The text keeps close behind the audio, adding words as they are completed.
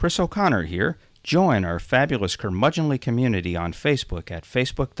Chris O'Connor here. Join our fabulous curmudgeonly community on Facebook at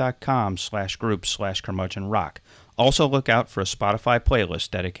facebook.com/group/curmudgeonrock. Also look out for a Spotify playlist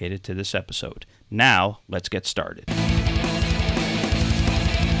dedicated to this episode. Now, let's get started.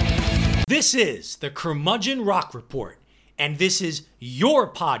 This is the Curmudgeon Rock Report, and this is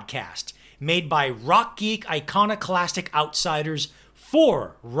your podcast made by Rock Geek Iconoclastic Outsiders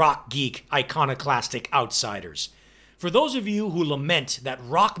for Rock Geek Iconoclastic Outsiders. For those of you who lament that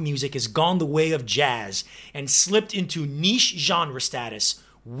rock music has gone the way of jazz and slipped into niche genre status,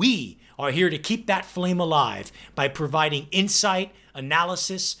 we are here to keep that flame alive by providing insight,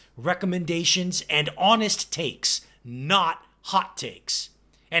 analysis, recommendations, and honest takes, not hot takes.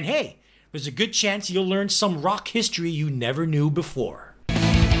 And hey, there's a good chance you'll learn some rock history you never knew before.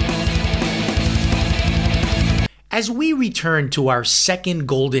 As we return to our second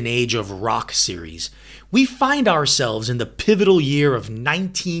Golden Age of Rock series, we find ourselves in the pivotal year of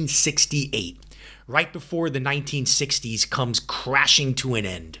 1968, right before the 1960s comes crashing to an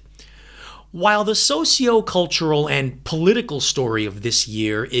end. While the socio-cultural and political story of this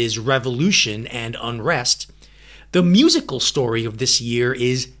year is revolution and unrest, the musical story of this year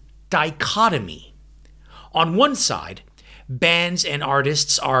is dichotomy. On one side, bands and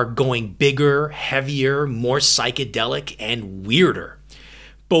artists are going bigger, heavier, more psychedelic, and weirder.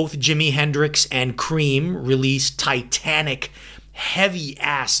 Both Jimi Hendrix and Cream released titanic,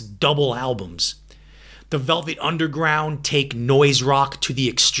 heavy-ass double albums. The Velvet Underground take noise rock to the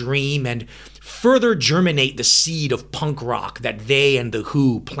extreme and further germinate the seed of punk rock that they and The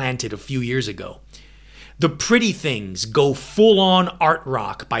Who planted a few years ago. The Pretty Things go full-on art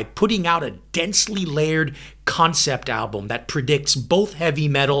rock by putting out a densely layered concept album that predicts both heavy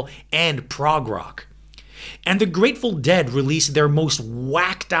metal and prog rock. And the Grateful Dead released their most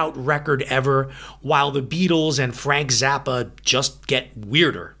whacked-out record ever, while the Beatles and Frank Zappa just get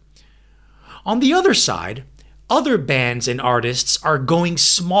weirder. On the other side, other bands and artists are going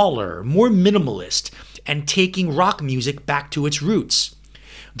smaller, more minimalist, and taking rock music back to its roots.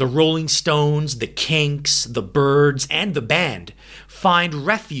 The Rolling Stones, the Kinks, the Byrds, and the Band find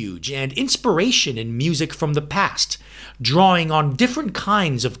refuge and inspiration in music from the past, drawing on different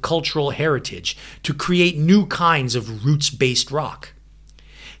kinds of cultural heritage to create new kinds of roots-based rock.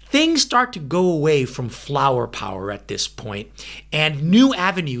 Things start to go away from flower power at this point, and new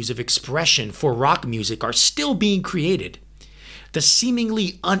avenues of expression for rock music are still being created. The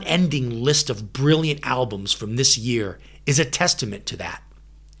seemingly unending list of brilliant albums from this year is a testament to that.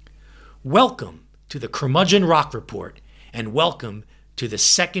 Welcome to the Curmudgeon Rock Report, and welcome to the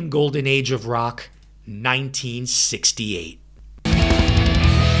second Golden Age of Rock, 1968.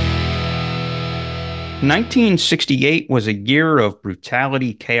 1968 was a year of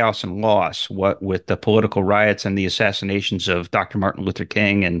brutality, chaos, and loss, what with the political riots and the assassinations of Dr. Martin Luther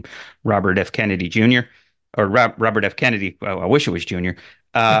King and Robert F. Kennedy Jr., or Robert F. Kennedy, I wish it was Jr.,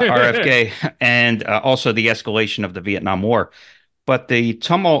 RFK, and also the escalation of the Vietnam War. But the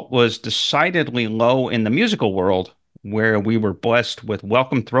tumult was decidedly low in the musical world, where we were blessed with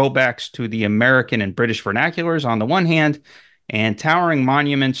welcome throwbacks to the American and British vernaculars on the one hand, and towering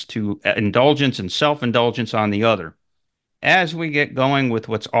monuments to indulgence and self-indulgence on the other. As we get going with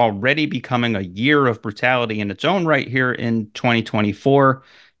what's already becoming a year of brutality in its own right here in 2024,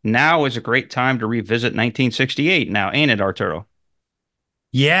 now is a great time to revisit 1968 now, ain't it, Arturo?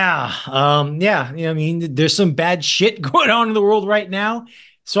 Yeah. I mean, there's some bad shit going on in the world right now.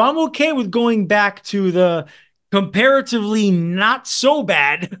 So I'm okay with going back to the comparatively not so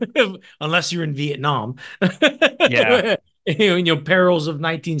bad, unless you're in Vietnam. Yeah. Perils of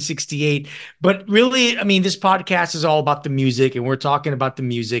 1968. But really, I mean, this podcast is all about the music, and we're talking about the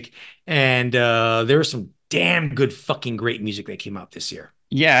music. And there's some damn good fucking great music that came out this year.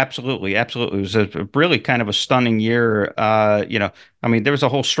 Yeah, absolutely. Absolutely. It was a really kind of a stunning year. I mean, there was a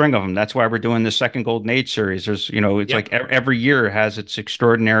whole string of them. That's why we're doing the second Golden Age series. There's, it's like every year has its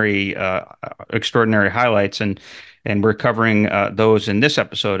extraordinary highlights, and we're covering those in this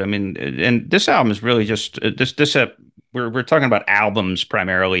episode. I mean, and this album is really just we're talking about albums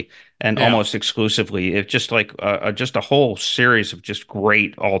primarily and almost exclusively. It's just like just a whole series of just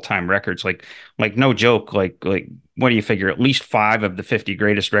great all-time records. Like no joke. Like what do you figure? At least 5 of the 50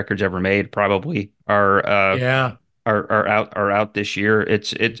 greatest records ever made probably are out this year.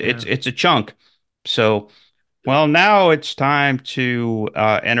 It's a chunk. So, well, now it's time to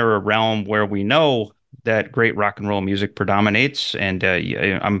enter a realm where we know that great rock and roll music predominates, and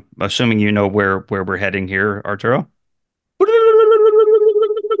I'm assuming you know where we're heading here, Arturo.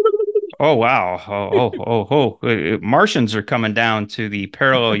 Oh, wow. Martians are coming down to the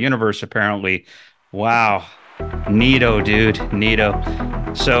parallel universe, apparently. Wow. Neato, dude.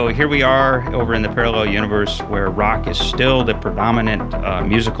 Neato. So here we are over in the parallel universe where rock is still the predominant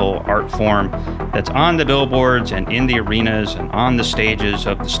musical art form that's on the billboards and in the arenas and on the stages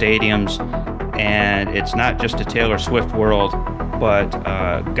of the stadiums. And it's not just a Taylor Swift world, but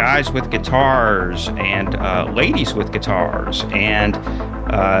guys with guitars and ladies with guitars and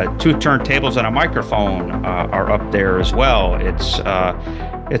two turntables and a microphone are up there as well.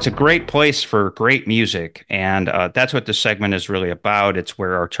 It's a great place for great music, and that's what this segment is really about. It's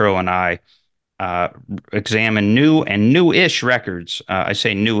where Arturo and I uh, examine new and new-ish records. I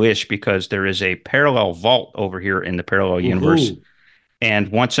say new-ish because there is a parallel vault over here in the parallel universe, Woohoo. and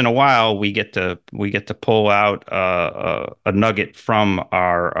once in a while we get to pull out a nugget from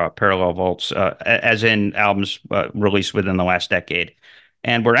our parallel vaults, as in albums released within the last decade.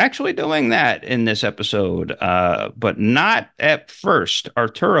 And we're actually doing that in this episode, but not at first.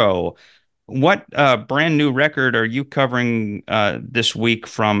 Arturo, what brand new record are you covering this week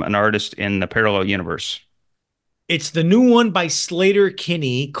from an artist in the parallel universe? It's the new one by Slater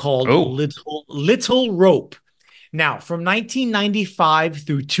Kinney called Oh, Little Rope. Now, from 1995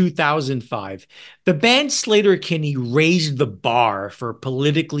 through 2005, the band Slater Kinney raised the bar for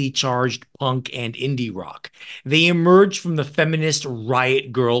politically charged punk and indie rock. They emerged from the feminist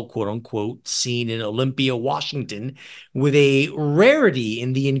riot girl, quote unquote, scene in Olympia, Washington, with a rarity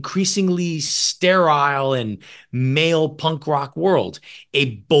in the increasingly sterile and male punk rock world.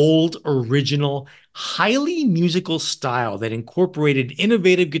 A bold, original, highly musical style that incorporated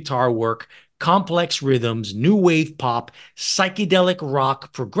innovative guitar work, complex rhythms, new wave pop, psychedelic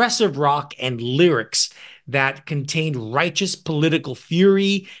rock, progressive rock, and lyrics that contained righteous political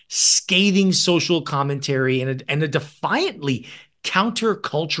fury, scathing social commentary, and a defiantly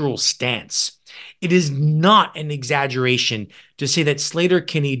countercultural stance. It is not an exaggeration to say that Slater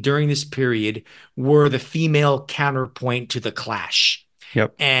Kinney during this period were the female counterpoint to The Clash.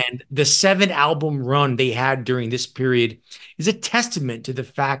 yep, And the 7 album run they had during this period is a testament to the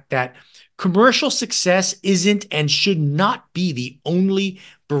fact that commercial success isn't and should not be the only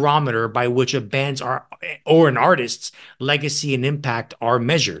barometer by which a band's are or an artist's legacy and impact are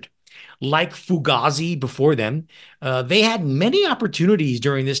measured. Like Fugazi before them, they had many opportunities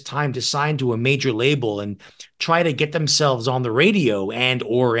during this time to sign to a major label and try to get themselves on the radio and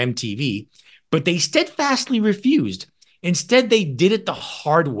or MTV, but they steadfastly refused. Instead, they did it the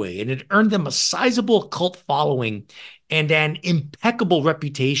hard way, and it earned them a sizable cult following and an impeccable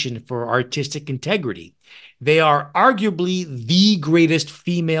reputation for artistic integrity. They are arguably the greatest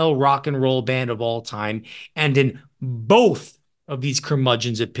female rock and roll band of all time, and in both of these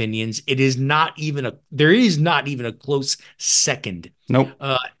curmudgeons' opinions, there is not even a close second. nope,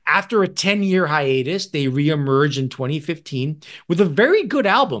 After a 10-year hiatus, they reemerged in 2015 with a very good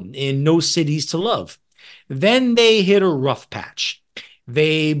album in No Cities to Love. Then they hit a rough patch.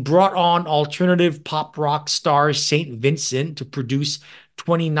 They brought on alternative pop rock star St. Vincent to produce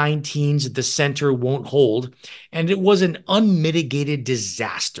 2019's The Center Won't Hold, and it was an unmitigated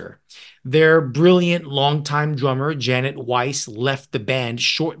disaster. Their brilliant longtime drummer, Janet Weiss, left the band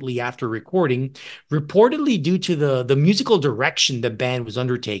shortly after recording, reportedly due to the musical direction the band was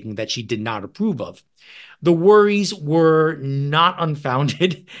undertaking that she did not approve of. The worries were not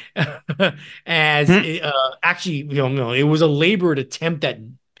unfounded, as hmm, actually, it was a labored attempt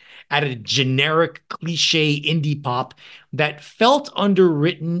at a generic cliche indie pop that felt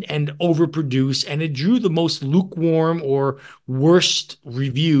underwritten and overproduced, and it drew the most lukewarm or worst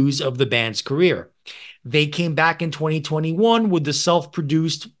reviews of the band's career. They came back in 2021 with the self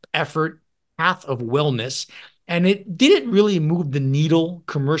produced effort Path of Wellness, and it didn't really move the needle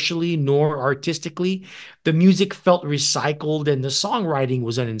commercially nor artistically. The music felt recycled and the songwriting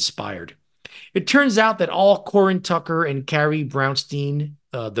was uninspired. It turns out that all Corin Tucker and Carrie Brownstein,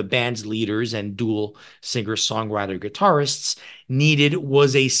 the band's leaders and dual singer songwriter guitarists, needed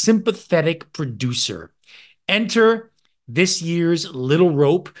was a sympathetic producer. Enter this year's Little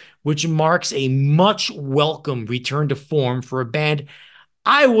Rope, which marks a much welcome return to form for a band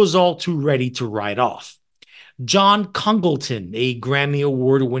I was all too ready to write off. John Congleton, a Grammy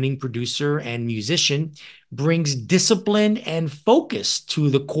Award winning producer and musician, brings discipline and focus to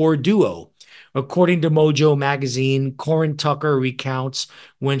the core duo. According to Mojo magazine, Corin Tucker recounts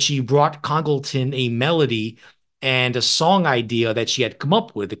when she brought Congleton a melody and a song idea that she had come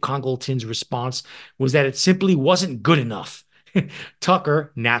up with. The Congleton's response was that it simply wasn't good enough.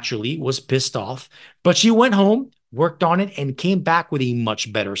 Tucker, naturally, was pissed off, but she went home, worked on it, and came back with a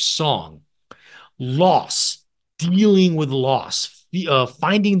much better song. Loss, dealing with loss,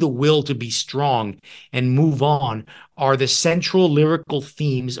 finding the will to be strong and move on are the central lyrical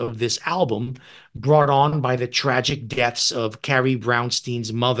themes of this album, brought on by the tragic deaths of Carrie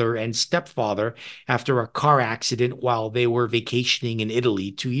Brownstein's mother and stepfather after a car accident while they were vacationing in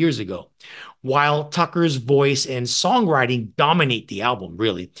Italy 2 years ago. While Tucker's voice and songwriting dominate the album,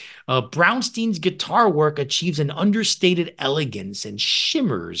 really, Brownstein's guitar work achieves an understated elegance and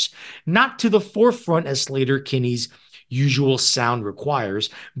shimmers, not to the forefront as Sleater-Kinney's usual sound requires,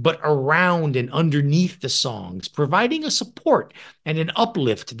 but around and underneath the songs, providing a support and an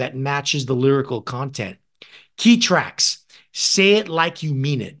uplift that matches the lyrical content. Key tracks: Say It Like You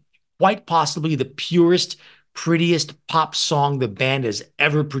Mean It, quite possibly the purest, prettiest pop song the band has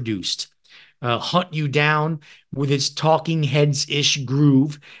ever produced. Hunt You Down, with its Talking Heads-ish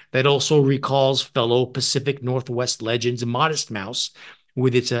groove that also recalls fellow Pacific Northwest legends Modest Mouse,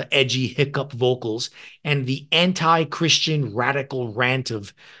 with its edgy hiccup vocals, and the anti-Christian radical rant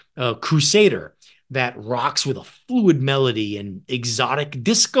of Crusader that rocks with a fluid melody and exotic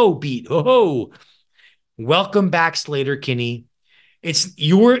disco beat. Oh, welcome back, Sleater-Kinney.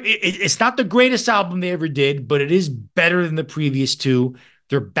 It's not the greatest album they ever did, but it is better than the previous two.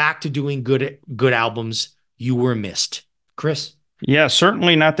 They're back to doing good albums. You were missed, Chris. Yeah,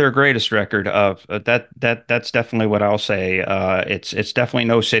 certainly not their greatest record. That's definitely what I'll say. It's definitely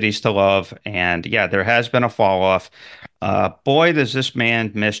No Cities to Love, and yeah, there has been a fall off. Boy, does this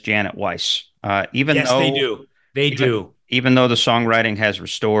man miss Janet Weiss. Even Yes, they though do. They even do. even though the songwriting has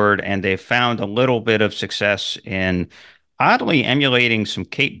restored and they've found a little bit of success in oddly emulating some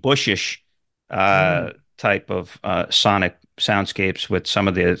Kate Bushish Mm, type of sonic soundscapes with some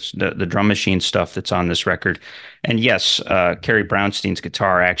of the drum machine stuff that's on this record. And yes, Carrie Brownstein's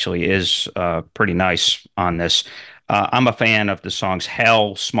guitar actually is pretty nice on this. I'm a fan of the songs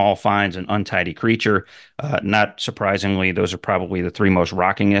Hell, Small Finds, and Untidy Creature. Not surprisingly, those are probably the three most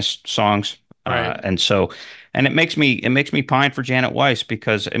rockingest songs. right. And so, and it makes me pine for Janet Weiss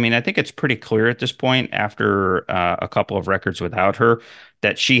because I mean I think it's pretty clear at this point after a couple of records without her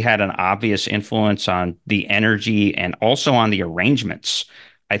that she had an obvious influence on the energy and also on the arrangements.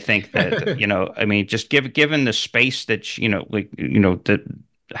 I think that, I mean, just given the space that like, that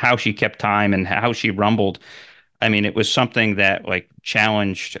how she kept time and how she rumbled. I mean, it was something that like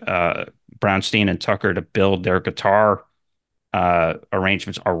challenged Brownstein and Tucker to build their guitar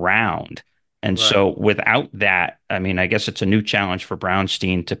arrangements around. And Right. so without that, I mean, I guess it's a new challenge for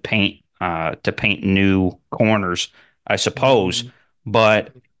Brownstein to paint new corners, I suppose. Mhm.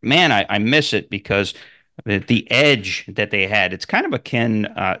 But man, I miss it because the edge that they had, it's kind of akin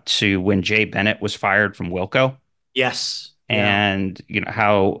to when Jay Bennett was fired from Wilco Yes. Yeah. and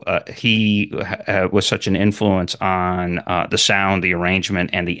how he was such an influence on the sound, the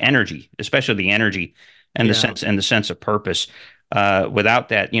arrangement, and the energy, especially the energy and the Yeah. sense of purpose. Without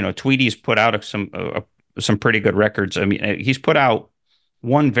that, Tweedy's put out some pretty good records. I mean, he's put out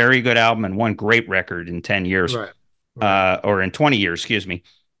one very good album and one great record in 10 years, Right. Right. or in 20 years, excuse me,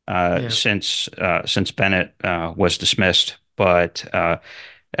 Yeah. since Bennett was dismissed. But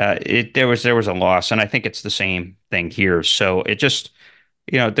there was a loss, and I think it's the same thing here. So it just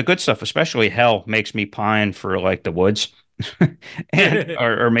the good stuff, especially Hell, makes me pine for like the woods, and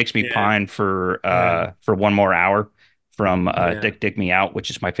or makes me Yeah. pine Yeah. for One More Hour from Yeah. Dig Me Out, which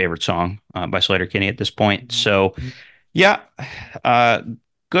is my favorite song by Sleater-Kinney at this point. So Mhm. yeah, uh,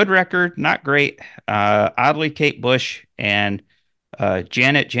 good record, not great. Oddly Kate Bush and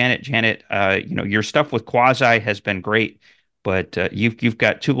Janet. Your stuff with Quasi has been great, but you've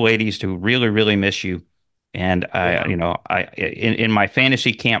got two ladies who really really miss you, and I Yeah. you know I in my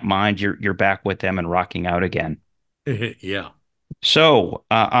fantasy camp mind, you're back with them and rocking out again. Yeah. So,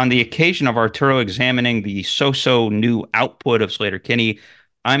 on the occasion of Arturo examining the so-so new output of Sleater-Kinney,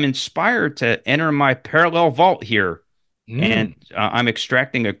 I'm inspired to enter my parallel vault here, and Mm. I'm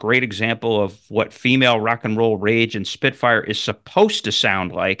extracting a great example of what female rock and roll rage and Spitfire is supposed to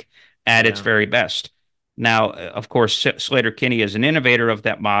sound like at its Yeah. very best. Now, of course, Sleater-Kinney is an innovator of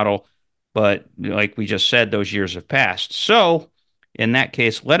that model, but like we just said, those years have passed. So, in that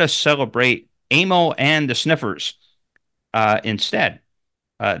case, let us celebrate Amo and the Sniffers instead.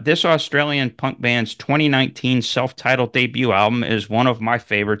 This Australian punk band's 2019 self-titled debut album is one of my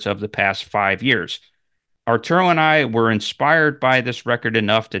favorites of the past 5 years. Arturo and I were inspired by this record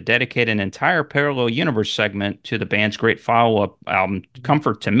enough to dedicate an entire Parallel Universe segment to the band's great follow-up album,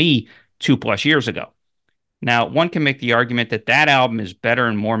 Comfort to Me, 2+ years ago. Now, one can make the argument that that album is better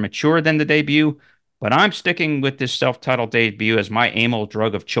and more mature than the debut, but I'm sticking with this self-titled debut as my anal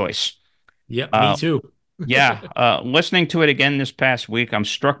drug of choice. Yep. Me Uh, too. yeah, listening to it again this past week, I'm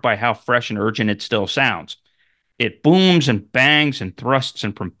struck by how fresh and urgent it still sounds. It booms and bangs and thrusts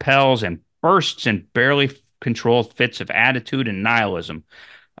and propels and bursts in barely controlled fits of attitude and nihilism.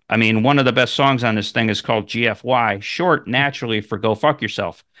 I mean, one of the best songs on this thing is called GFY, short naturally for Go Fuck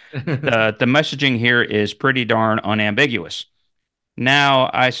Yourself. The messaging here is pretty darn unambiguous. Now,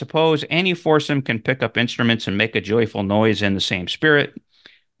 I suppose any foursome can pick up instruments and make a joyful noise in the same spirit,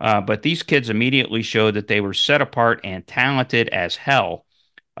 but these kids immediately showed that they were set apart and talented as hell.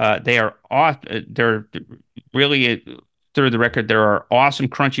 They're really through the record. There are awesome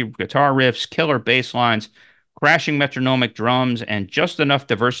crunchy guitar riffs, killer bass lines, crashing metronomic drums, and just enough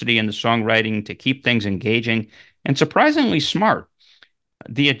diversity in the songwriting to keep things engaging and surprisingly smart.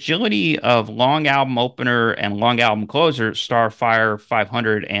 The agility of long album opener and long album closer, Starfire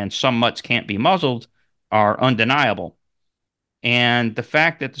 500 and Some Mutts Can't Be Muzzled, are undeniable. And the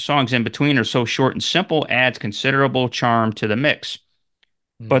fact that the songs in between are so short and simple adds considerable charm to the mix.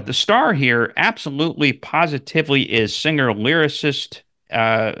 But the star here absolutely positively is singer lyricist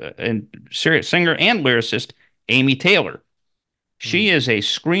and singer and lyricist Amy Taylor. She is a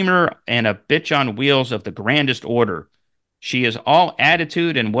screamer and a bitch on wheels of the grandest order. She is all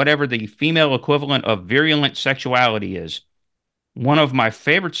attitude and whatever the female equivalent of virulent sexuality is. One of my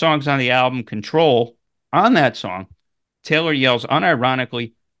favorite songs on the album, Control, on that song, Taylor yells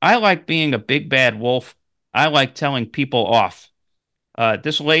unironically, I like being a big bad wolf. I like telling people off.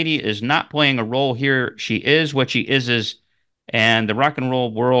 This lady is not playing a role here. She is what she is, and the rock and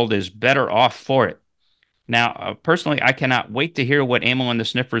roll world is better off for it. Now, personally, I cannot wait to hear what Amyl and the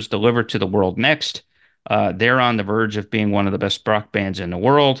Sniffers deliver to the world next. They're on the verge of being one of the best rock bands in the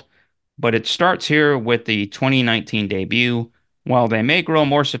world, but it starts here with the 2019 debut. While they may grow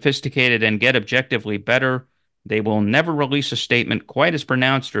more sophisticated and get objectively better, they will never release a statement quite as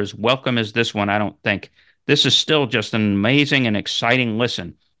pronounced or as welcome as this one, I don't think. This is still just an amazing and exciting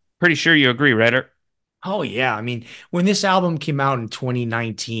listen. Pretty sure you agree, Redder. Oh yeah, I mean, when this album came out in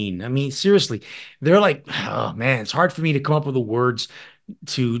 2019, I mean, seriously, they're like, oh man, it's hard for me to come up with the words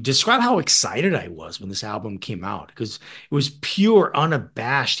to describe how excited I was when this album came out because it was pure,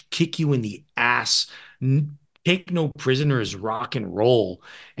 unabashed, kick you in the ass, take no prisoners, rock and roll.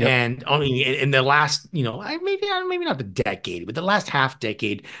 Yep. And I mean, in the last, maybe not the decade, but the last half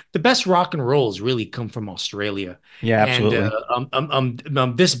decade, the best rock and roll has really come from Australia. Yeah, And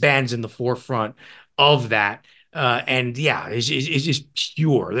absolutely. this band's in the forefront of that. And yeah, it's just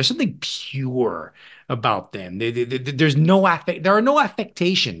pure. There's something pure about them. There's no affect. There are no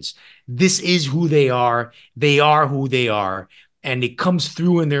affectations. This is who they are. They are who they are, and it comes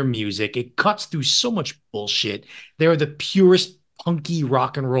through in their music. It cuts through so much bullshit. They're the purest punky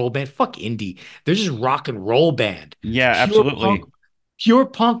rock and roll band. Fuck indie. They're just rock and roll band. Yeah, Pure punk, absolutely. pure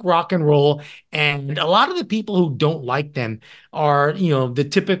punk rock and roll. And a lot of the people who don't like them are, the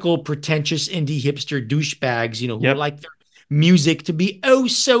typical pretentious indie hipster douchebags, who Yep. like their music to be oh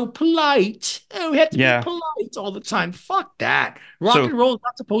so polite. Oh, we have to be Yeah. polite all the time. Fuck that. Rock and So roll is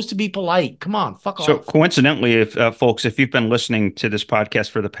not supposed to be polite. Come on, fuck So off. coincidentally, if folks, if you've been listening to this podcast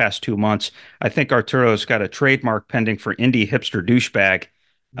for the past 2 months, I think Arturo's got a trademark pending for indie hipster douchebag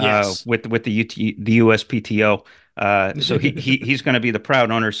Yes. with the USPTO. So he's going to be the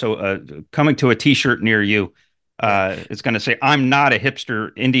proud owner. So coming to a T-shirt near you, Yeah. it's going to say, "I'm not a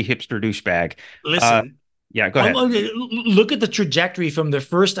hipster, indie hipster douchebag." Uh, Listen, yeah, go ahead. look at the trajectory from the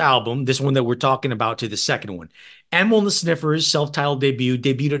first album, this one that we're talking about, to the second one. Animal and the Sniffers, self-titled debut,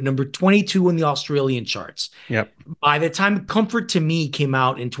 debuted at number 22 in the Australian charts. Yep. By the time Comfort to Me came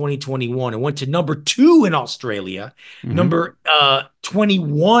out in 2021, it went to number 2 in Australia, Hmm. number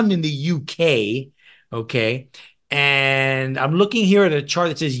 21 in the UK. Okay. And I'm looking here at a chart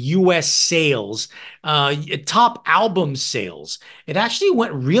that says US sales, top album sales. It actually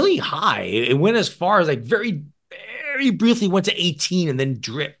went really high. It went as far as like very, very briefly went to 18 and then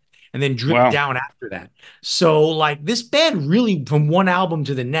dripped Wow. down after that. So like this band really from one album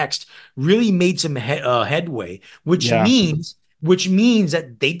to the next really made some headway, Yeah. which means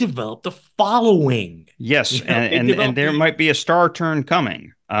that they developed a following. Yes, They and developed there might be a star turn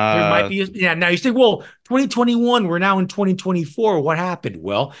coming. there might be yeah. Now you say, well, 2021, we're now in 2024. What happened?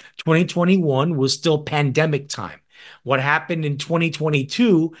 Well, 2021 was still pandemic time. What happened in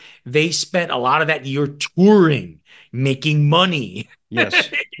 2022? They spent a lot of that year touring, making money. Yes.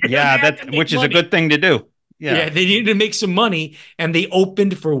 They Yeah, had to that make which is a money. good thing to do. Yeah, Yeah. they needed to make some money, and they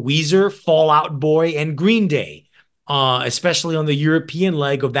opened for Weezer, Fall Out Boy, and Green Day, especially on the European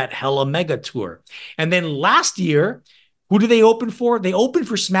leg of that Hella Mega tour. And then last year, who do they open for? They opened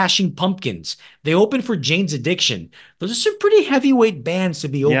for Smashing Pumpkins. They opened for Jane's Addiction. Those are some pretty heavyweight bands to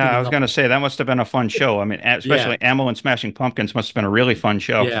be Yeah, I opening was up. going to say that must have been a fun show. I mean, Yeah, especially Ammo and Smashing Pumpkins must have been a really fun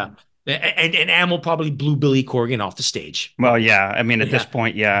show. yeah. And Amel probably blew Billy Corgan off the stage, Well, probably. yeah. I mean, at this Yeah.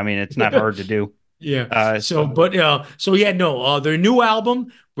 point, yeah. I mean, it's not hard to do. Yeah. Uh, So yeah, no, their new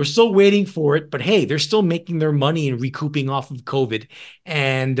album, we're still waiting for it, but hey, they're still making their money and recouping off of COVID.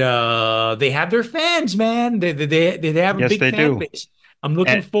 And they have their fans, man. They have a yes, big they fan do. base. I'm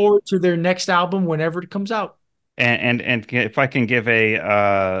looking And forward to their next album whenever it comes out. and if I can give a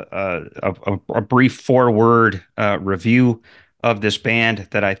brief four-word review of this band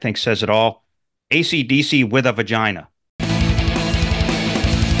that I think says it all: AC/DC with a vagina.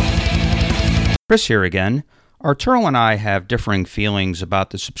 Chris here again. Arturo and I have differing feelings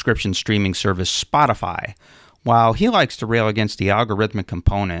about the subscription streaming service Spotify. While he likes to rail against the algorithmic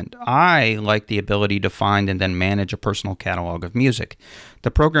component, I like the ability to find and then manage a personal catalog of music.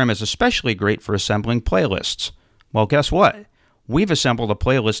 The program is especially great for assembling playlists. Well, guess what? We've assembled a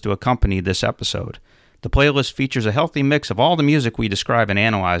playlist to accompany this episode. The playlist features a healthy mix of all the music we describe and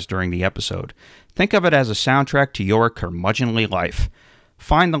analyze during the episode. Think of it as a soundtrack to your curmudgeonly life.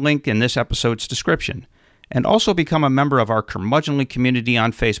 Find the link in this episode's description. And also become a member of our curmudgeonly community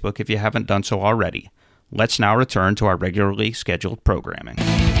on Facebook if you haven't done so already. Let's now return to our regularly scheduled programming.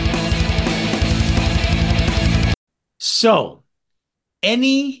 So,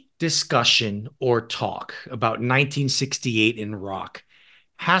 any discussion or talk about 1968 in rock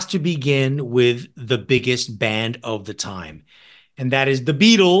has to begin with the biggest band of the time, and that is the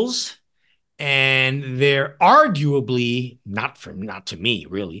Beatles. And they're arguably not to me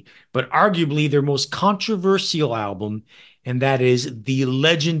really, but arguably their most controversial album, and that is the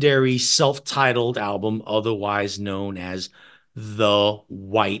legendary self-titled album, otherwise known as the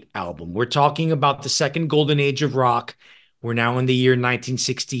White Album. We're talking about the second golden age of rock. We're now in the year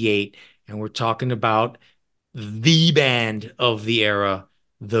 1968, and we're talking about the band of the era,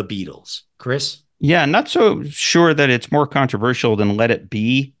 the Beatles. Chris? Yeah, not so sure that it's more controversial than Let It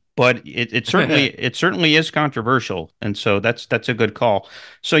Be, but it certainly is controversial, and so that's a good call.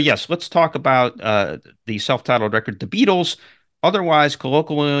 So yes, let's talk about the self-titled record, The Beatles, otherwise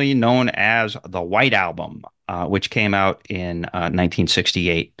colloquially known as the White Album, which came out in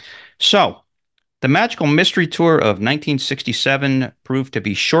 1968. So the Magical Mystery Tour of 1967 proved to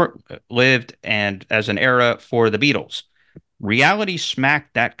be short-lived and as an era for the Beatles. Reality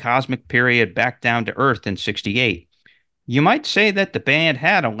smacked that cosmic period back down to earth in 68. You might say that the band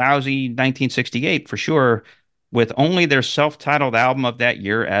had a lousy 1968 for sure, with only their self titled album of that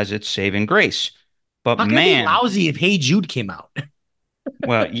year as its saving grace. But How can it be man, lousy if Hey Jude came out?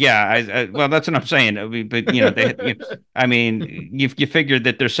 well, yeah, well, that's what I'm saying. I mean, but I mean, you figured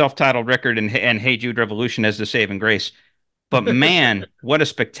that their self titled record and Hey Jude Revolution as the saving grace. But man, what a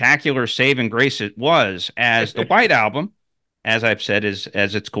spectacular saving grace it was as the White Album, as I've said, is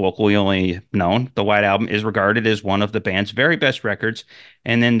as it's colloquially known, the White Album is regarded as one of the band's very best records,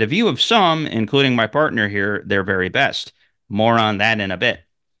 and in the view of some, including my partner here, their very best. More on that in a bit.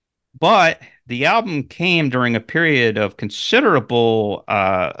 But the album came during a period of considerable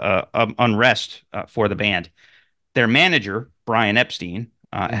unrest for the band. Their manager, Brian Epstein,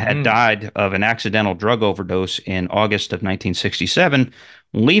 had Mhm. died of an accidental drug overdose in August of 1967,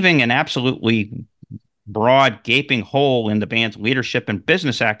 leaving an absolutely broad, gaping hole in the band's leadership and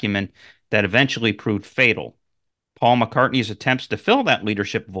business acumen that eventually proved fatal. Paul McCartney's attempts to fill that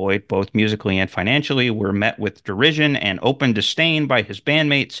leadership void, both musically and financially, were met with derision and open disdain by his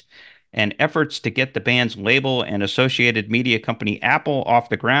bandmates, and efforts to get the band's label and associated media company Apple off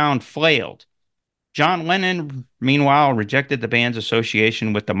the ground flailed. John Lennon, meanwhile, rejected the band's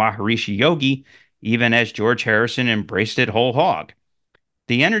association with the Maharishi Yogi, even as George Harrison embraced it whole hog.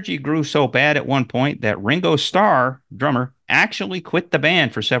 The energy grew so bad at one point that Ringo Starr, drummer, actually quit the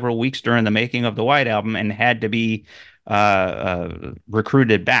band for several weeks during the making of the White Album and had to be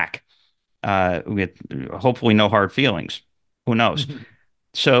recruited back with hopefully no hard feelings. Who knows?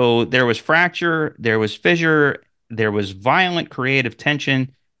 So there was fracture, there was fissure, there was violent creative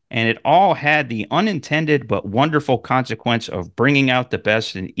tension, and it all had the unintended but wonderful consequence of bringing out the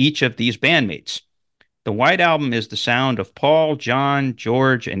best in each of these bandmates. The White Album is the sound of Paul, John,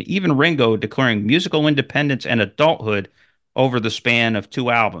 George, and even Ringo declaring musical independence and adulthood over the span of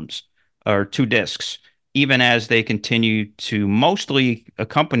two albums or two discs, even as they continue to mostly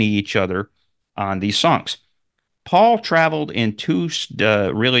accompany each other on these songs. Paul traveled in two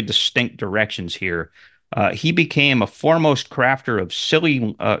really distinct directions here. He became a foremost crafter of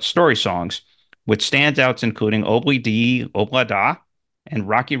silly story songs, with standouts including Obli Dee, Obla Da, and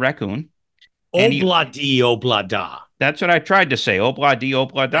Rocky Raccoon. And he Obla di obla da. That's what I tried to say. Obla di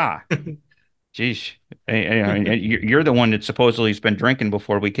obla da. Geesh. You're the one that supposedly has been drinking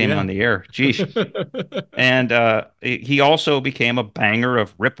before we came on Yeah. the air. Geesh. And he also became a banger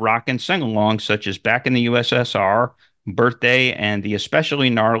of rip rock and sing-alongs such as Back in the USSR, Birthday, and the especially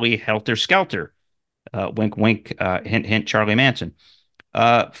gnarly Helter Skelter. Wink, wink, hint, hint, Charlie Manson.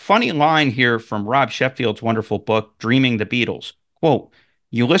 Funny line here from Rob Sheffield's wonderful book, Dreaming the Beatles. Quote,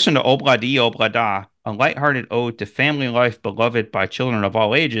 you listen to Obla Di Obla Da, a lighthearted ode to family life beloved by children of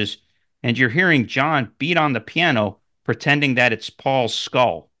all ages, and you're hearing John beat on the piano pretending that it's Paul's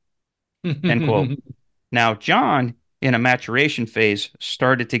skull. End quote. Now, John, in a maturation phase,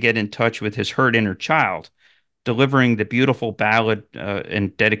 started to get in touch with his hurt inner child, delivering the beautiful ballad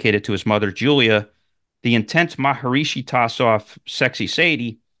and dedicated to his mother, Julia, the intense Maharishi toss off Sexy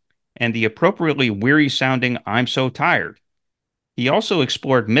Sadie, and the appropriately weary sounding I'm So Tired. He also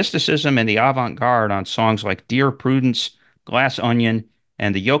explored mysticism and the avant garde on songs like Dear Prudence, Glass Onion,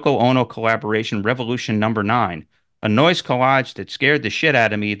 and the Yoko Ono collaboration Revolution Number 9, a noise collage that scared the shit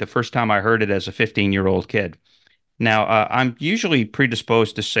out of me the first time I heard it as a 15-year-old kid. Now, I'm usually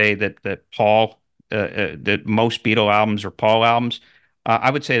predisposed to say that most Beatle albums are Paul albums.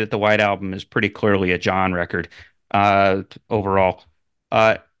 I would say that the White Album is pretty clearly a John record overall.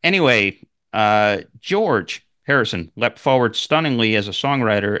 Anyway, George Harrison leapt forward stunningly as a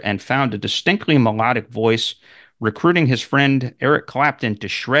songwriter and found a distinctly melodic voice, recruiting his friend Eric Clapton to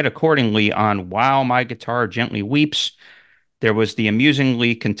shred accordingly on While My Guitar Gently Weeps. There was the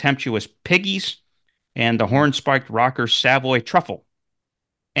amusingly contemptuous Piggies and the horn-spiked rocker Savoy Truffle.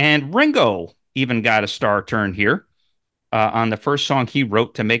 And Ringo even got a star turn here on the first song he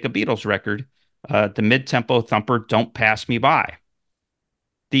wrote to make a Beatles record, the mid-tempo thumper Don't Pass Me By.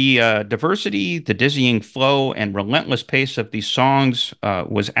 The diversity, the dizzying flow, and relentless pace of these songs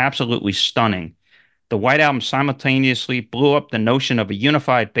was absolutely stunning. The White Album simultaneously blew up the notion of a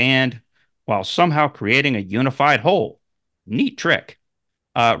unified band while somehow creating a unified whole. Neat trick.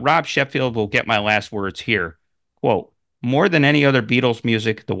 Rob Sheffield will get my last words here. Quote, more than any other Beatles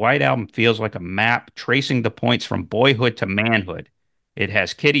music, the White Album feels like a map tracing the points from boyhood to manhood. It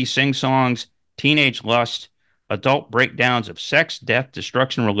has kiddie sing-songs, teenage lust, adult breakdowns of sex, death,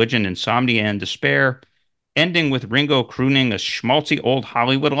 destruction, religion, insomnia, and despair, ending with Ringo crooning a schmaltzy old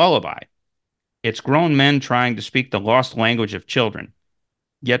Hollywood lullaby. It's grown men trying to speak the lost language of children.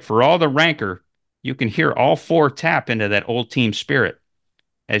 Yet for all the rancor, you can hear all four tap into that old team spirit.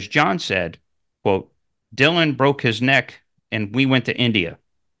 As John said, quote, Dylan broke his neck and we went to India.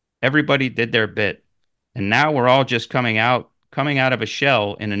 Everybody did their bit. And now we're all just coming out of a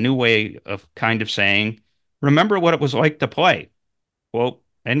shell in a new way of kind of saying, remember what it was like to play. Quote,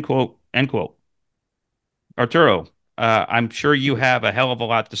 end quote, end quote. Arturo, I'm sure you have a hell of a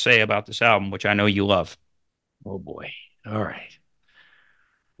lot to say about this album, which I know you love. Oh boy. All right.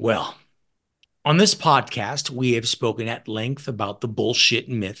 Well, on this podcast, we have spoken at length about the bullshit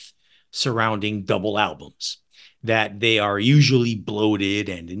myth surrounding double albums, that they are usually bloated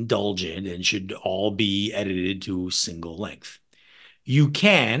and indulgent and should all be edited to single length. You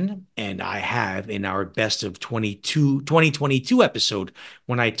can, and I have in our best of 2022 episode,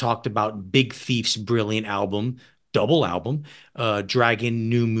 when I talked about Big Thief's brilliant album, double album, Dragon,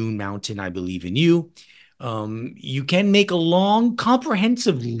 New Moon Mountain, I Believe in You. You can make a long,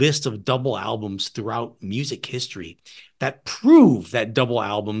 comprehensive list of double albums throughout music history that prove that double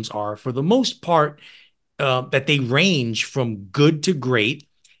albums are, for the most part, that they range from good to great,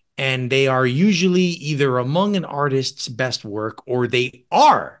 and they are usually either among an artist's best work or they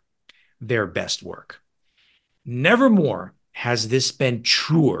are their best work. Nevermore has this been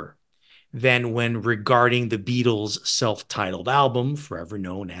truer than when regarding the Beatles' self-titled album, forever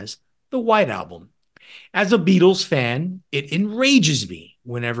known as the White Album. As a Beatles fan, it enrages me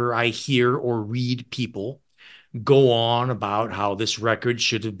whenever I hear or read people go on about how this record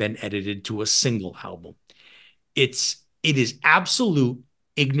should have been edited to a single album. It is absolute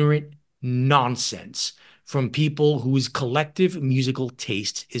ignorant nonsense from people whose collective musical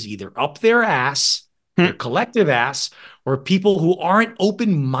taste is either up their ass, their collective ass, or people who aren't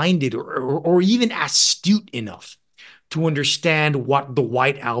open-minded or even astute enough to understand what the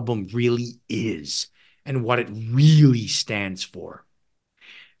White Album really is and what it really stands for.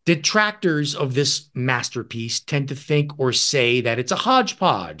 Detractors of this masterpiece tend to think or say that it's a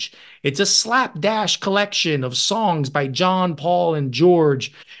hodgepodge. It's a slapdash collection of songs by John, Paul, and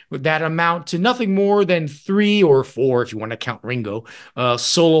George that amount to nothing more than 3 or 4, if you want to count Ringo,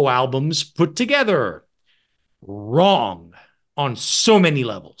 solo albums put together. Wrong on so many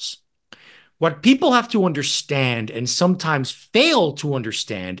levels. What people have to understand and sometimes fail to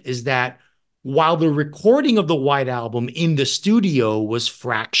understand is that while the recording of the White Album in the studio was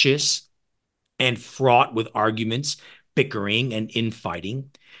fractious, and fraught with arguments, bickering, and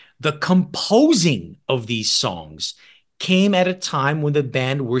infighting. The composing of these songs came at a time when the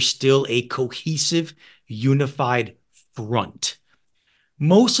band were still a cohesive, unified front.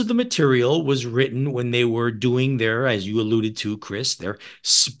 Most of the material was written when they were doing their, as you alluded to, Chris, their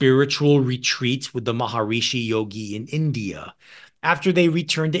spiritual retreats with the Maharishi Yogi in India. After they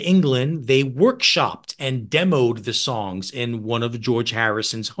returned to England, they workshopped and demoed the songs in one of George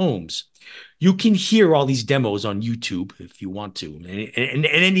Harrison's homes. You can hear all these demos on YouTube if you want to, and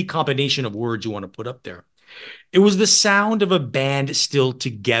any combination of words you want to put up there. It was the sound of a band still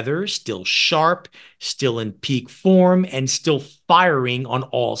together, still sharp, still in peak form, and still firing on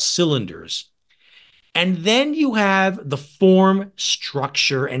all cylinders. And then you have the form,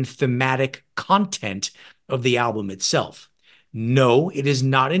 structure, and thematic content of the album itself. No, it is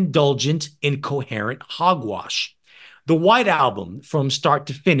not indulgent in coherent hogwash. The White Album, from start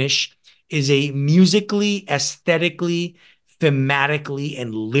to finish, is a musically, aesthetically, thematically,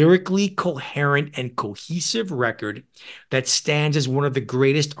 and lyrically coherent and cohesive record that stands as one of the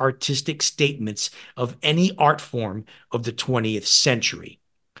greatest artistic statements of any art form of the 20th century.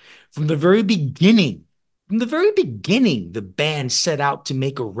 From the very beginning, the band set out to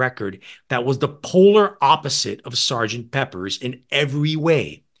make a record that was the polar opposite of Sgt. Pepper's in every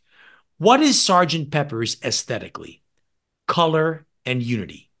way. What is Sgt. Pepper's aesthetically? Color and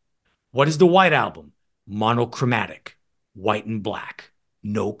unity. What is the White Album? Monochromatic, white and black,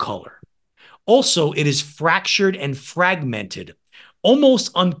 no color. Also, it is fractured and fragmented,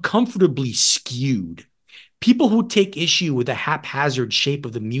 almost uncomfortably skewed. People who take issue with the haphazard shape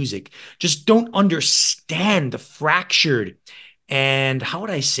of the music just don't understand the fractured and how would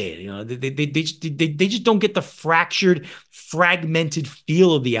I say it? You know, they just don't get the fractured, fragmented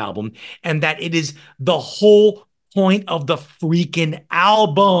feel of the album, and that it is the whole point of the freaking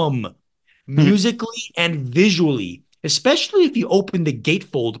album, musically and visually. Especially if you open the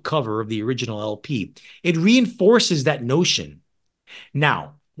gatefold cover of the original LP, it reinforces that notion.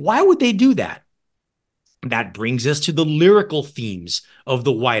 Now, why would they do that? That brings us to the lyrical themes of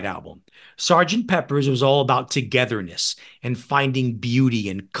the White Album. Sgt. Pepper's was all about togetherness and finding beauty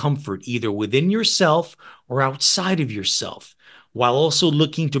and comfort either within yourself or outside of yourself, while also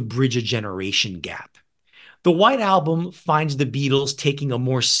looking to bridge a generation gap. The White Album finds the Beatles taking a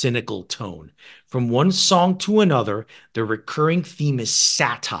more cynical tone. From one song to another, the recurring theme is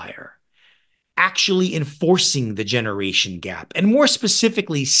satire, actually enforcing the generation gap, and more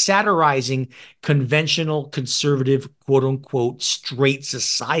specifically, satirizing conventional, conservative, quote unquote, straight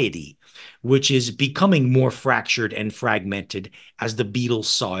society, which is becoming more fractured and fragmented as the Beatles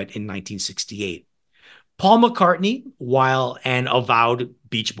saw it in 1968. Paul McCartney, while an avowed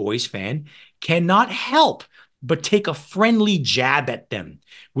Beach Boys fan, cannot help but take a friendly jab at them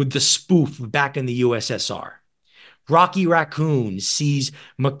with the spoof back in the USSR. Rocky Raccoon sees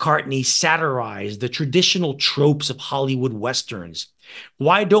McCartney satirize the traditional tropes of Hollywood westerns.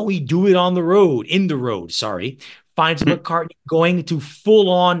 Why Don't We Do It on the Road? In the Road, sorry. Finds McCartney going to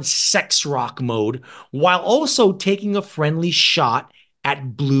full-on sex rock mode while also taking a friendly shot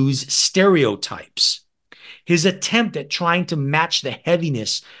at blues stereotypes. His attempt at trying to match the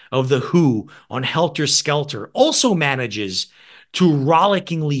heaviness of The Who on Helter Skelter also manages to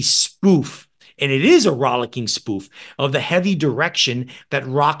rollickingly spoof, and it is a rollicking spoof, of the heavy direction that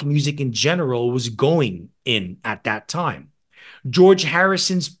rock music in general was going in at that time. George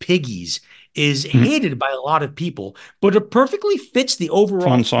Harrison's Piggies is hated by a lot of people, but it perfectly fits the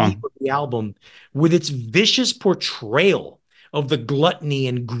overall theme of the album with its vicious portrayal of the gluttony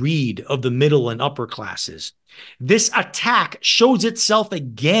and greed of the middle and upper classes. This attack shows itself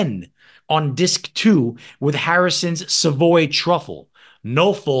again on disc 2 with Harrison's Savoy Truffle.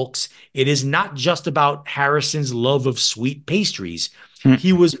 No, folks, it is not just about Harrison's love of sweet pastries.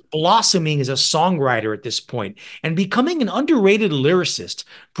 He was blossoming as a songwriter at this point and becoming an underrated lyricist,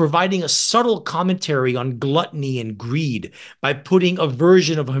 providing a subtle commentary on gluttony and greed by putting a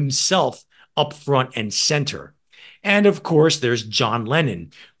version of himself up front and center. And of course, there's John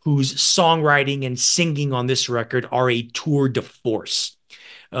Lennon, whose songwriting and singing on this record are a tour de force.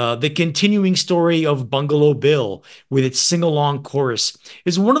 The continuing story of Bungalow Bill, with its sing-along chorus,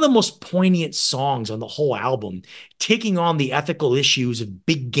 is one of the most poignant songs on the whole album, taking on the ethical issues of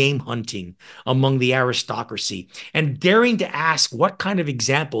big game hunting among the aristocracy and daring to ask what kind of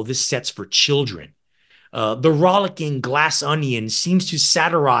example this sets for children. The rollicking Glass Onion seems to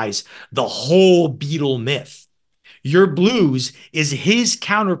satirize the whole Beatle myth. Your Blues is his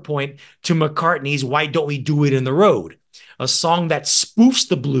counterpoint to McCartney's Why Don't We Do It in the Road, a song that spoofs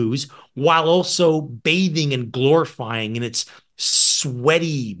the blues while also bathing and glorifying in its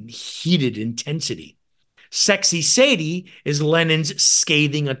sweaty, heated intensity. Sexy Sadie is Lenin's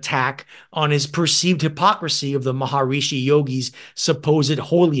scathing attack on his perceived hypocrisy of the Maharishi Yogi's supposed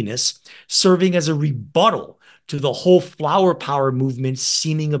holiness, serving as a rebuttal to the whole flower power movement's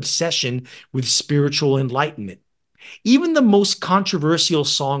seeming obsession with spiritual enlightenment. Even the most controversial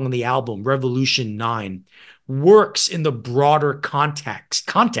song on the album, Revolution 9, works in the broader context,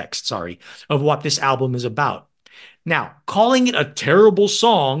 of what this album is about. Now, calling it a terrible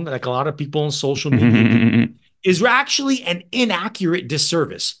song, like a lot of people on social media do, And is actually an inaccurate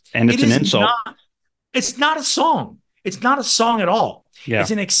disservice. It it's an is insult. not, it's not a song. It's not a song at all. Yeah.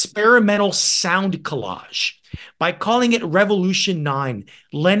 It's an experimental sound collage. By calling it Revolution 9,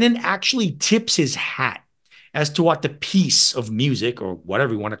 Lennon actually tips his hat as to what the piece of music, or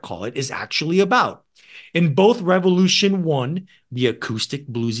whatever you want to call it, is actually about. In both Revolution 1, the acoustic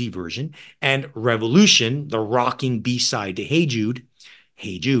bluesy version, and Revolution, the rocking B-side to Hey Jude,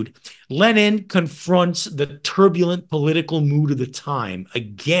 Lennon confronts the turbulent political mood of the time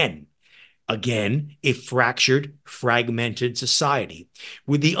again, a fractured, fragmented society.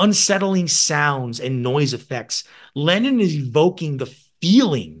 With the unsettling sounds and noise effects, Lennon is evoking the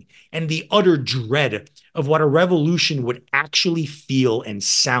feeling and the utter dread of what a revolution would actually feel and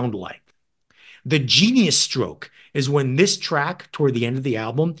sound like. The genius stroke is when this track, toward the end of the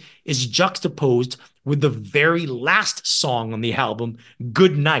album, is juxtaposed with the very last song on the album,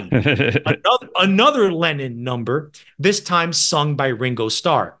 Good Night, another Lennon number, this time sung by Ringo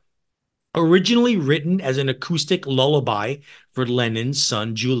Starr. Originally written as an acoustic lullaby for Lennon's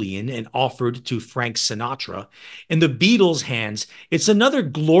son Julian and offered to Frank Sinatra, in the Beatles' hands, it's another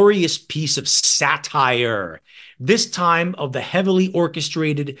glorious piece of satire, this time of the heavily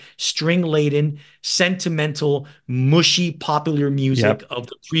orchestrated, string-laden, sentimental, mushy popular music of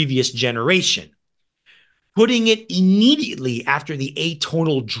the previous generation. Putting it immediately after the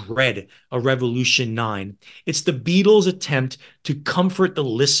atonal dread of Revolution 9, it's the Beatles' attempt to comfort the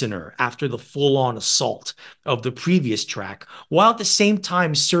listener after the full-on assault of the previous track, while at the same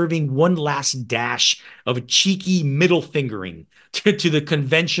time serving one last dash of cheeky middle fingering to the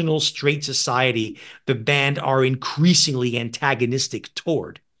conventional straight society the band are increasingly antagonistic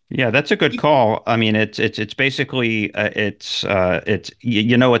toward. Yeah, that's a good call. I mean, it's basically it's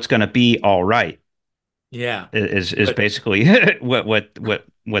you know it's going to be all right. Yeah. Is But basically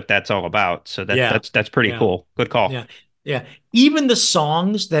what that's all about. So yeah. that's pretty Yeah. cool. Good call. Yeah. Yeah. Even the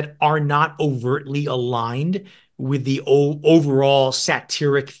songs that are not overtly aligned with the overall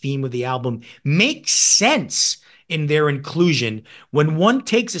satiric theme of the album make sense in their inclusion when one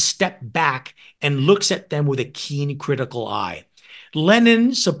takes a step back and looks at them with a keen critical eye.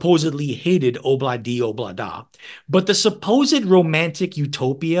 Lennon supposedly hated Obla Di Obla Da, but the supposed romantic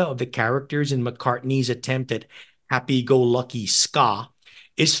utopia of the characters in McCartney's attempt at happy-go-lucky ska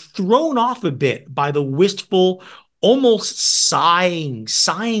is thrown off a bit by the wistful, almost sighing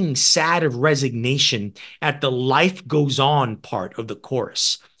sad of resignation at the life goes on part of the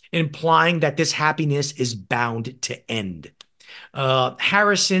chorus, implying that this happiness is bound to end.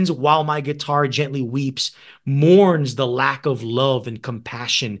 Harrison's While My Guitar Gently Weeps mourns the lack of love and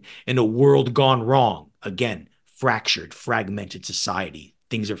compassion in a world gone wrong. Again, fractured, fragmented society.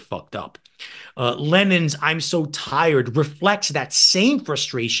 Things are fucked up. Lennon's I'm So Tired reflects that same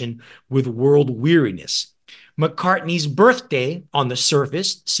frustration with world weariness. McCartney's Birthday, on the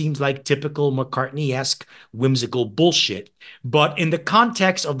surface, seems like typical McCartney-esque whimsical bullshit, but in the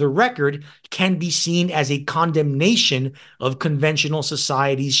context of the record, can be seen as a condemnation of conventional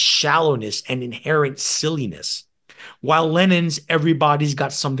society's shallowness and inherent silliness. While Lennon's Everybody's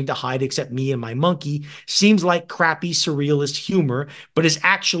Got Something to Hide Except Me and My Monkey seems like crappy surrealist humor, but is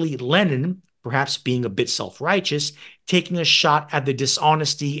actually Lennon, perhaps being a bit self-righteous, taking a shot at the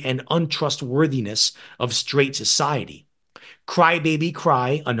dishonesty and untrustworthiness of straight society. Cry Baby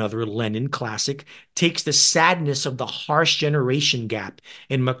Cry, another Lennon classic, takes the sadness of the harsh generation gap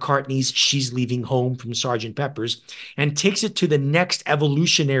in McCartney's She's Leaving Home from Sgt. Pepper's and takes it to the next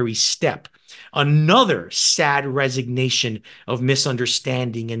evolutionary step, another sad resignation of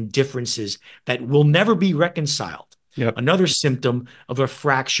misunderstanding and differences that will never be reconciled, Yep. another symptom of a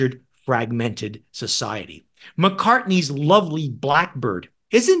fractured, fragmented society. McCartney's lovely Blackbird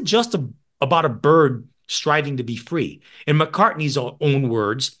isn't just about a bird striving to be free. In McCartney's own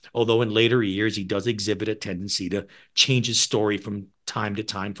words, although in later years he does exhibit a tendency to change his story from time to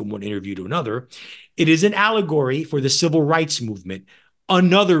time from one interview to another, it is an allegory for the civil rights movement,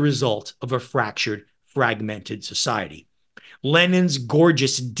 another result of a fractured, fragmented society. Lennon's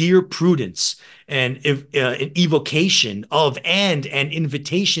gorgeous Dear Prudence, an evocation of and an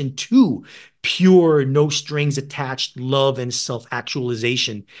invitation to pure, no strings attached love and self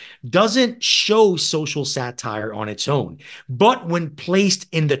actualization, doesn't show social satire on its own. But when placed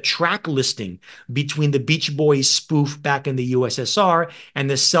in the track listing between the Beach Boys spoof back in the USSR and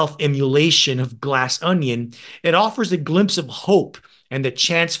the self emulation of Glass Onion, it offers a glimpse of hope and the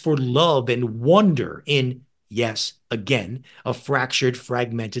chance for love and wonder in, yes, again, a fractured,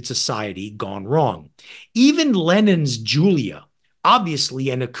 fragmented society gone wrong. Even Lennon's Julia, obviously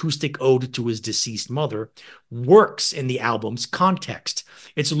an acoustic ode to his deceased mother, works in the album's context.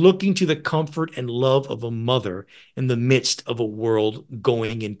 It's looking to the comfort and love of a mother in the midst of a world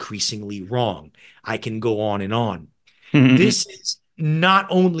going increasingly wrong. I can go on and on. This is not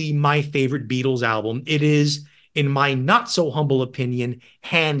only my favorite Beatles album, it is, in my not so humble opinion,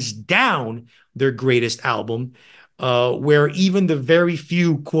 hands down their greatest album, where even the very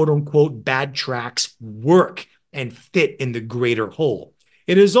few quote unquote bad tracks work and fit in the greater whole.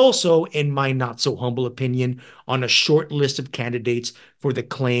 It is also, in my not so humble opinion, on a short list of candidates for the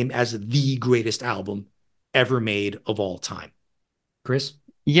claim as the greatest album ever made of all time. Chris?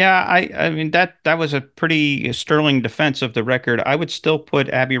 Yeah, I mean that was a pretty sterling defense of the record. I would still put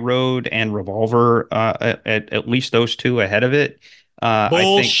Abbey Road and Revolver at least those two ahead of it. I think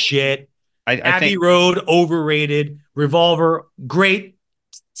Bullshit. I Abbey think Road, overrated. Revolver, great,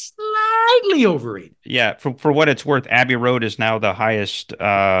 slightly overrated. yeah, for what it's worth, Abbey Road is now the highest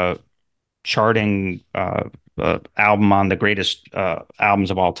charting album on the greatest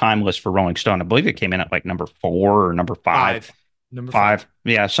albums of all time list for Rolling Stone. I believe it came in at like number four or number five. Five. Number five. Five.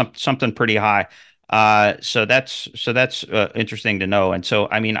 Yeah, something pretty high. So that's interesting to know. And so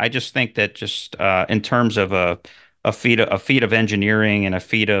I mean, I just think that just in terms of a feat of engineering and a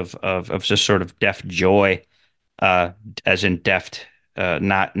feat of just sort of deft joy, uh, as in deft,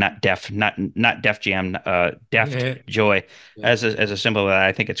 not Def Jam, deft Yeah. joy Yeah. as a symbol of that.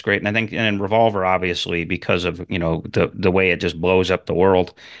 I think it's great, and I think and Revolver obviously because of the way it just blows up the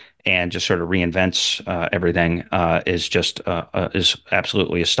world and just sort of reinvents everything is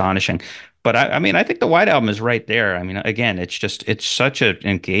absolutely astonishing. But I mean, I think the White Album is right there. I mean, again, it's such an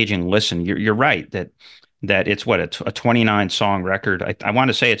engaging listen. You're right that it's what a 29 song record. I want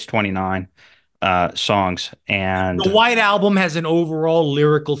to say it's 29 songs, The and White Album has an overall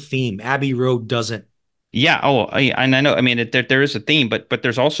lyrical theme. Abbey Road doesn't. yeah. Oh, and I know. I mean, there is a theme, but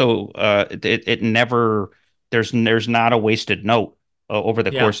there's also it never there's not a wasted note over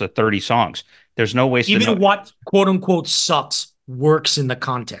the Yeah. course of 30 songs. There's no wasted Even note. what quote unquote sucks works in the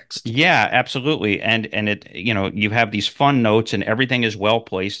context. Yeah, absolutely. And it you have these fun notes and everything is well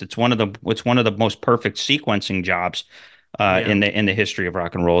placed. It's one of the most perfect sequencing jobs Yeah. in the history of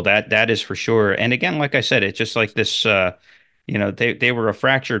rock and roll. That is for sure. And again, like I said, it's just like this they were a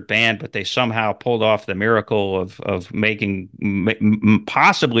fractured band, but they somehow pulled off the miracle of making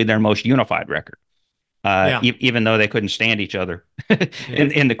possibly their most unified record. Yeah. Even though they couldn't stand each other Yeah.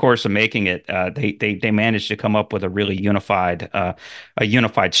 in the course of making it, they managed to come up with a really unified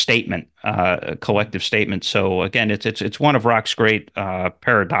statement, a collective statement. So again, it's one of rock's great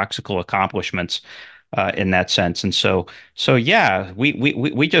paradoxical accomplishments in that sense. And so yeah,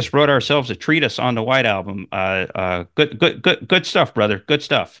 we just wrote ourselves a treatise on the White Album. Good stuff, brother. Good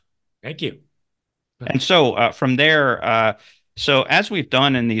stuff. Thank you. And so from there, so as we've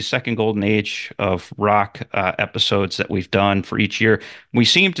done in these second golden age of rock episodes that we've done for each year, we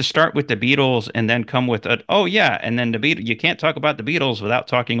seem to start with the Beatles and then come with oh yeah, and then the Beatles. You can't talk about the Beatles without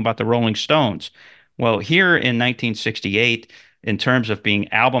talking about the Rolling Stones. Well, here in 1968, in terms of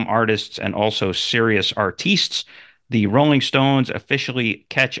being album artists and also serious artistes, the Rolling Stones officially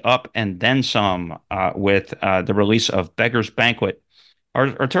catch up and then some with the release of Beggar's Banquet.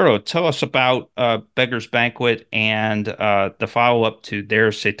 Arturo, tell us about Beggar's Banquet and the follow-up to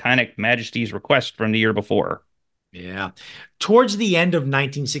their Satanic Majesty's Request from the year before. Yeah. Towards the end of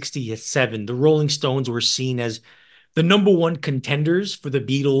 1967, the Rolling Stones were seen as the number one contenders for the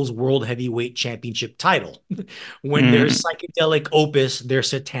Beatles' World Heavyweight Championship title. When their Mhm. psychedelic opus, their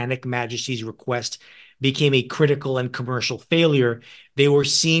Satanic Majesty's Request, became a critical and commercial failure, they were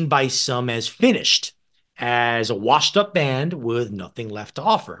seen by some as finished, as a washed up band with nothing left to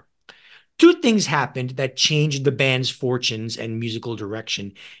offer. Two things happened that changed the band's fortunes and musical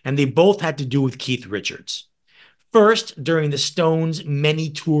direction, and they both had to do with Keith Richards. First, during the Stones' many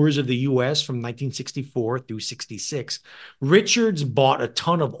tours of the US from 1964 through 66, Richards bought a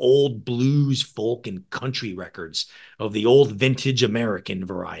ton of old blues, folk, and country records of the old vintage American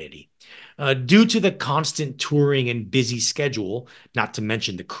variety. Due to the constant touring and busy schedule, not to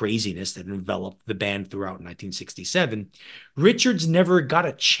mention the craziness that enveloped the band throughout 1967, Richards never got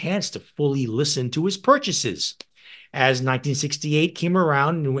a chance to fully listen to his purchases. As 1968 came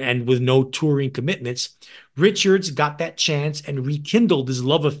around and with no touring commitments, Richards got that chance and rekindled his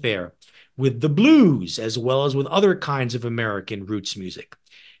love affair with the blues as well as with other kinds of American roots music.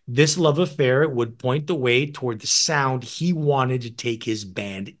 This love affair would point the way toward the sound he wanted to take his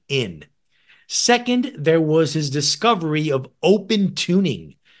band in. Second, there was his discovery of open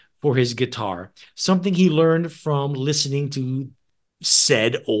tuning for his guitar, something he learned from listening to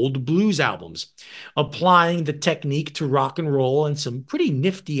said old blues albums, applying the technique to rock and roll and some pretty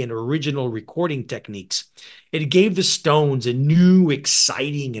nifty and original recording techniques. It gave the Stones a new,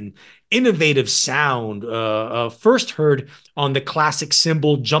 exciting, and innovative sound, first heard on the classic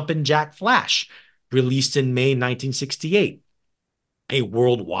cymbal Jumpin' Jack Flash, released in May 1968, a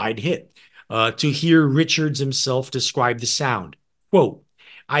worldwide hit. To hear Richards himself describe the sound, quote,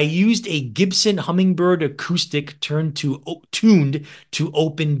 I used a Gibson Hummingbird acoustic tuned to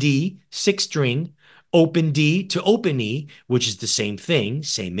open D, 6-string, open D to open E, which is the same thing,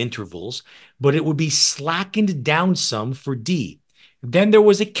 same intervals, but it would be slackened down some for D. Then there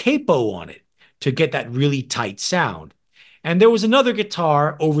was a capo on it to get that really tight sound. And there was another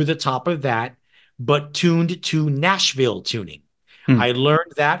guitar over the top of that, but tuned to Nashville tuning. Hmm. I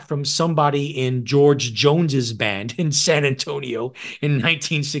learned that from somebody in George Jones's band in San Antonio in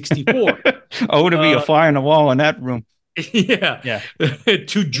 1964. Oh, to be a fly on the wall in that room. Yeah. Yeah.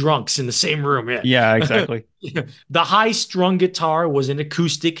 Two drunks in the same room. Yeah. Yeah, exactly. The high strung guitar was an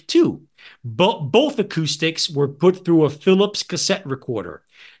acoustic too. Both acoustics were put through a Philips cassette recorder.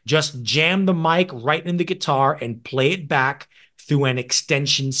 Just jam the mic right in the guitar and play it back through an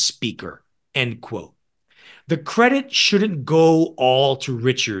extension speaker. End quote. The credit shouldn't go all to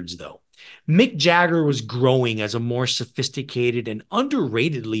Richards, though. Mick Jagger was growing as a more sophisticated and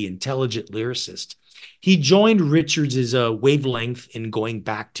underratedly intelligent lyricist. He joined Richards' wavelength in going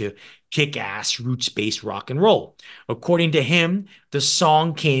back to kick-ass, roots-based rock and roll. According to him, the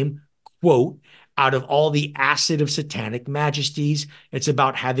song came, quote, out of all the acid of satanic majesties. It's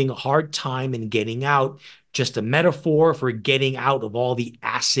about having a hard time and getting out, just a metaphor for getting out of all the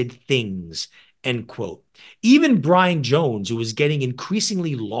acid things, end quote. Even Brian Jones, who was getting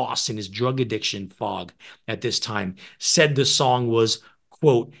increasingly lost in his drug addiction fog at this time, said the song was,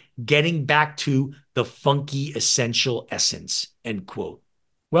 quote, getting back to the funky essential essence, end quote.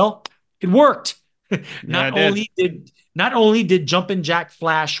 Well, it worked. Not only did Jumpin' Jack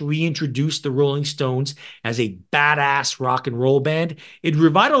Flash reintroduce the Rolling Stones as a badass rock and roll band, it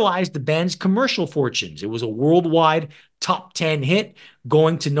revitalized the band's commercial fortunes. It was a worldwide top 10 hit,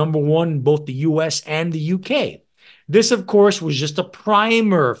 going to #1 in both the US and the UK. This, of course, was just a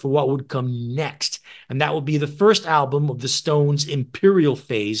primer for what would come next, and that would be the first album of the Stones' Imperial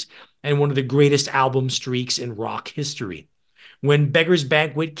phase and one of the greatest album streaks in rock history. When Beggar's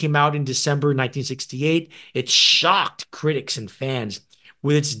Banquet came out in December 1968, it shocked critics and fans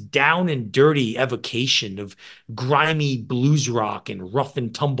with its down and dirty evocation of grimy blues rock and rough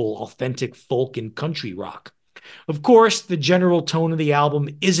and tumble authentic folk and country rock. Of course, the general tone of the album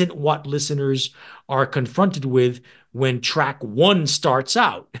isn't what listeners are confronted with when track 1 starts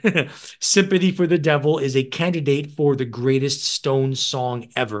out. Sympathy for the Devil is a candidate for the greatest Stones song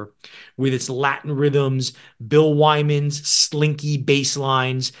ever, with its Latin rhythms, Bill Wyman's slinky bass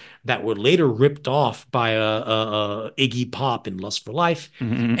lines that were later ripped off by Iggy Pop in Lust for Life,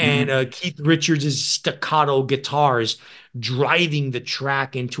 and Keith Richards' staccato guitars driving the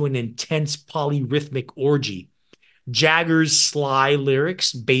track into an intense polyrhythmic orgy. Jagger's sly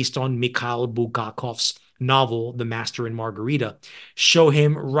lyrics, based on Mikhail Bulgakov's novel, The Master and Margarita, show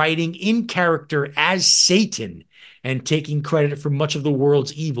him writing in character as Satan and taking credit for much of the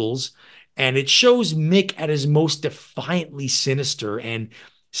world's evils. And it shows Mick at his most defiantly sinister and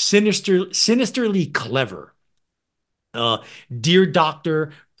sinisterly clever. Dear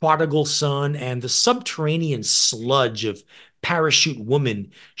Doctor, Prodigal Son, and the subterranean sludge of Parachute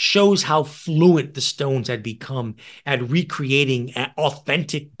Woman shows how fluent the Stones had become at recreating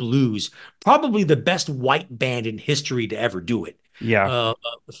authentic blues, probably the best white band in history to ever do it. Yeah.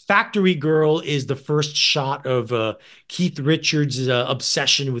 Factory Girl is the first shot of Keith Richards'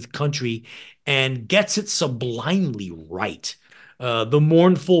 obsession with country and gets it sublimely right. The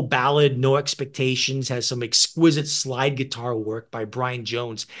mournful ballad No Expectations has some exquisite slide guitar work by Brian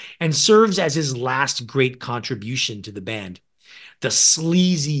Jones and serves as his last great contribution to the band. The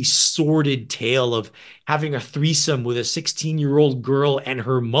sleazy, sordid tale of having a threesome with a 16-year-old girl and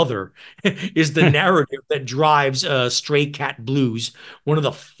her mother is the narrative that drives Stray Cat Blues, one of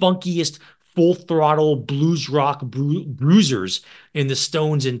the funkiest full throttle blues rock bruisers in the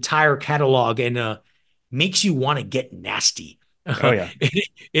Stones' entire catalog, and makes you want to get nasty. Oh yeah.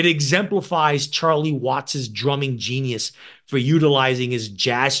 It exemplifies Charlie Watts's drumming genius for utilizing his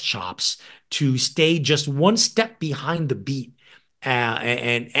jazz chops to stay just one step behind the beat,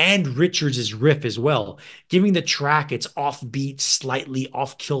 and Richards' riff as well, giving the track its offbeat, slightly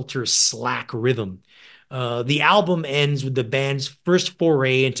off-kilter, slack rhythm. The album ends with the band's first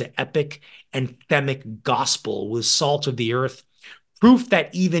foray into epic anthemic gospel with Salt of the Earth, proof that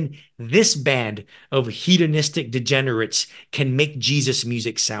even this band of hedonistic degenerates can make Jesus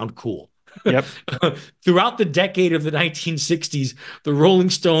music sound cool. Yep. Throughout the decade of the 1960s, the Rolling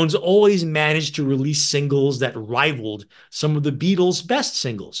Stones always managed to release singles that rivaled some of the Beatles' best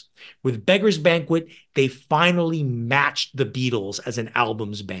singles. With Beggar's Banquet, they finally matched the Beatles as an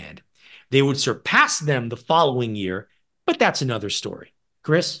albums band. They would surpass them the following year, but that's another story.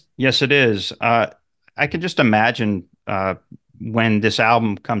 Chris? Yes, it is. I can just imagine when this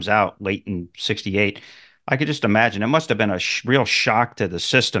album comes out late in '68. I could just imagine it must have been a real shock to the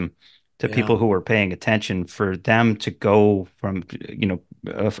system, to Yeah. people who were paying attention, for them to go from,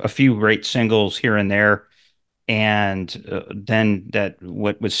 a few great singles here and there, and then that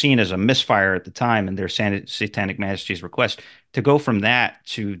what was seen as a misfire at the time and their Satanic Majesty's Request, to go from that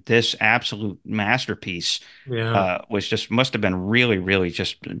to this absolute masterpiece Yeah. was just must have been really, really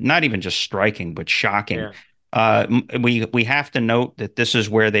just not even just striking, but shocking. Yeah. Yeah. We have to note that this is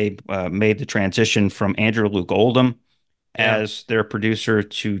where they made the transition from Andrew Luke Oldham Yeah. as their producer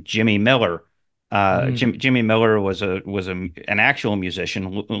to Jimmy Miller. Mm. Jimmy Miller was an actual musician.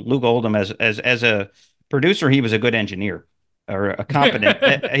 Luke Oldham as a producer, he was a good engineer, or a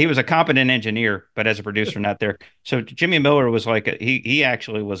competent. He was a competent engineer, but as a producer, not there. So Jimmy Miller was like he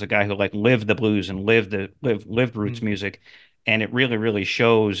actually was a guy who like lived the blues and lived roots Mm. music, and it really really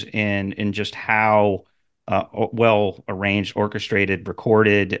shows in just how well arranged, orchestrated,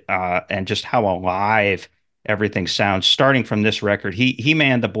 recorded, and just how alive everything sounds. Starting from this record, he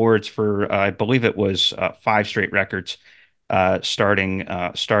manned the boards for I believe it was five straight records, starting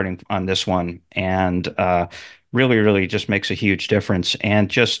on this one, and really really just makes a huge difference. And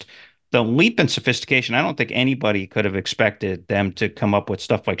just the leap in sophistication. I don't think anybody could have expected them to come up with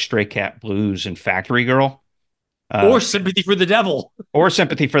stuff like Stray Cat Blues and Factory Girl. Uh, Or Sympathy for the Devil. or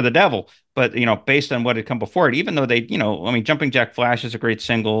Sympathy for the Devil. But based on what had come before it, even though they, I mean, Jumping Jack Flash is a great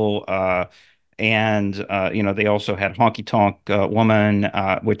single, and they also had Honky Tonk Woman,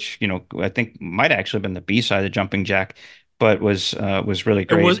 which I think might actually have been the B side of Jumping Jack, but was really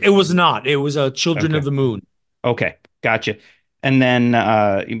It was great. it was not. It was Children Okay, of the Moon. okay, gotcha. And then,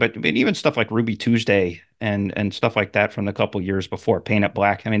 but even stuff like Ruby Tuesday and stuff like that from the couple years before, Paint It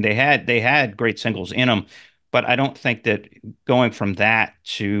Black. I mean, they had great singles in them, but I don't think that going from that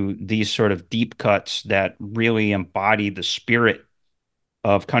to these sort of deep cuts that really embody the spirit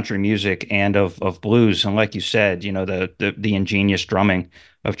of country music and of blues, and like you said, the ingenious drumming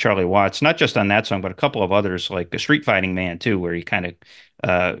of Charlie Watts, not just on that song, but a couple of others like Street Fighting Man too, where he kind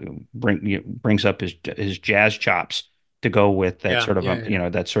of brings up his jazz chops to go with that Yeah, sort of yeah,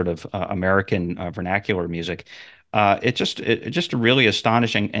 yeah. American vernacular music. It just really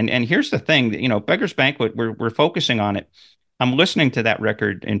astonishing. And here's the thing, Beggar's Banquet, we're focusing on it. I'm listening to that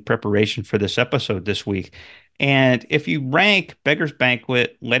record in preparation for this episode this week. And if you rank Beggar's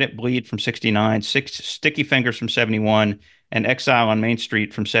Banquet, Let It Bleed from '69, Sticky Fingers from '71, and Exile on Main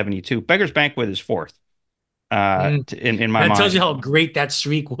Street from '72, Beggar's Banquet is fourth, Mm. in my That tells you mind. how great that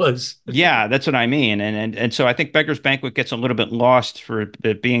streak was. Yeah, that's what I mean. And so I think Beggar's Banquet gets a little bit lost for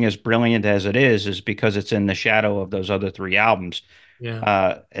it being as brilliant as it is because it's in the shadow of those other three albums.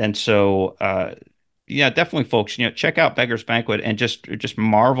 Yeah. And so, yeah, definitely, folks, check out Beggar's Banquet and just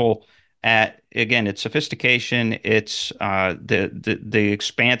marvel at, again, its sophistication, its the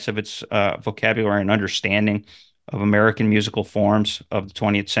expanse of its vocabulary and understanding of American musical forms of the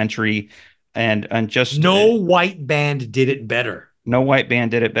 20th century, and just No white band did it better. no white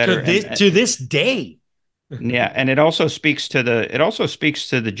band did it To better. this And to this day. yeah, and it also speaks to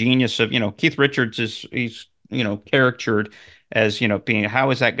the genius of, Keith Richards he's caricatured as, being, how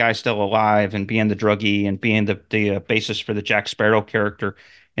is that guy still alive, and being the druggie and being the basis for the Jack Sparrow character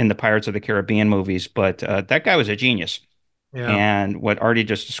in the Pirates of the Caribbean movies. But that guy was a genius. Yeah. and what Artie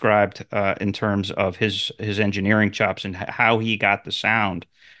just described in terms of his engineering chops and how he got the sound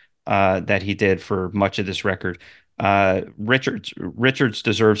that he did for much of this record. Richards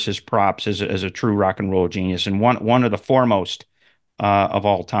deserves his props as a true rock and roll genius and one of the foremost of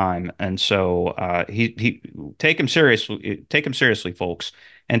all time. And so he take him seriously, folks,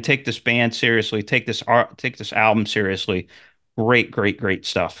 and take this band seriously. Take this album seriously. Great, great, great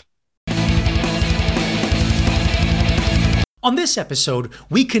stuff. On this episode,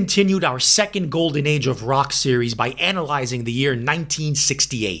 we continued our second Golden Age of Rock series by analyzing the year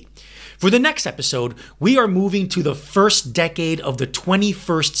 1968. For the next episode, we are moving to the first decade of the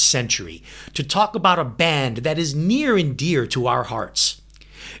 21st century to talk about a band that is near and dear to our hearts.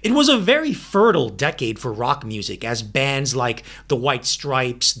 It was a very fertile decade for rock music as bands like the White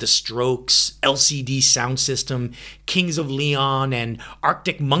Stripes, The Strokes, LCD Soundsystem, Kings of Leon, and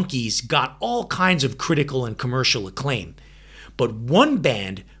Arctic Monkeys got all kinds of critical and commercial acclaim. But one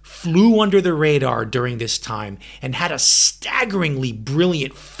band flew under the radar during this time and had a staggeringly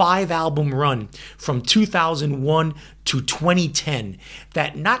brilliant 5-album run from 2001 to 2010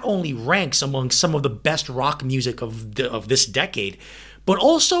 that not only ranks among some of the best rock music of this decade, but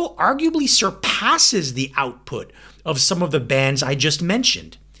also arguably surpasses the output of some of the bands I just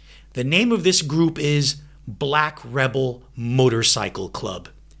mentioned. The name of this group is Black Rebel Motorcycle Club.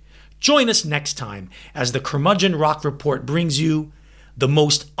 Join us next time as the Curmudgeon Rock Report brings you the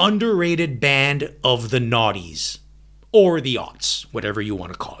most underrated band of the noughties, or the aughts, whatever you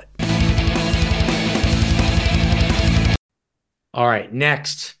want to call it. All right,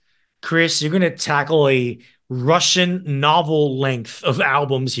 next, Chris, you're going to tackle a Russian novel length of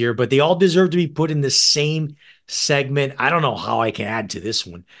albums here, but they all deserve to be put in the same segment. I don't know how I can add to this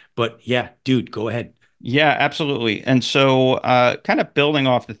one, but yeah, dude, go ahead. Yeah, absolutely. And so, kind of building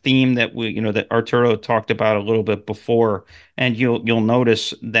off the theme that Arturo talked about a little bit before, and you'll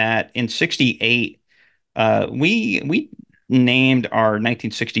notice that in '68, we named our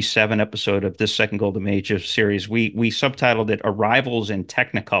 1967 episode of this second Golden Age of series. We subtitled it "Arrivals in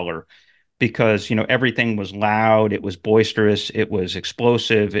Technicolor" because everything was loud, it was boisterous, it was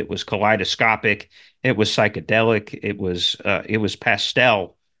explosive, it was kaleidoscopic, it was psychedelic, it was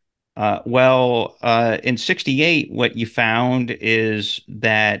pastel. In '68, what you found is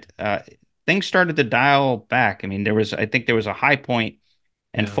that things started to dial back. I mean, I think there was a high point,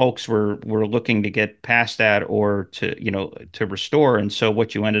 and Yeah. folks were looking to get past that or to restore. And so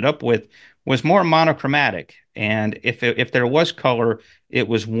what you ended up with was more monochromatic. And if there was color, it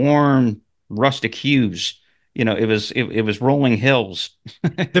was warm, rustic hues. It was rolling hills.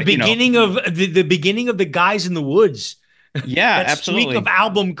 The You know, beginning of the beginning of the Guys in the Woods. yeah, That streak of absolutely.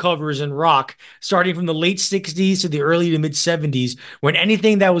 album covers in rock, starting from the late 60s to the early to mid 70s, when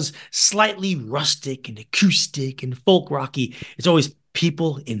anything that was slightly rustic and acoustic and folk rocky, it's always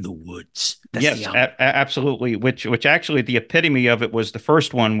People in the Woods. That's the Yes, album. absolutely. Which actually the epitome of it was the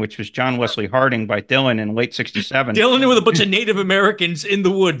first one, which was John Wesley Harding by Dylan in late '67. Dylan with a bunch of Native Americans in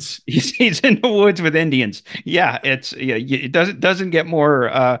the woods. He's in the woods with Indians. Yeah, it doesn't get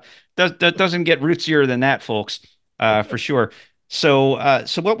more doesn't get rootsier than that, folks, for sure. So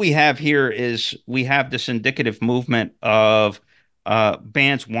what we have here is we have this indicative movement of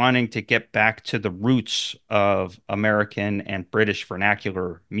bands wanting to get back to the roots of American and British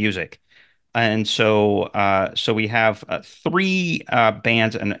vernacular music. And so we have three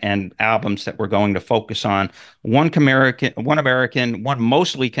bands and albums that we're going to focus on. One American, one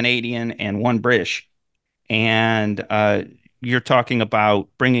mostly Canadian, and one British. And you're talking about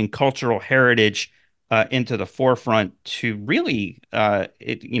bringing cultural heritage into the forefront to really,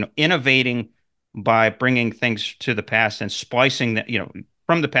 innovating by bringing things to the past and splicing that,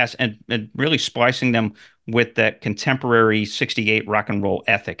 from the past and really splicing them with that contemporary '68 rock and roll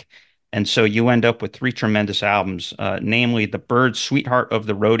ethic. And so you end up with three tremendous albums, namely The Byrds' Sweetheart of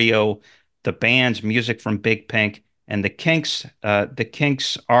the Rodeo, the band's Music from Big Pink, and the Kinks. The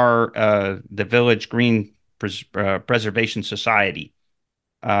Kinks are the Village Green Preservation Society,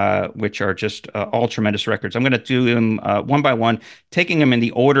 which are just all tremendous records. I'm going to do them one by one, taking them in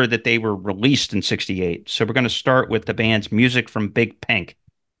the order that they were released in '68. So we're going to start with the band's Music from Big Pink.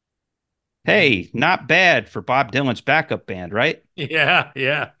 Hey, not bad for Bob Dylan's backup band, right? Yeah,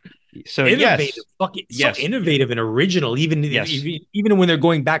 yeah. So Innovative. yes, Fuck it. So yes, innovative and original, yes, even when they're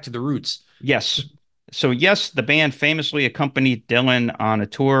going back to the roots. yes. So yes, the band famously accompanied Dylan on a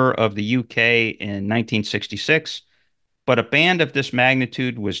tour of the UK in 1966, but a band of this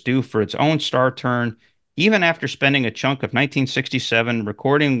magnitude was due for its own star turn even after spending a chunk of 1967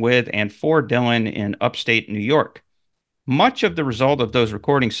 recording with and for Dylan in upstate New York. Much of the result of those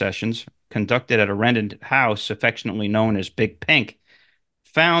recording sessions conducted at a rented house, affectionately known as Big Pink,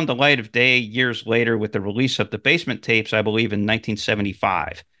 found the light of day years later with the release of the Basement Tapes, I believe, in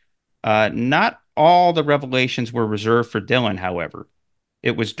 1975. Not all the revelations were reserved for Dylan, however.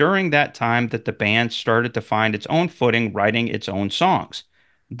 It was during that time that the band started to find its own footing writing its own songs.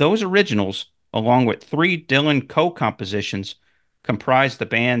 Those originals, along with three Dylan co-compositions, comprised the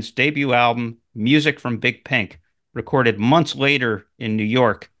band's debut album, Music from Big Pink, recorded months later in New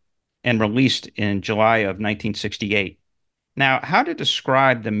York and released in July of 1968. Now, how to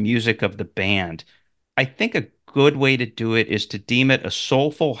describe the music of the band? I think a good way to do it is to deem it a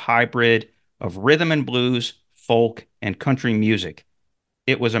soulful hybrid of rhythm and blues, folk, and country music.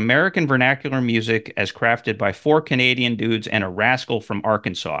 It was American vernacular music as crafted by four Canadian dudes and a rascal from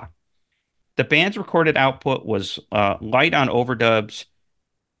Arkansas. The band's recorded output was light on overdubs.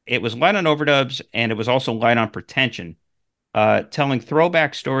 It was light on overdubs, and it was also light on pretension, telling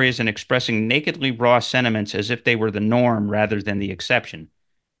throwback stories and expressing nakedly raw sentiments as if they were the norm rather than the exception.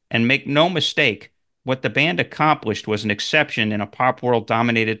 And make no mistake, what the band accomplished was an exception in a pop world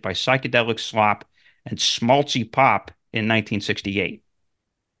dominated by psychedelic slop and schmaltzy pop in 1968.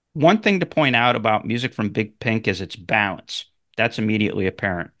 One thing to point out about music from Big Pink is its balance. That's immediately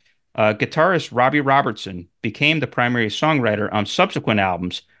apparent. Guitarist Robbie Robertson became the primary songwriter on subsequent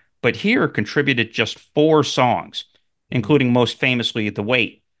albums, but here contributed just four songs, including most famously The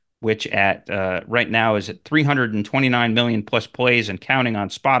Wait, which at right now is at 329 million plus plays and counting on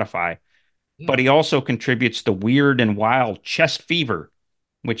Spotify. But he also contributes the weird and wild Chest Fever,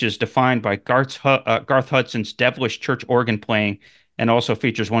 which is defined by Garth Hudson's devilish church organ playing and also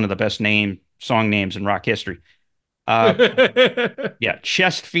features one of the best song names in rock history. Uh, yeah,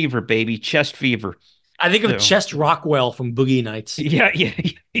 Chest Fever, baby, Chest Fever. I think of So, Chest Rockwell from Boogie Nights. yeah,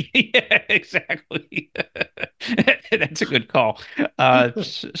 exactly. That's a good call.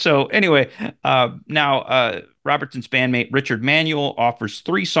 So anyway, now Robertson's bandmate Richard Manuel offers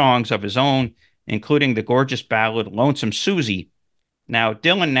three songs of his own, including the gorgeous ballad "Lonesome Susie." Now,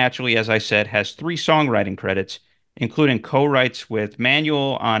 Dylan naturally, as I said, has three songwriting credits, including co-writes with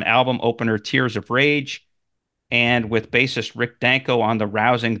Manuel on album opener "Tears of Rage" and with bassist Rick Danko on the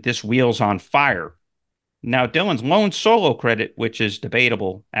rousing "This Wheel's on Fire." Now, Dylan's lone solo credit, which is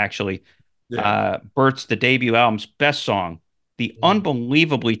debatable, actually, Yeah. Bert's the debut album's best song, the Mm.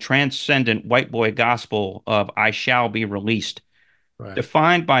 unbelievably transcendent white boy gospel of I Shall Be Released, Right.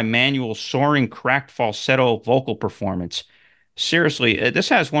 defined by Manuel's soaring, cracked falsetto vocal performance. Seriously, this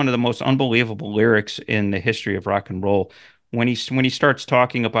has one of the most unbelievable lyrics in the history of rock and roll. When he starts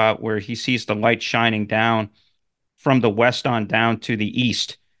talking about where he sees the light shining down from the west on down to the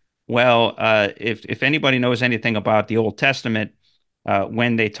east. Well, if anybody knows anything about the Old Testament,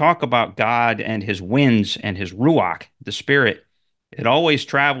 when they talk about God and his winds and his ruach, the spirit, it always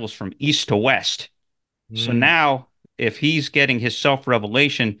travels from east to west. So Mm. now, if he's getting his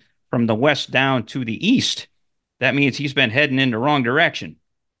self-revelation from the west down to the east, that means he's been heading in the wrong direction.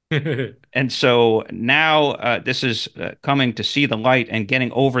 And so now this is coming to see the light and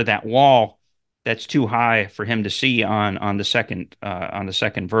getting over that wall that's too high for him to see on the second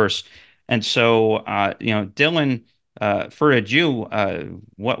verse. And so Dylan, for a Jew,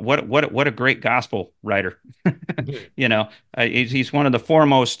 what a great gospel writer. He's one of the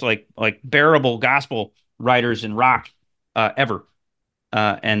foremost like bearable gospel writers in rock ever,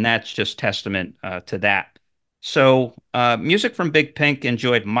 and that's just testament to that. So, music from Big Pink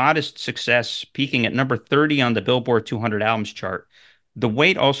enjoyed modest success, peaking at number 30 on the Billboard 200 albums chart. The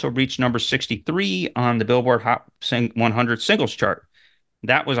Wait also reached number 63 on the Billboard Hot 100 singles chart.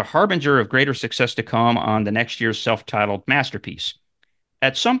 That was a harbinger of greater success to come on the next year's self-titled masterpiece.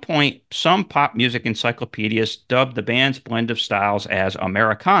 At some point, some pop music encyclopedias dubbed the band's blend of styles as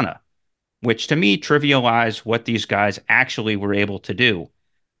Americana, which to me trivialized what these guys actually were able to do.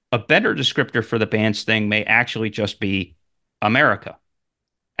 A better descriptor for the band's thing may actually just be America,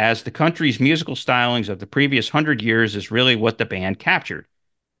 as the country's musical stylings of the previous 100 years is really what the band captured.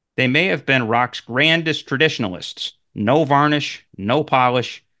 They may have been rock's grandest traditionalists, no varnish, no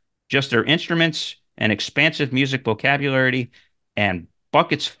polish, just their instruments and expansive music vocabulary and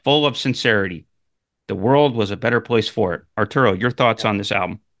buckets full of sincerity. The world was a better place for it. Arturo, your thoughts on this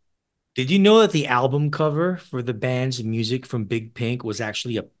album? Did you know that the album cover for the band's music from Big Pink was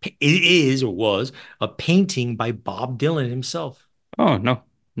actually it is or was a painting by Bob Dylan himself? Oh, no,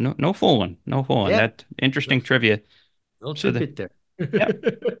 no fooling, no fooling. Yeah, That interesting little, trivia. little So tidbit there. yeah,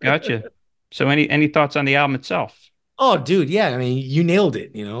 gotcha. So any thoughts on the album itself? Oh, dude, yeah. I mean, you nailed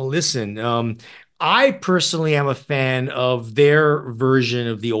it. Listen, I personally am a fan of their version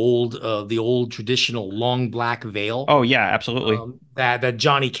of the old traditional long black veil Oh yeah, absolutely. that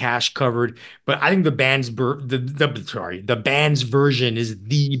Johnny Cash covered. But I think the band's version is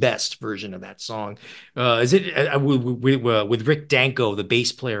the best version of that song. Is it with Rick Danko, the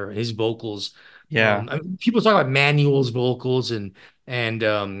bass player, and his vocals? Yeah. I mean, people talk about Manuel's vocals and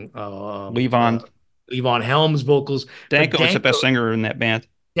Levon Levon Helm's vocals, but Danko is the best singer in that band.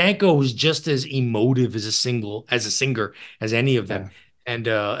 Danko was just as emotive as a singer as any of them. Yeah. And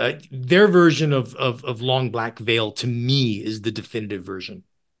their version of Long Black Veil to me is the definitive version.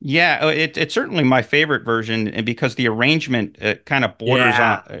 Yeah, it's certainly my favorite version, and because the arrangement kind of borders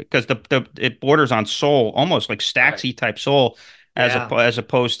on Yeah, because the it borders on soul, almost like right. Staxy type soul, Yeah, as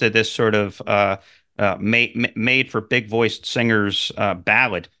opposed to this sort of made for big voiced singers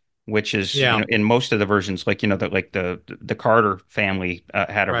ballad, which is yeah, in most of the versions, like the Carter family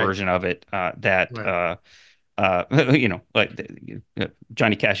had a right, version of it that right. uh, like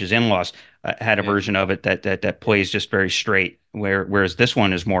Johnny Cash's in-laws had a Yeah, version of it that yeah, plays just very straight, whereas this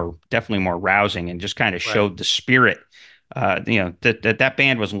one is definitely more rousing and just kind of right. showed the spirit. That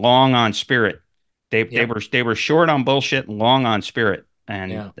band was long on spirit. Yep, They were short on bullshit, long on spirit,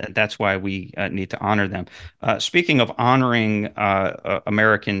 and yeah. that's why we need to honor them. Speaking of honoring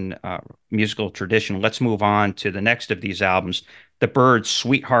American musical tradition, let's move on to the next of these albums, The Byrds'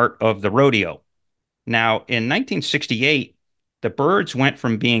 "Sweetheart of the Rodeo." Now, in 1968, the Byrds went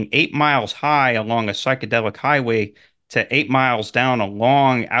from being 8 miles high along a psychedelic highway to 8 miles down a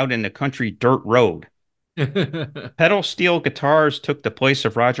long, out in the country dirt road. Pedal steel guitars took the place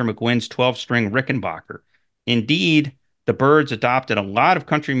of Roger McGuinn's 12-string Rickenbacker. Indeed, the Byrds adopted a lot of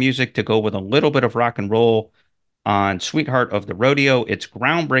country music to go with a little bit of rock and roll on Sweetheart of the Rodeo, its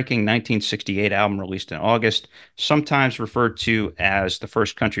groundbreaking 1968 album released in August, sometimes referred to as the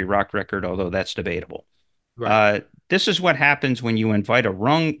first country rock record, although that's debatable. Right. Uh, this is what happens when you invite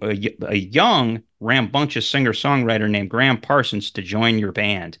a young, rambunctious singer-songwriter named Graham Parsons to join your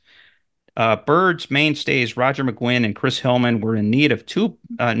band. Byrds mainstays Roger McGuinn and Chris Hillman were in need of two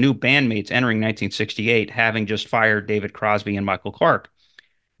new bandmates entering 1968, having just fired David Crosby and Michael Clarke.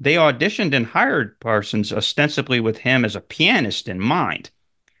 They auditioned and hired Parsons ostensibly with him as a pianist in mind.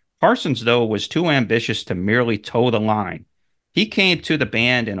 Parsons, though, was too ambitious to merely toe the line. He came to the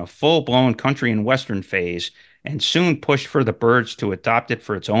band in a full-blown country and western phase and soon pushed for the Byrds to adopt it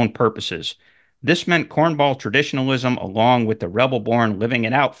for its own purposes. This meant cornball traditionalism along with the rebel-born living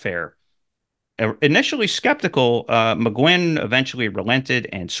it out fare. Initially skeptical, McGuinn eventually relented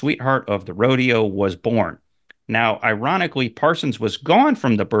and Sweetheart of the Rodeo was born. Now, ironically, Parsons was gone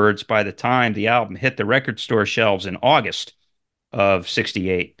from the Byrds by the time the album hit the record store shelves in August of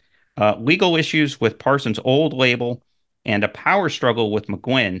 68. Legal issues with Parsons' old label and a power struggle with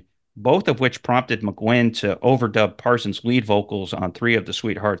McGuinn, both of which prompted McGuinn to overdub Parsons' lead vocals on three of the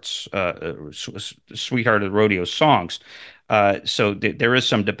Sweetheart of the Rodeo songs. There is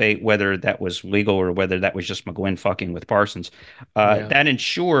some debate whether that was legal or whether that was just McGuinn fucking with Parsons. Yeah. That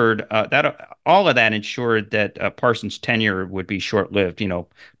ensured that all of that ensured that Parsons' tenure would be short-lived.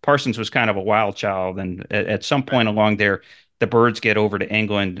 Parsons was kind of a wild child, and at some Right. point along there, the Byrds get over to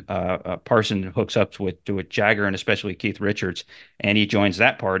England. Parsons hooks up with Jagger and especially Keith Richards, and he joins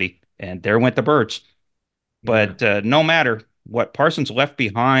that party, and there went the Byrds. Yeah. But no matter what Parsons left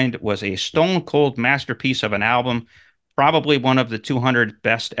behind was a stone cold masterpiece of an album, probably one of the 200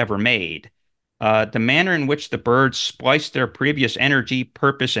 best ever made. The manner in which the Byrds spliced their previous energy,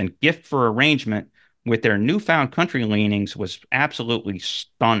 purpose, and gift for arrangement with their newfound country leanings was absolutely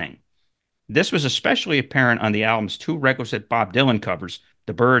stunning. This was especially apparent on the album's two requisite Bob Dylan covers.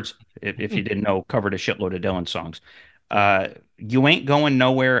 The Byrds, if you didn't know, covered a shitload of Dylan songs. Yeah. You Ain't Going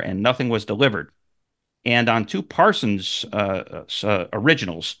Nowhere and Nothing Was Delivered. And on two Parsons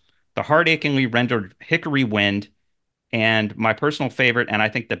originals, the heart-achingly rendered Hickory Wind and my personal favorite, and I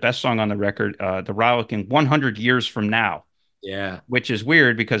think the best song on the record, the rollicking 100 Years From Now, Yeah. which is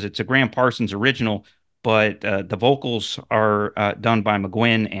weird because it's a Graham Parsons original, but the vocals are done by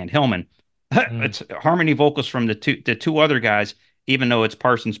McGuinn and Hillman. Mm. It's harmony vocals from the two other guys, even though it's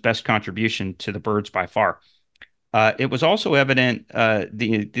Parsons' best contribution to the Byrds by far. It was also evident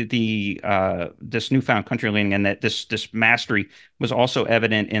this newfound country leaning and that this mastery was also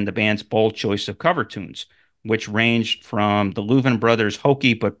evident in the band's bold choice of cover tunes, which ranged from the Louvin Brothers'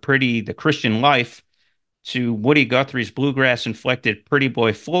 hokey but pretty "The Christian Life" to Woody Guthrie's bluegrass inflected "Pretty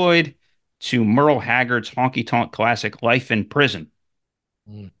Boy Floyd" to Merle Haggard's honky tonk classic "Life in Prison."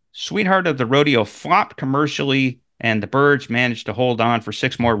 Mm. Sweetheart of the Rodeo flopped commercially, and the Byrds managed to hold on for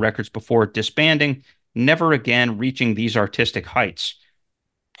six more records before disbanding, never again reaching these artistic heights.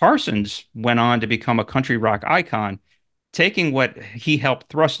 Parsons went on to become a country rock icon, taking what he helped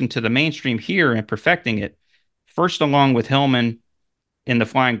thrust into the mainstream here and perfecting it, first along with Hillman in the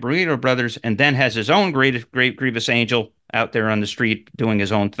Flying Burrito Brothers, and then has his own great Grievous Angel out there on the street doing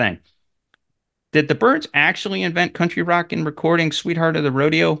his own thing. Did the Byrds actually invent country rock in recording Sweetheart of the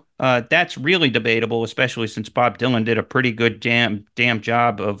Rodeo? That's really debatable, especially since Bob Dylan did a pretty good damn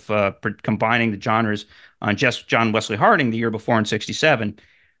job of combining the genres on just John Wesley Harding the year before in '67.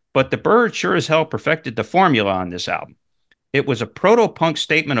 But the Byrds sure as hell perfected the formula on this album. It was a proto-punk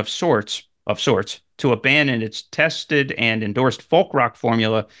statement of sorts to abandon its tested and endorsed folk rock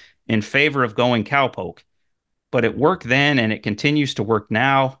formula in favor of going cowpoke. But it worked then and it continues to work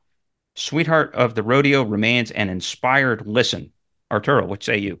now. Sweetheart of the Rodeo remains an inspired listen. Arturo, what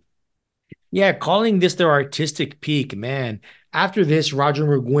say you? Yeah, calling this their artistic peak, man. After this, Roger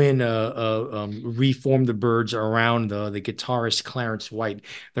McGuinn reformed the Byrds around the guitarist Clarence White.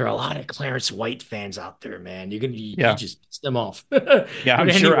 There are a lot of Clarence White fans out there, man. You Yeah, just piss them off. yeah, But I'm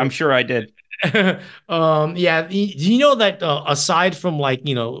sure. I'm anyway, sure I did. yeah. Do you know that aside from like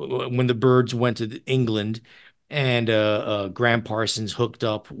when the Byrds went to England and Graham Parsons hooked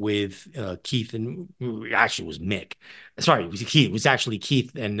up with Keith and actually it was Mick. Sorry, it was Keith. It was actually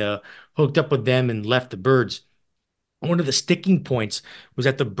Keith and hooked up with them and left the Byrds. One of the sticking points was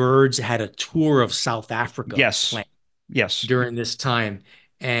that the Byrds had a tour of South Africa Yes, planned yes, during this time,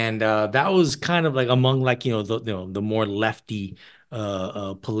 and that was kind of like among like the more lefty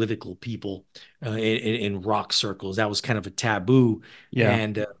political people in rock circles. That was kind of a taboo, yeah,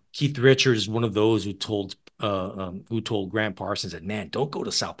 and Keith Richards is one of those who told Grant Parsons that, man, don't go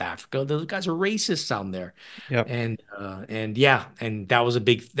to South Africa. Those guys are racists down there, yep. and yeah, and that was a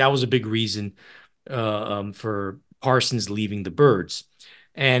big reason for Parsons leaving the Byrds.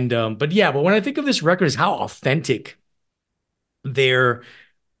 And but yeah, but when I think of this record is how authentic their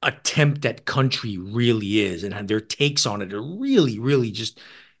attempt at country really is and their takes on it are really, really just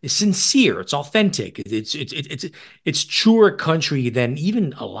is sincere. It's authentic. It's truer country than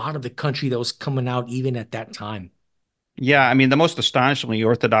even a lot of the country that was coming out even at that time. Yeah, I mean, the most astonishingly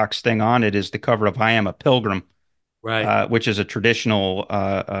orthodox thing on it is the cover of "I Am a Pilgrim," Right. which is a traditional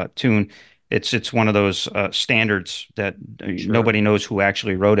tune. It's one of those standards that Sure. nobody knows who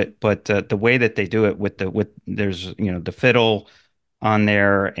actually wrote it, but the way that they do it with there's the fiddle on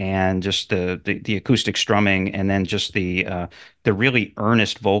there and just the acoustic strumming and then just the really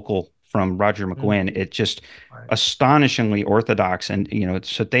earnest vocal from Roger Mhm. McGuinn. It just Right. astonishingly orthodox, and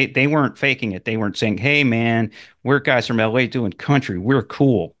so they weren't faking it. They weren't saying, "Hey man, we're guys from LA doing country. We're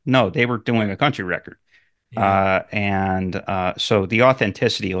cool." No, they were doing Right. a country record. Yeah. And so the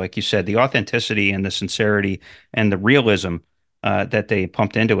authenticity, like you said, the authenticity and the sincerity and the realism that they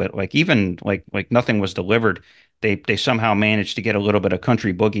pumped into it, like even like nothing was delivered, they somehow managed to get a little bit of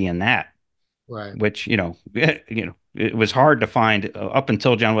country boogie in that, Right. which it was hard to find up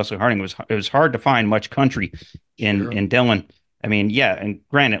until John Wesley Harding. It was hard to find much country in Sure. in Dylan. I mean, yeah, and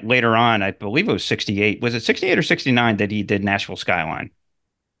granted, later on, I believe it was '68. Was it '68 or '69 that he did Nashville Skyline?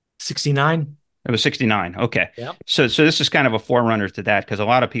 69. It was '69. Okay. Yep. So this is kind of a forerunner to that because a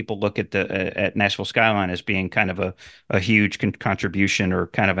lot of people look at the at Nashville Skyline as being kind of a huge contribution or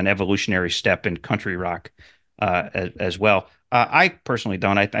kind of an evolutionary step in country rock as well. I personally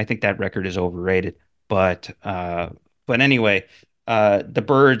don't. I think that record is overrated. But anyway, the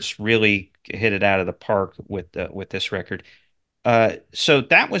Byrds really hit it out of the park with this record. So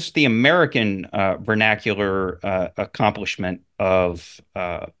that was the American vernacular accomplishment of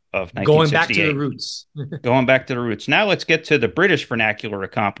Going back to the 1968. roots. Going back to the roots. Now let's get to the British vernacular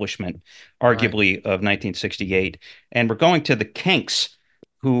accomplishment, Right. arguably of 1968, and we're going to the Kinks,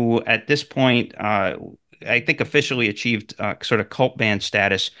 who at this point, I think, officially achieved sort of cult band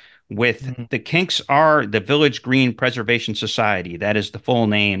status. With Mhm. the Kinks are the Village Green Preservation Society. That is the full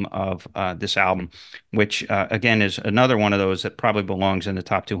name of this album, which again is another one of those that probably belongs in the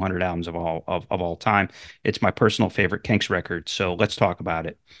top 200 albums of all time. It's my personal favorite Kinks record. So let's talk about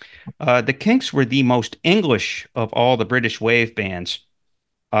it. The Kinks were the most English of all the British wave bands,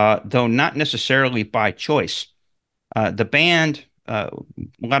 though not necessarily by choice. The band, a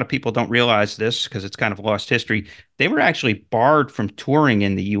lot of people don't realize this because it's kind of lost history. They were actually barred from touring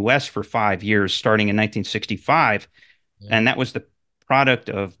in the US for 5 years, starting in 1965. Yeah. And that was the product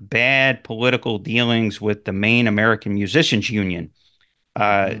of bad political dealings with the main American Musicians Union.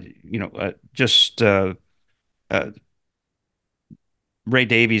 Uh, Mhm. just Ray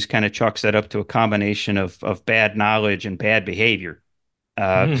Davies kind of chalks that up to a combination of bad knowledge and bad behavior.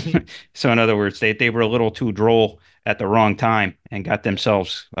 Uh, so in other words, they were a little too droll at the wrong time and got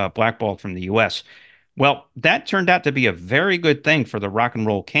themselves blackballed from the U.S. Well, that turned out to be a very good thing for the rock and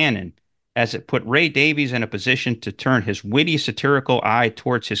roll canon, as it put Ray Davies in a position to turn his witty, satirical eye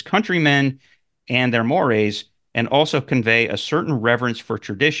towards his countrymen and their mores, and also convey a certain reverence for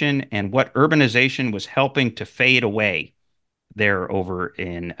tradition and what urbanization was helping to fade away there over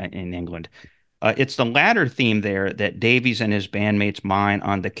in England. It's the latter theme there that Davies and his bandmates mine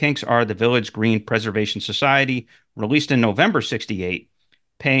on the Kinks Are the Village Green Preservation Society, released in November '68,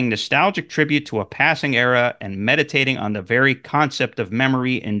 paying nostalgic tribute to a passing era and meditating on the very concept of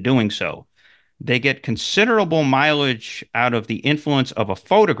memory in doing so. They get considerable mileage out of the influence of a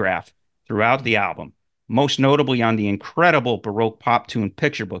photograph throughout the album, most notably on the incredible Baroque pop tune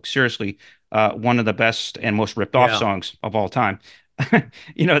Picture Book. Seriously, one of the best and most ripped off Yeah. songs of all time. The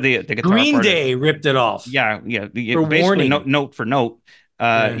guitar Green part of, Day ripped it off for basically Warning. note for note.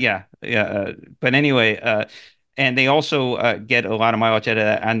 Yeah. Yeah. But anyway, and they also get a lot of mileage out of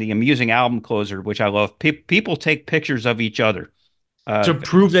that on the amusing album closer, which I love. People take pictures of each other. Uh, To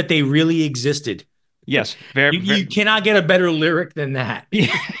prove that they really existed. yes, very, You cannot get a better lyric than that.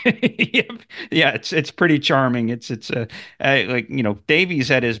 yeah, yeah, it's pretty charming. Like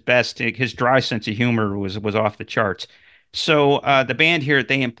Davies at his best. His dry sense of humor was off the charts. So the band here,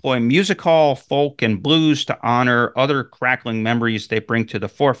 they employ music hall, folk, and blues to honor other crackling memories they bring to the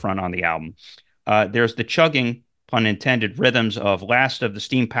forefront on the album. There's the chugging, pun intended, rhythms of Last of the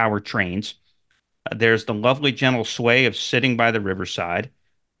Steam Powered Trains. There's the lovely gentle sway of Sitting by the Riverside.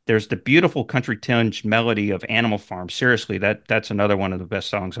 There's the beautiful country tinged melody of Animal Farm. Seriously, that's another one of the best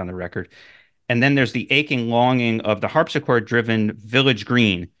songs on the record. And then there's the aching longing of the harpsichord driven Village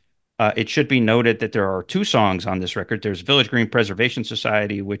Green. It should be noted that there are two songs on this record. There's Village Green Preservation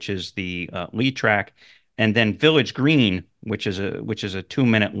Society, which is the lead track, and then Village Green, which is a 2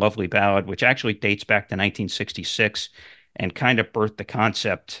 minute lovely ballad, which actually dates back to 1966 and kind of birthed the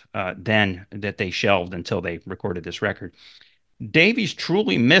concept then that they shelved until they recorded this record. Davies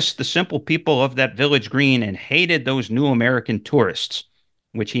truly missed the simple people of that village green and hated those new American tourists,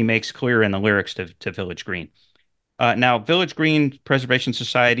 which he makes clear in the lyrics to Village Green. Now, Village Green Preservation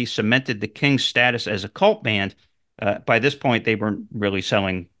Society cemented the King's status as a cult band. By this point, they weren't really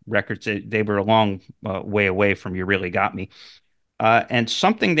selling records. They were a long way away from You Really Got Me. And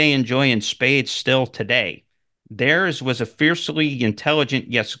something they enjoy in spades still today. Theirs was a fiercely intelligent,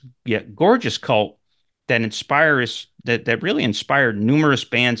 yes, yet gorgeous cult that really inspired numerous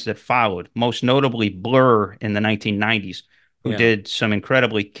bands that followed, most notably Blur in the 1990s, who Yeah. did some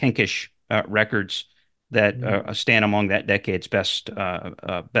incredibly kinkish records that Mhm. stand among that decade's best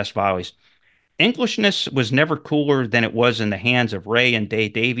volleys. Englishness was never cooler than it was in the hands of Ray and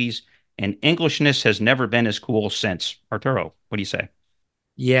Dave Davies, and Englishness has never been as cool since. Arturo, what do you say?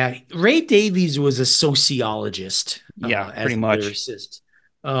 Yeah. Ray Davies was a sociologist Yeah, pretty as a much. lyricist.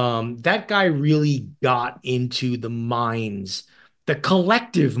 That guy really got into the minds, the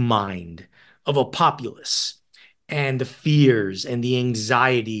collective mind of a populace, and the fears and the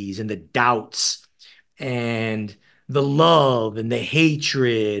anxieties and the doubts and the love and the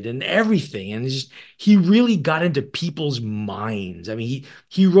hatred and everything. And just, he really got into people's minds. I mean,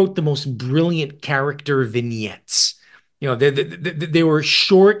 he wrote the most brilliant character vignettes. They were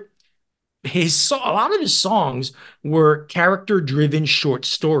short. A lot of his songs were character-driven short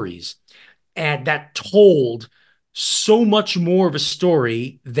stories, and that told so much more of a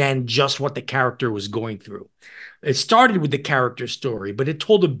story than just what the character was going through. It started with the character story, but it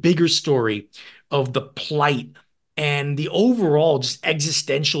told a bigger story of the plight and the overall just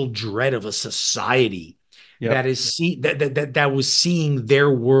existential dread of a society Yep. that was seeing their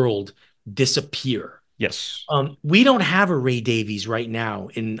world disappear. Yes. We don't have a Ray Davies right now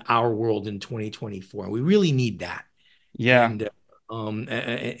in our world in 2024. We really need that. Yeah. And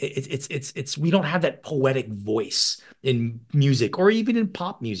it's we don't have that poetic voice in music or even in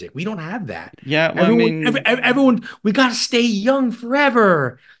pop music. We don't have that. Yeah. Well, I Everyone, mean, everyone, we got to stay young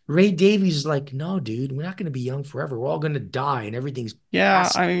forever. Ray Davies is like, no, dude, we're not going to be young forever. We're all going to die, and everything's yeah,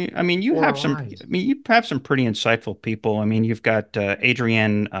 passing you before have our some. eyes. I mean, you have some pretty insightful people. I mean, you've got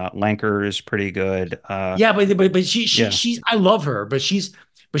Adrienne Lenker is pretty good. Yeah, but Yeah, she's I love her, but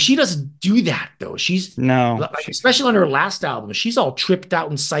she doesn't do that though. She's no, like, especially on her last album, she's all tripped out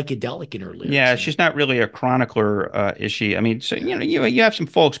and psychedelic in her lyrics, yeah, man. she's not really a chronicler, is she? I mean, so Yeah, you have some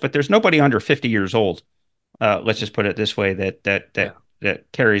folks, but there's nobody under 50 years old. Let's just put it this way yeah,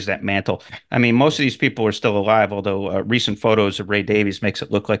 that carries that mantle. I mean, most of these people are still alive, although recent photos of Ray Davies makes it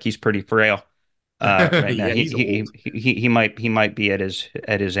look like he's pretty frail. Right now. yeah, he's old. He might be at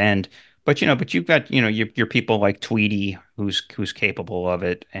his end. But you've got your people like Tweedy who's capable of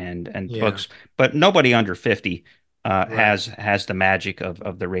it and Yeah, folks, but nobody under 50 right. has the magic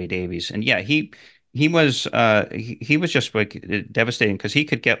of the Ray Davies. And yeah, he was just like devastating because he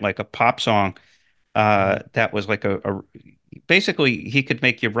could get like a pop song Mhm. that was like a basically he could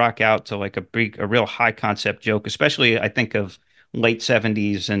make you rock out to like a real high concept joke, especially I think of late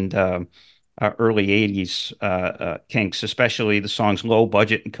 70s and early 80s Kinks, especially the songs Low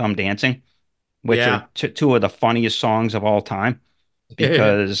Budget and Come Dancing, which are Yeah. two of the funniest songs of all time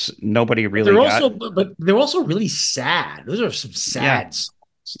because nobody But really got. they're also really sad. Those are some Yeah. sad songs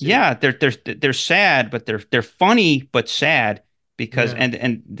too. Yeah, they're sad, but they're funny but sad because Yeah.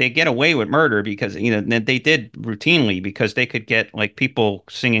 and they get away with murder because they did routinely because they could get like people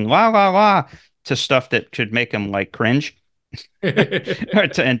singing la la la to stuff that should make them like cringe or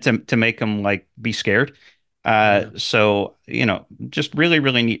to make them like be scared. Yeah. So just really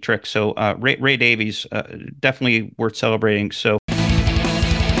neat trick. So Ray Davies definitely worth celebrating. So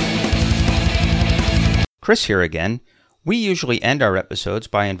Chris here again. We usually end our episodes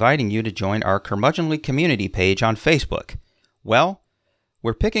by inviting you to join our Curmudgeonly community page on Facebook. Well,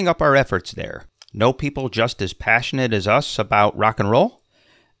 we're picking up our efforts there. Know people just as passionate as us about rock and roll?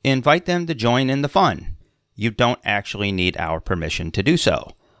 Invite them to join in the fun. You don't actually need our permission to do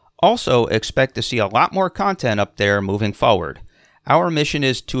so. Also, expect to see a lot more content up there moving forward. Our mission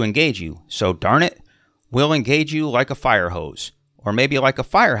is to engage you, so darn it, we'll engage you like a fire hose, or maybe like a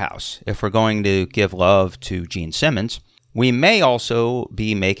firehouse if we're going to give love to Gene Simmons. We may also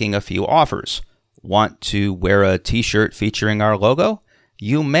be making a few offers. Want to wear a t-shirt featuring our logo?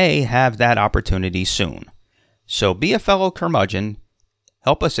 You may have that opportunity soon. So be a fellow curmudgeon,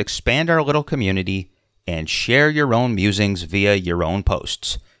 help us expand our little community, and share your own musings via your own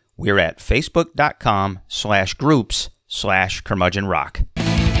posts. We're at facebook.com/groups/curmudgeonrock.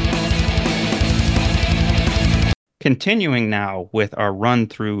 Continuing now with our run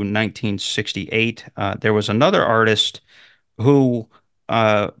through 1968, there was another artist who,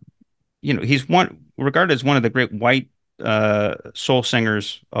 uh, he's regarded as one of the great white soul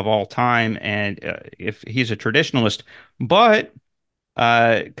singers of all time, and if he's a traditionalist, but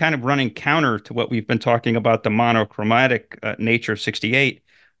kind of running counter to what we've been talking about the monochromatic nature of 68,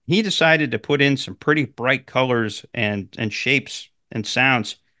 he decided to put in some pretty bright colors and shapes and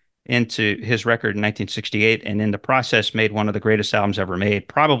sounds into his record in 1968, and in the process made one of the greatest albums ever made,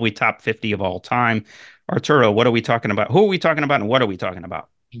 probably top 50 of all time. Arturo, what are we talking about? Who are we talking about, and what are we talking about?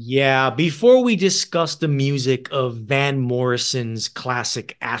 Yeah, before we discuss the music of Van Morrison's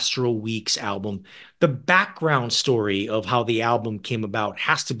classic Astral Weeks album, the background story of how the album came about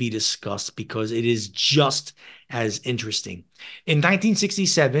has to be discussed because it is just as interesting. In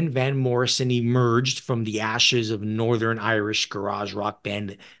 1967, Van Morrison emerged from the ashes of Northern Irish garage rock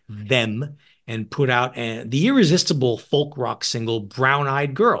band Them and put out the irresistible folk rock single Brown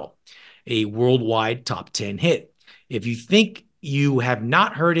Eyed Girl, a worldwide top 10 hit. If you think you have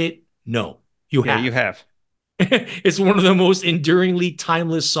not heard it, no, you Yeah, you have. have. It's one of the most enduringly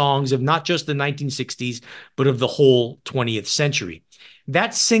timeless songs of not just the 1960s, but of the whole 20th century.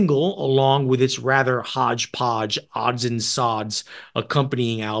 That single, along with its rather hodgepodge odds and sods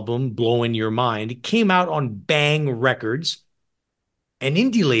accompanying album, Blowin' Your Mind, came out on Bang Records, an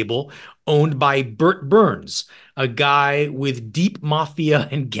indie label owned by Burt Burns, a guy with deep mafia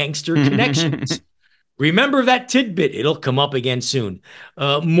and gangster connections. Remember that tidbit. It'll come up again soon.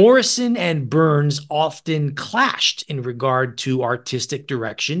 Morrison and Burns often clashed in regard to artistic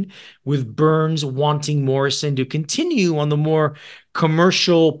direction, with Burns wanting Morrison to continue on the more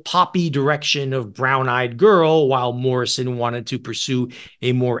commercial, poppy direction of Brown Eyed Girl, while Morrison wanted to pursue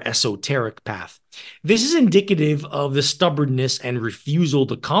a more esoteric path. This is indicative of the stubbornness and refusal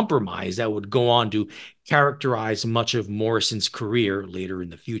to compromise that would go on to characterize much of Morrison's career later in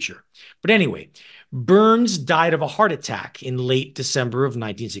the future. But anyway, Burns died of a heart attack in late December of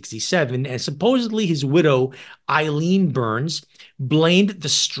 1967, and supposedly his widow, Eileen Burns, blamed the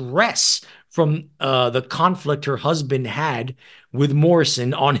stress from the conflict her husband had with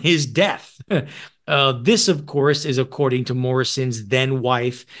Morrison on his death. This, of course, is according to Morrison's then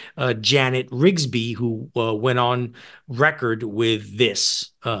wife, Janet Rigsby, who went on record with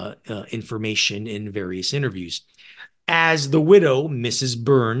this information in various interviews. As the widow, Mrs.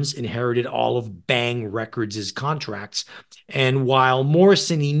 Burns inherited all of Bang Records' contracts. And while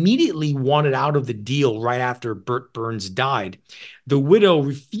Morrison immediately wanted out of the deal right after Burt Burns died, the widow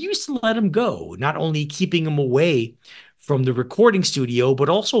refused to let him go, not only keeping him away from the recording studio, but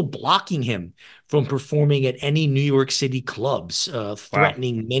also blocking him from performing at any New York City clubs, Wow.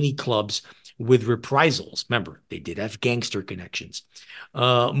 threatening many clubs with reprisals. Remember, they did have gangster connections.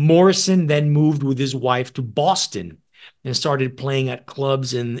 Morrison then moved with his wife to Boston, and started playing at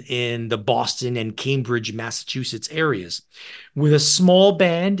clubs in the Boston and Cambridge, Massachusetts areas. With a small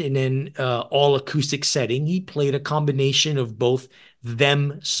band in an all acoustic setting, he played a combination of both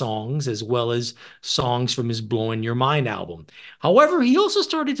them songs as well as songs from his Blowing Your Mind album. However, he also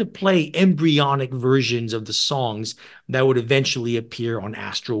started to play embryonic versions of the songs that would eventually appear on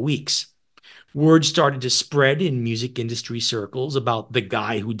Astral Weeks. Word started to spread in music industry circles about the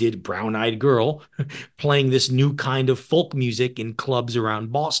guy who did Brown Eyed Girl playing this new kind of folk music in clubs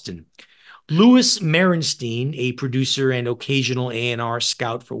around Boston. Louis Merenstein, a producer and occasional A&R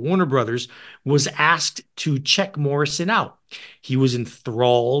scout for Warner Brothers, was asked to check Morrison out. He was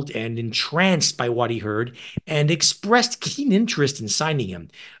enthralled and entranced by what he heard and expressed keen interest in signing him.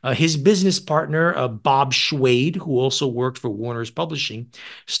 His business partner, Bob Schwade, who also worked for Warner's Publishing,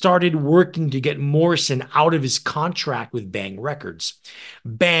 started working to get Morrison out of his contract with Bang Records.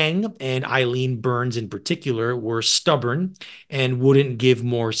 Bang, and Eileen Burns in particular, were stubborn and wouldn't give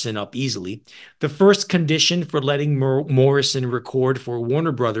Morrison up easily. The first condition for letting Morrison record for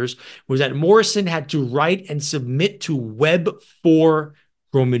Warner Brothers was that Morrison had to write and submit to Web 4,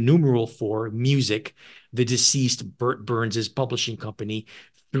 Roman numeral 4, Music, the deceased Burt Burns' publishing company,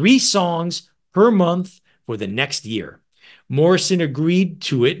 3 songs per month for the next year. Morrison agreed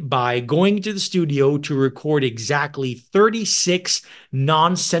to it by going to the studio to record exactly 36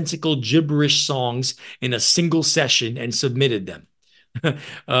 nonsensical gibberish songs in a single session and submitted them.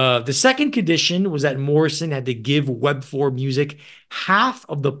 The second condition was that Morrison had to give Web4 Music half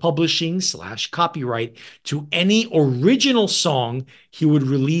of the publishing/copyright to any original song he would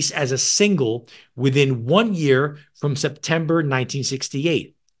release as a single within 1 year from September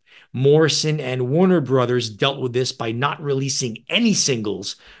 1968. Morrison and Warner Brothers dealt with this by not releasing any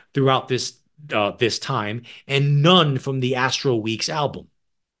singles throughout this time, and none from the Astral Weeks album.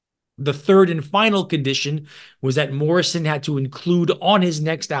 The third and final condition was that Morrison had to include on his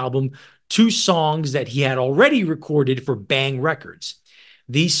next album 2 songs that he had already recorded for Bang Records.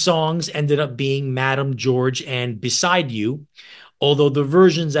 These songs ended up being Madam George and Beside You, although the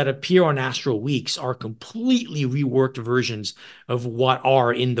versions that appear on Astral Weeks are completely reworked versions of what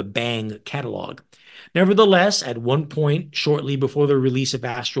are in the Bang catalog. Nevertheless, at one point, shortly before the release of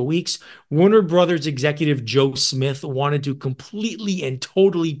Astral Weeks, Warner Brothers executive Joe Smith wanted to completely and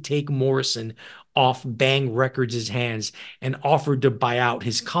totally take Morrison off Bang Records' hands and offered to buy out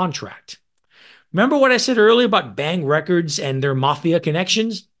his contract. Remember what I said earlier about Bang Records and their mafia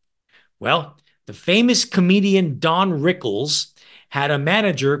connections? Well, the famous comedian Don Rickles had a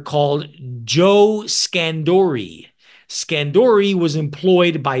manager called Joe Scandori. Scandori was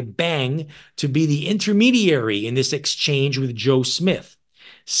employed by Bang to be the intermediary in this exchange with Joe Smith.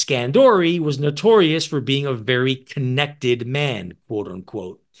 Scandori was notorious for being a very connected man, quote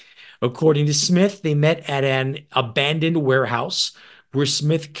unquote. According to Smith, they met at an abandoned warehouse where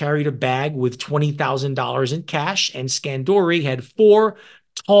Smith carried a bag with $20,000 in cash, and Scandori had 4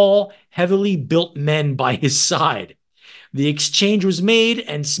 tall, heavily built men by his side. The exchange was made,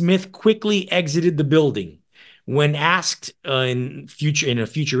 and Smith quickly exited the building. When asked in a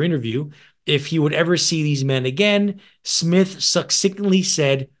future interview if he would ever see these men again, Smith succinctly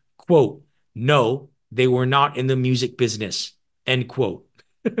said, quote, "No, they were not in the music business," end quote.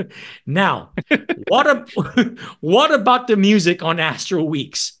 Now, what about the music on Astral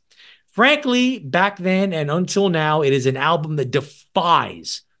Weeks? Frankly, back then and until now, it is an album that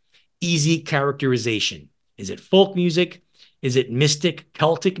defies easy characterization. Is it folk music? Is it mystic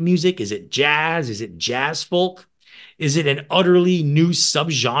Celtic music? Is it jazz? Is it jazz folk? Is it an utterly new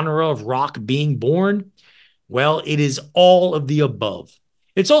subgenre of rock being born? Well, it is all of the above.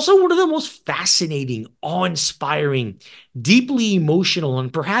 It's also one of the most fascinating, awe-inspiring, deeply emotional,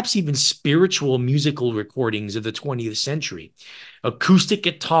 and perhaps even spiritual musical recordings of the 20th century. Acoustic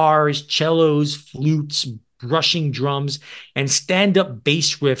guitars, cellos, flutes, brushing drums, and stand-up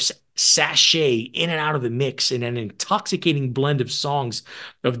bass riffs sashay in and out of the mix in an intoxicating blend of songs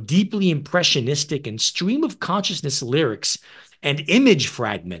of deeply impressionistic and stream of consciousness lyrics and image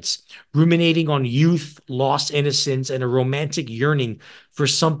fragments, ruminating on youth, lost innocence, and a romantic yearning for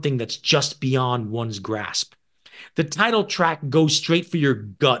something that's just beyond one's grasp. The title track goes straight for your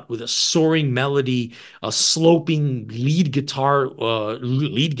gut with a soaring melody, a sloping lead guitar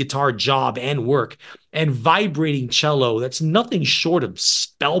job and work, and vibrating cello that's nothing short of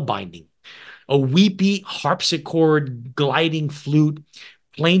spellbinding. A weepy harpsichord, gliding flute,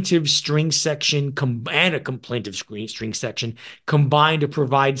 plaintive string section, and a complaintive string section combined to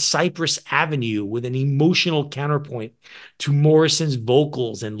provide Cypress Avenue with an emotional counterpoint to Morrison's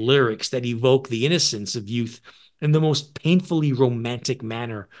vocals and lyrics that evoke the innocence of youth in the most painfully romantic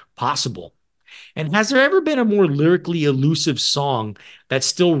manner possible. And has there ever been a more lyrically elusive song that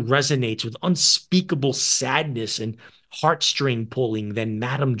still resonates with unspeakable sadness and heartstring pulling than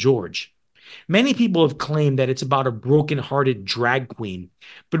Madame George? Many people have claimed that it's about a broken-hearted drag queen,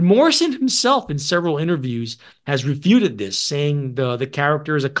 but Morrison himself, in several interviews, has refuted this, saying the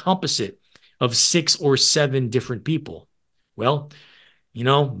character is a composite of 6 or 7 different people. Well,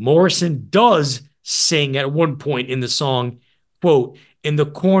 Morrison does sing at one point in the song, quote, in the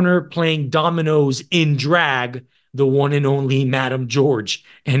corner playing dominoes in drag, the one and only Madame George,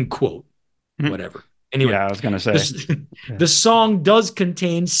 end quote. Whatever. Anyway, Yeah, I was going to say. this, Yeah. the song does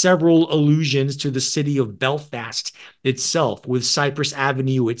contain several allusions to the city of Belfast itself, with Cypress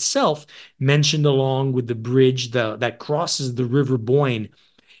Avenue itself mentioned along with the bridge that crosses the River Boyne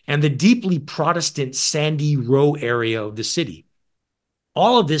and the deeply Protestant Sandy Row area of the city.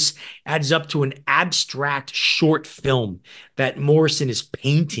 All of this adds up to an abstract short film that Morrison is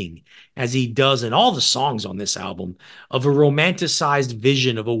painting, as he does in all the songs on this album, of a romanticized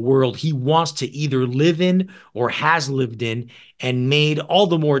vision of a world he wants to either live in or has lived in, and made all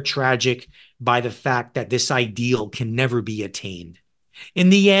the more tragic by the fact that this ideal can never be attained. In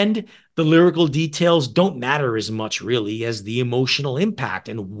the end, the lyrical details don't matter as much, really, as the emotional impact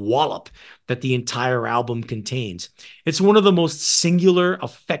and wallop that the entire album contains. It's one of the most singular,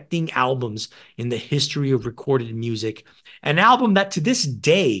 affecting albums in the history of recorded music, an album that to this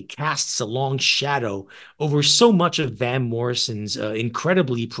day casts a long shadow over so much of Van Morrison's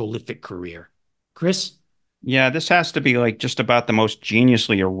incredibly prolific career. Chris? Yeah, this has to be like just about the most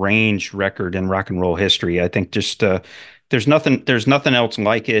geniusly arranged record in rock and roll history. I think just there's nothing else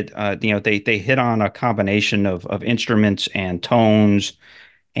like it. They hit on a combination of instruments and tones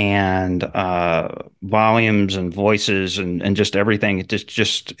and volumes and voices and just everything. It's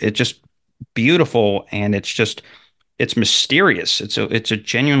just beautiful, and it's mysterious. It's a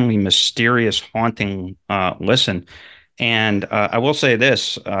genuinely mysterious, haunting listen. And I will say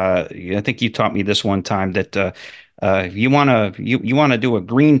this: I think you taught me this one time that if you want to do a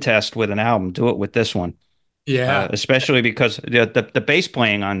green test with an album, do it with this one, Yeah, especially because the bass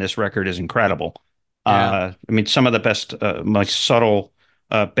playing on this record is incredible. yeah, I mean, some of the best, most subtle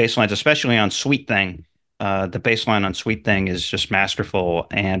bass lines, especially on Sweet Thing. The bass line on Sweet Thing is just masterful,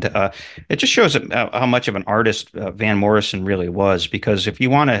 and it just shows how much of an artist Van Morrison really was. Because if you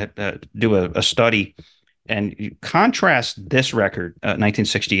want to do a study and you contrast this record,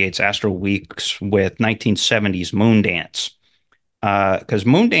 1968's Astral Weeks, with 1970's Moondance, because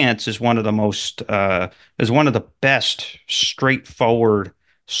Moondance is one of the best straightforward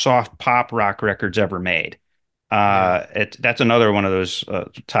soft pop rock records ever made. yeah. That's another one of those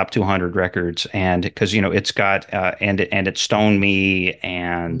top 200 records, and because it's got and it Stone Me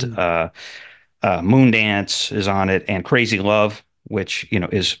and Mm. Moondance is on it, and Crazy Love, which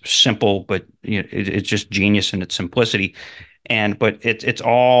is simple, but it's just genius in its simplicity. And but it's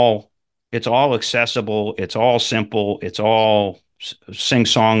all accessible, it's all simple, it's all sing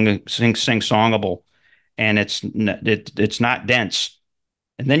songable, and it's not dense.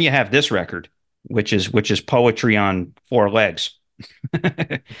 And then you have this record, which is poetry on 4 legs.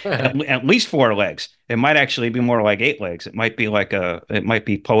 At least 4 legs. It might actually be more like 8 legs. It might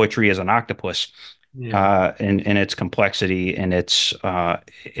be poetry as an octopus, Yeah. in its complexity, in its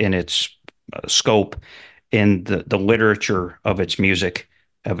scope, in the literature of its music,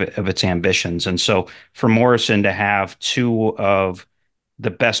 of its ambitions. And so for Morrison to have two of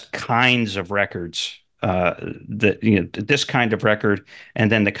the best kinds of records, that this kind of record,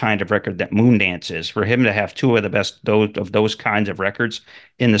 and then the kind of record that Moondance is, for him to have two of the best those kinds of records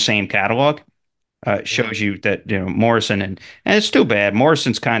in the same catalog, Yeah. shows you that Morrison, and it's too bad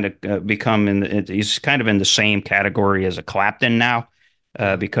Morrison's kind of he's kind of in the same category as a Clapton now,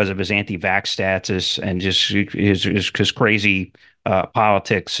 Mm. because of his anti-vax status and just his crazy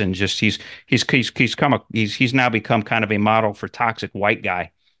politics, and just he's now become kind of a model for toxic white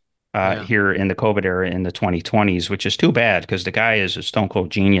guy Yeah. here in the COVID era in the 2020s, which is too bad because the guy is a stone cold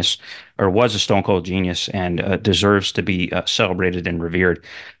genius, or was a stone cold genius, and deserves to be celebrated and revered,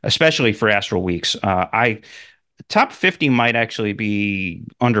 especially for Astral Weeks. I Top 50 might actually be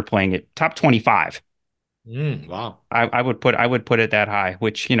underplaying it. Top 25. Wow. I would put it that high,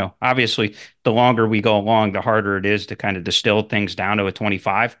 which, obviously the longer we go along, the harder it is to kind of distill things down to a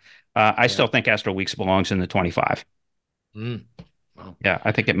 25. I Yeah. still think Astral Weeks belongs in the 25. Mm. Wow. Yeah,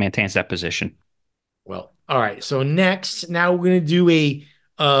 I think it maintains that position. Well, all right. So next, now we're gonna do a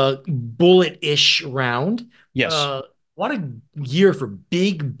bullet-ish round. Yes. Uh, what a year for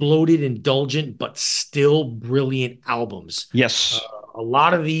big, bloated, indulgent, but still brilliant albums. Yes. A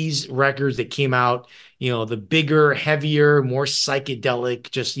lot of these records that came out, the bigger, heavier, more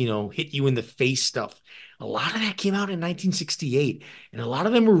psychedelic, just, hit you in the face stuff. A lot of that came out in 1968, and a lot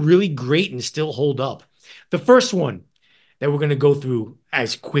of them were really great and still hold up. The first one that we're going to go through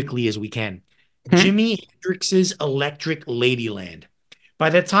as quickly as we can, Hmm. Jimi Hendrix's Electric Ladyland.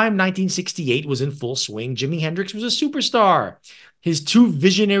 By the time 1968 was in full swing, Jimi Hendrix was a superstar. His two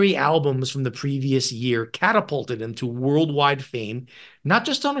visionary albums from the previous year catapulted him to worldwide fame, not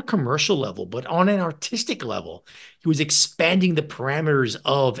just on a commercial level, but on an artistic level. He was expanding the parameters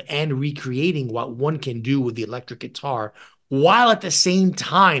of and recreating what one can do with the electric guitar, while at the same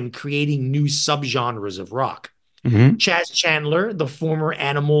time creating new subgenres of rock. Hmm. Chaz Chandler, the former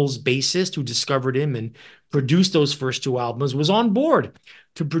Animals bassist who discovered him and produced those first two albums, was on board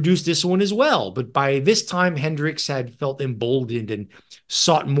to produce this one as well. But by this time, Hendrix had felt emboldened and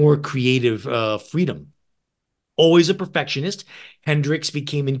sought more creative freedom. Always a perfectionist, Hendrix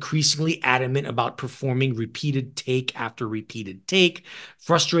became increasingly adamant about performing repeated take after repeated take,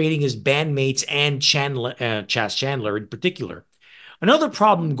 frustrating his bandmates and Chaz Chandler in particular. Another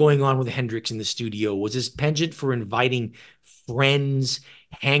problem going on with Hendrix in the studio was his penchant for inviting friends,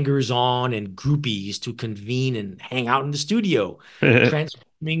 hangers on, and groupies to convene and hang out in the studio,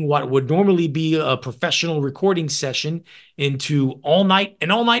 transforming what would normally be a professional recording session into all night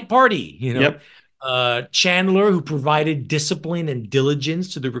party. Yep. Chandler, who provided discipline and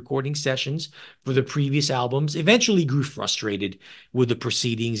diligence to the recording sessions for the previous albums, eventually grew frustrated with the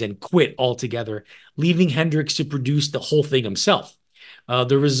proceedings and quit altogether, leaving Hendrix to produce the whole thing himself.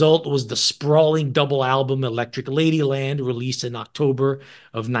 The result was the sprawling double album Electric Ladyland, released in October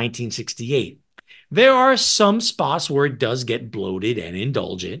of 1968. There are some spots where it does get bloated and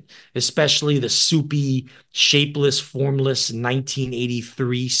indulgent, especially the soupy, shapeless, formless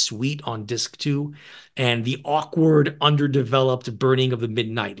 1983 suite on disc 2 and the awkward, underdeveloped Burning of the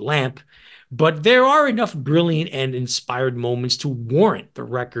Midnight Lamp. But there are enough brilliant and inspired moments to warrant the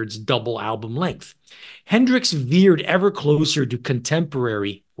record's double album length. Hendrix veered ever closer to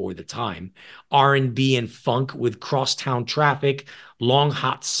contemporary, for the time, R&B and funk with Crosstown Traffic, Long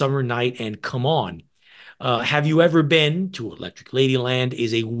Hot Summer Night, and Come On. Have You Ever Been to Electric Ladyland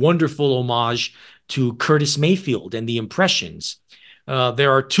is a wonderful homage to Curtis Mayfield and the Impressions.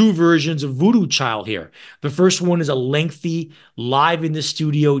 There are two versions of Voodoo Child here. The first one is a lengthy live in the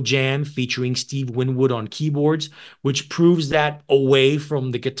studio jam featuring Steve Winwood on keyboards, which proves that away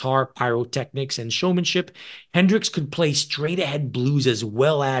from the guitar pyrotechnics and showmanship, Hendrix could play straight ahead blues as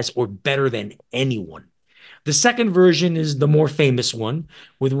well as or better than anyone. The second version is the more famous one,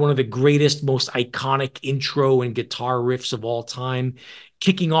 with one of the greatest, most iconic intro and guitar riffs of all time,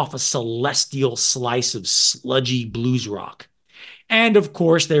 kicking off a celestial slice of sludgy blues rock. And of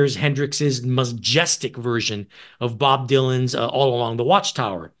course, there's Hendrix's majestic version of Bob Dylan's All Along the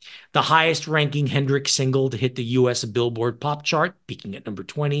Watchtower, the highest ranking Hendrix single to hit the US Billboard pop chart, peaking at number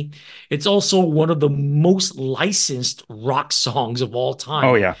 20. It's also one of the most licensed rock songs of all Oh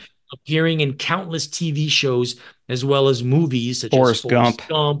time, yeah. appearing in countless TV shows as well as movies such as Forrest Forrest Gump.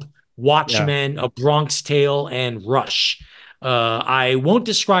 Gump, Yeah. Watchmen, A Bronx Tale, and Rush. I won't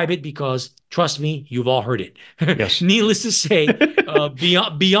describe it because, trust me, you've all heard it. Yes. Needless to say,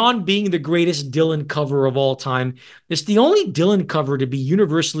 beyond being the greatest Dylan cover of all time, it's the only Dylan cover to be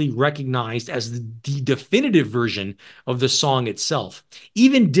universally recognized as the definitive version of the song itself.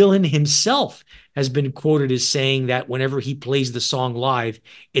 Even Dylan himself has been quoted as saying that whenever he plays the song live,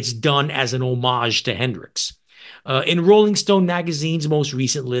 it's done as an homage to Hendrix. In Rolling Stone magazine's most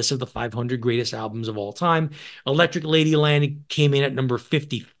recent list of the 500 greatest albums of all time, Electric Ladyland came in at number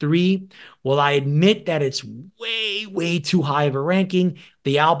 53. While I admit that it's way, way too high of a ranking,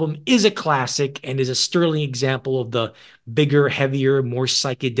 the album is a classic and is a sterling example of the bigger, heavier, more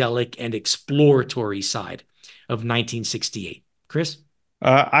psychedelic and exploratory side of 1968. Chris?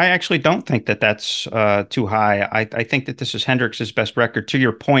 I actually don't think that that's too high. I think that this is Hendrix's best record. To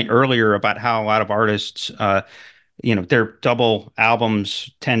your point earlier about how a lot of artists, their double albums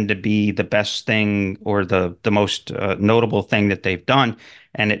tend to be the best thing or the most notable thing that they've done,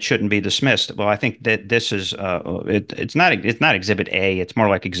 and it shouldn't be dismissed. Well, I think that this is it's not Exhibit A. It's more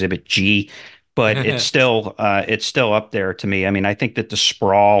like Exhibit G, but it's still up there to me. I mean, I think that the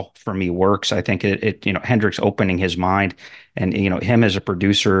sprawl for me works. I think Hendrix opening his mind and him as a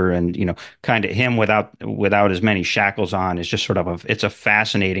producer and kind of him without as many shackles on is just sort of it's a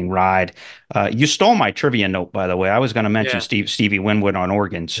fascinating ride. You stole my trivia note, by the way. I was going to mention Yeah. Stevie Winwood on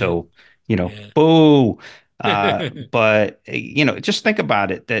organ, Yeah. so Yeah. boo. But just think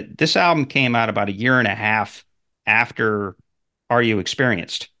about it, that this album came out about a year and a half after Are You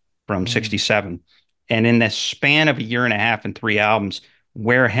Experienced from Mm. '67. And in the span of a year and a half and three albums,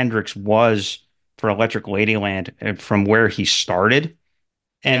 where Hendrix was for Electric Ladyland and from where he started,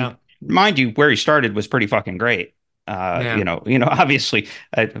 and Yeah. mind you, where he started was pretty fucking great. Yeah. Obviously,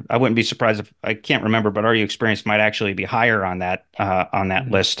 I wouldn't be surprised if I can't remember, but Are You Experienced might actually be higher on that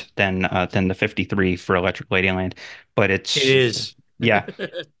Mhm. list than the 53 for Electric Ladyland. But It it's is. yeah,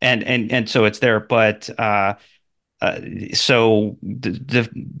 and so it's there. But uh, so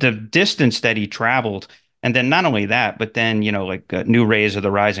the distance that he traveled, and then not only that, but then like New Rays of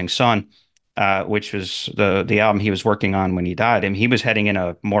the Rising Sun, which was the album he was working on when he died, and he was heading in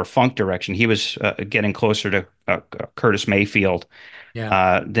a more funk direction. He was getting closer to Curtis Mayfield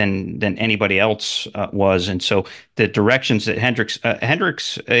Yeah. than anybody else was, and so the directions that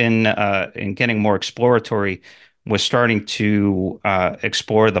Hendrix in getting more exploratory was starting to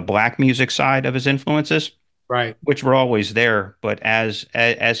explore the black music side of his influences, Right. which were always there. But as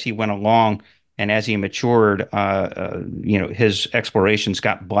he went along and as he matured, his explorations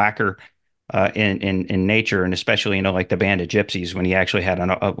got blacker in nature, and especially like the Band of Gypsies when he actually had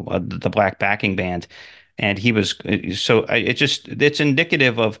the black backing band. And he was so it's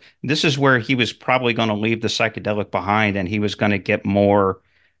indicative of this is where he was probably going to leave the psychedelic behind, and he was going to get more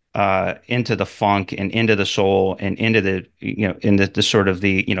into the funk and into the soul and into into the sort of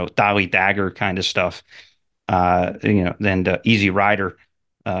the Dolly Dagger kind of stuff than Easy Rider.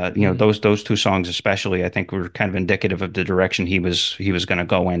 Mhm. Those two songs especially, I think, were kind of indicative of the direction he was going to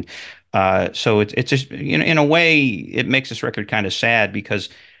go in. So it's just in a way it makes this record kind of sad because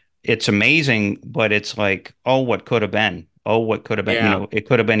it's amazing, but it's like, oh, what could have been? Oh, what could have been? Yeah. It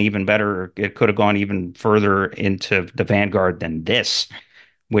could have been even better. It could have gone even further into the vanguard than this,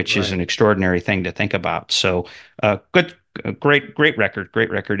 which is Right. an extraordinary thing to think about. So, good, great record, great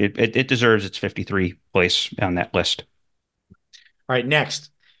record. It deserves its 53 place on that list. All right,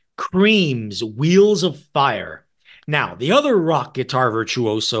 next, Cream's Wheels of Fire. Now, the other rock guitar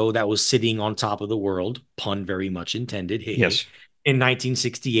virtuoso that was sitting on top of the world, pun very much intended, hey, Yes. in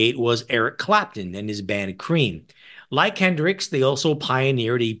 1968 was Eric Clapton and his band Cream. Like Hendrix, they also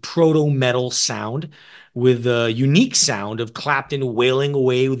pioneered a proto metal sound with a unique sound of Clapton wailing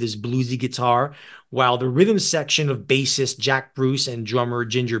away with his bluesy guitar, while the rhythm section of bassist Jack Bruce and drummer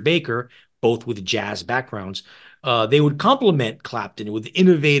Ginger Baker, both with jazz backgrounds, they would complement Clapton with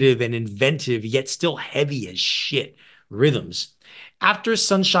innovative and inventive, yet still heavy as shit rhythms. After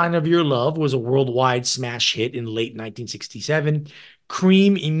Sunshine of Your Love was a worldwide smash hit in late 1967,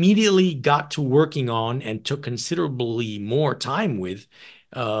 Cream immediately got to working on and took considerably more time with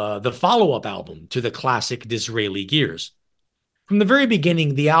the follow up album to the classic Disraeli Gears. From the very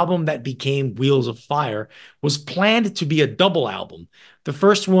beginning, the album that became Wheels of Fire was planned to be a double album, the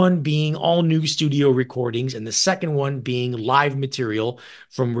first one being all new studio recordings, and the second one being live material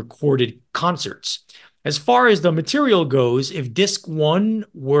from recorded concerts. As far as the material goes, if disc one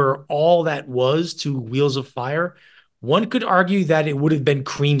were all that was to Wheels of Fire, one could argue that it would have been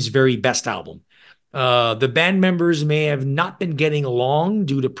Cream's very best album. The band members may have not been getting along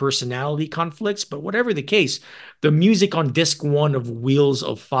due to personality conflicts, but whatever the case, the music on disc one of Wheels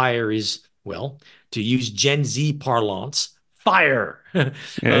of Fire is, well, to use Gen Z parlance, fire.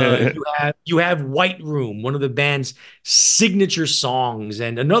 You have White Room, one of the band's signature songs,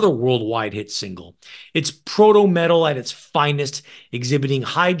 and another worldwide hit single. It's proto metal at its finest, exhibiting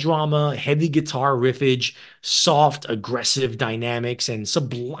high drama, heavy guitar riffage, soft, aggressive dynamics, and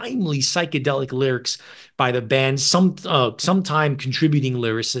sublimely psychedelic lyrics by the band's sometime contributing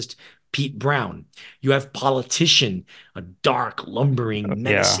lyricist Pete Brown. You have Politician, a dark, lumbering, Yeah.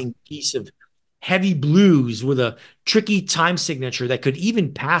 menacing piece of heavy blues with a tricky time signature that could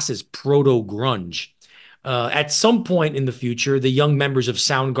even pass as proto grunge. At some point in the future, the young members of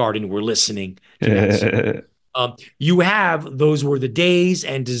Soundgarden were listening to that song. You have Those Were the Days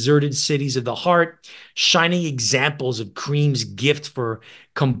and Deserted Cities of the Heart, shining examples of Cream's gift for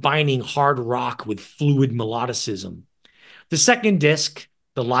combining hard rock with fluid melodicism. The second disc,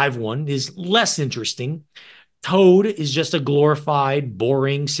 the live one, is less interesting. Toad is just a glorified,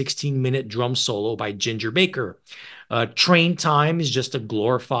 boring 16-minute drum solo by Ginger Baker. Train Time is just a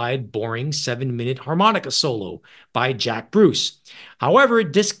glorified, boring 7-minute harmonica solo by Jack Bruce. However,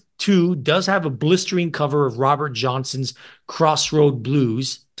 disc two does have a blistering cover of Robert Johnson's Crossroad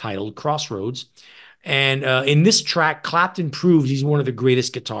Blues, titled Crossroads. And in this track, Clapton proved he's one of the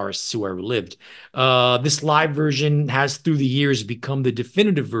greatest guitarists who ever lived. This live version has, through the years, become the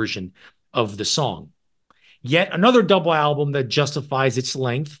definitive version of the song. Yet another double album that justifies its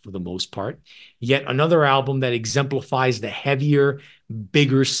length for the most part. Yet another album that exemplifies the heavier,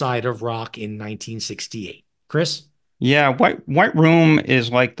 bigger side of rock in 1968. Chris? Yeah, White Room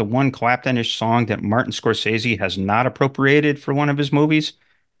is like the one Claptonish song that Martin Scorsese has not appropriated for one of his movies,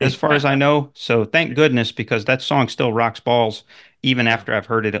 as far as I Yeah. know. So thank goodness, because that song still rocks balls even Yeah. after I've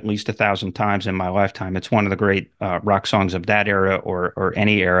heard it at least 1,000 times in my lifetime. It's one of the great rock songs of that era or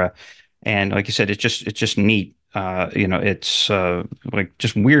any era. And like you said, it's just neat. It's like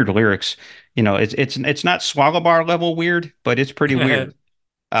just weird lyrics. It's not Swallow Bar level weird, but it's pretty weird.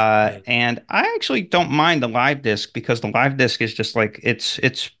 Yeah. And I actually don't mind the live disc because the live disc is just like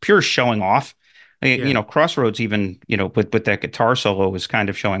it's pure showing off. Yeah. Crossroads even, with that guitar solo was kind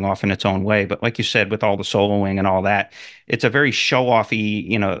of showing off in its own way. But like you said, with all the soloing and all that, it's a very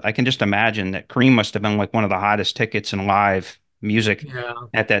show-offy, I can just imagine that Cream must have been like one of the hottest tickets in live music Yeah.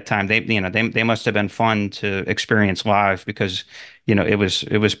 at that time. They must have been fun to experience live because,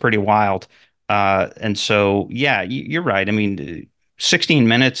 it was pretty wild. And so, yeah, you're right. I mean, 16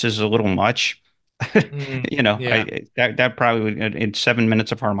 minutes is a little much. Yeah. That probably in 7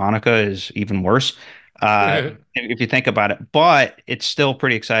 minutes of harmonica is even worse. If you think about it, but it's still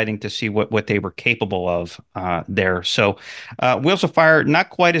pretty exciting to see what they were capable of there. So, Wheels of Fire, not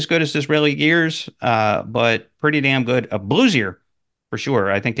quite as good as Disraeli Gears, but pretty damn good. A bluesier for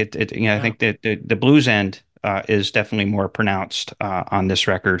sure. I think I Yeah. think that the blues end is definitely more pronounced on this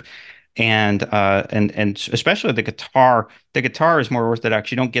record, and especially the guitar. The guitar is more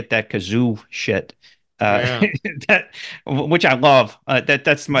orthodox. You don't get that kazoo shit, uh, Yeah. that which I love.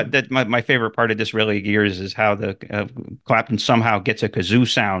 That's my favorite part of this really Gears is how the Clapton somehow gets a kazoo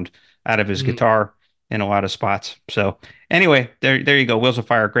sound out of his Mm. guitar in a lot of spots. So anyway, there you go. Wheels of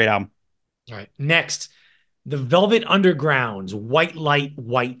Fire, great album. All right. Next, the Velvet Underground's White Light,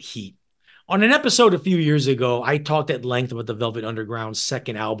 White Heat. On an episode a few years ago, I talked at length about the Velvet Underground's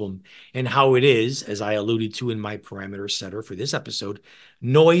second album and how it is, as I alluded to in my parameter setter for this episode,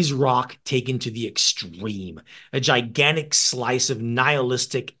 noise rock taken to the extreme, a gigantic slice of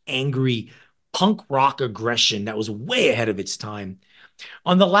nihilistic, angry punk rock aggression that was way ahead of its time.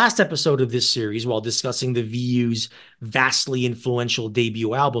 On the last episode of this series, while discussing the VU's vastly influential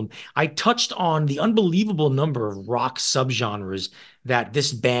debut album, I touched on the unbelievable number of rock subgenres that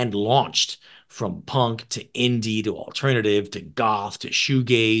this band launched, from punk to indie to alternative to goth to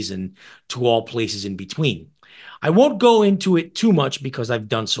shoegaze and to all places in between. I won't go into it too much because I've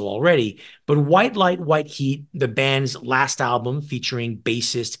done so already, but White Light, White Heat, the band's last album featuring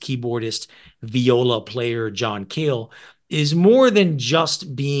bassist, keyboardist, viola player John Cale, is more than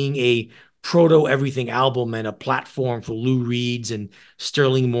just being a proto everything album and a platform for Lou Reed's and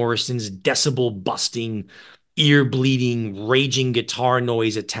Sterling Morrison's decibel busting, ear bleeding, raging guitar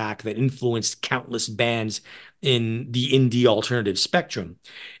noise attack that influenced countless bands in the indie alternative spectrum.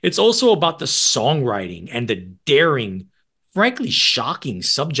 It's also about the songwriting and the daring, frankly shocking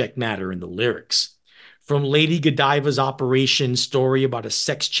subject matter in the lyrics. From Lady Godiva's operation story about a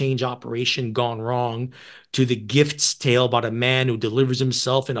sex change operation gone wrong to the gift's tale about a man who delivers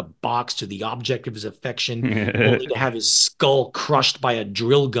himself in a box to the object of his affection, only to have his skull crushed by a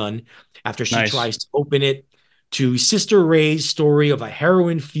drill gun after she Nice. tries to open it, to Sister Ray's story of a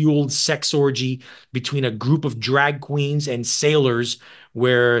heroin-fueled sex orgy between a group of drag queens and sailors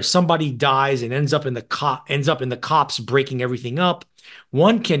where somebody dies and ends up in the cops breaking everything up.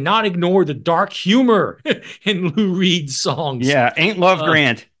 One cannot ignore the dark humor in Lou Reed's songs. Yeah, Ain't Love Uh,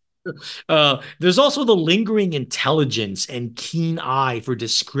 Grand. there's also the lingering intelligence and keen eye for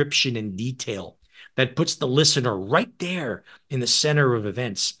description and detail that puts the listener right there in the center of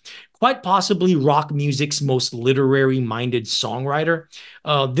events. Quite possibly rock music's most literary minded songwriter.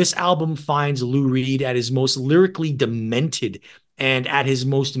 This album finds Lou Reed at his most lyrically demented and at his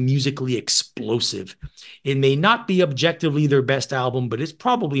most musically explosive. It may not be objectively their best album, but it's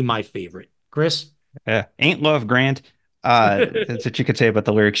probably my favorite. Chris? Ain't Love Grand. That's what you could say about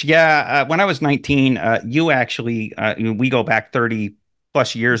the lyrics. Yeah, when I was 19, you actually, we go back 30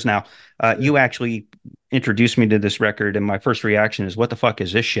 plus years now. You actually introduced me to this record, and my first reaction is, "What the fuck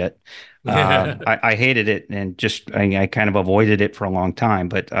is this shit?" I hated it and I kind of avoided it for a long time.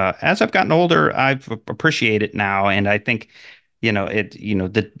 But as I've gotten older, I've appreciated it now, and I think,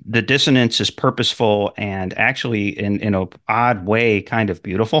 the dissonance is purposeful and actually in a odd way kind of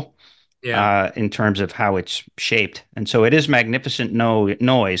beautiful Yeah. in terms of how it's shaped. And so it is magnificent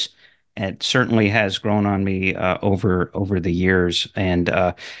noise. It certainly has grown on me over the years. And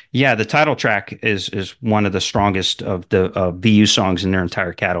yeah, the title track is one of the strongest of the VU songs in their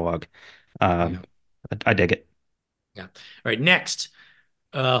entire catalog. Uh, Yeah. I dig it. Yeah. All right. Next.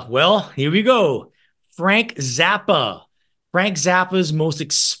 Well, here we go. Frank Zappa. Frank Zappa's most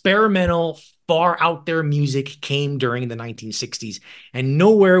experimental, far out there music came during the 1960s, and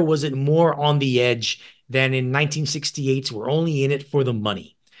nowhere was it more on the edge than in 1968's We're Only in It for the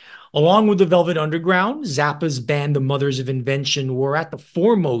Money. Along with the Velvet Underground, Zappa's band, the Mothers of Invention, were at the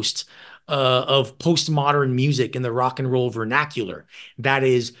foremost of postmodern music in the rock and roll vernacular. That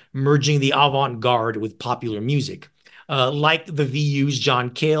is, merging the avant-garde with popular music. Like the VU's John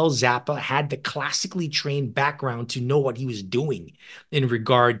Cale, Zappa had the classically trained background to know what he was doing in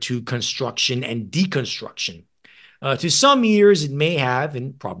regard to construction and deconstruction. To some ears, it may have,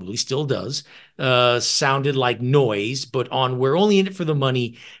 and probably still does, sounded like noise, but on We're Only in It for the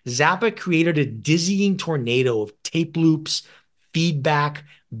Money, Zappa created a dizzying tornado of tape loops, feedback,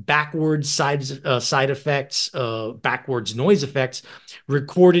 backwards side effects, backwards noise effects,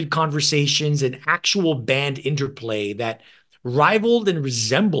 recorded conversations, and actual band interplay that rivaled and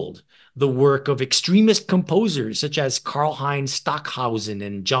resembled the work of extremist composers such as Karlheinz Stockhausen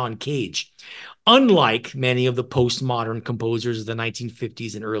and John Cage. Unlike many of the postmodern composers of the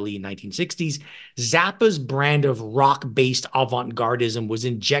 1950s and early 1960s, Zappa's brand of rock-based avant-gardism was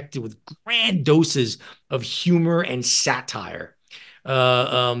injected with grand doses of humor and satire.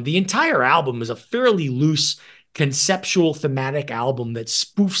 The entire album is a fairly loose, conceptual, thematic album that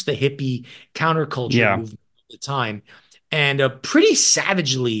spoofs the hippie counterculture Yeah. movement at the time, and pretty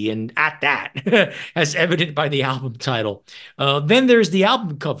savagely, and at that, as evident by the album title. Then there's the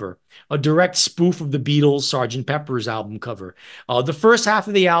album cover, a direct spoof of the Beatles' Sgt. Pepper's album cover. The first half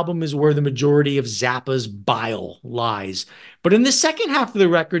of the album is where the majority of Zappa's bile lies. But in the second half of the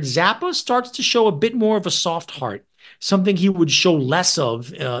record, Zappa starts to show a bit more of a soft heart, something he would show less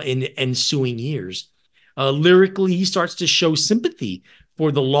of in ensuing years. Lyrically, he starts to show sympathy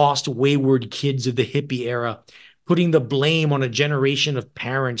for the lost, wayward kids of the hippie era, putting the blame on a generation of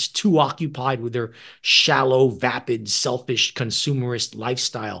parents too occupied with their shallow, vapid, selfish, consumerist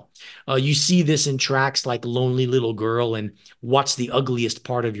lifestyle. You see this in tracks like Lonely Little Girl and What's the Ugliest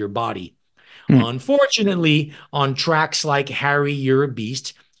Part of Your Body. Hmm. Unfortunately, on tracks like Harry, You're a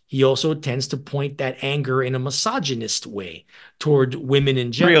Beast, he also tends to point that anger in a misogynist way toward women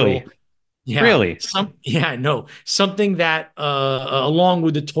in Really? general. Yeah, Really? no, something that, along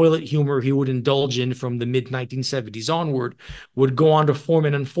with the toilet humor he would indulge in from the mid 1970s onward, would go on to form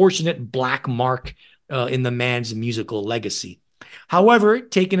an unfortunate black mark in the man's musical legacy. However,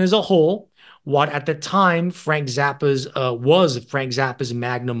 taken as a whole, what at the time was Frank Zappa's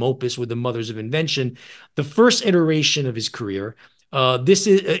magnum opus with the Mothers of Invention, the first iteration of his career.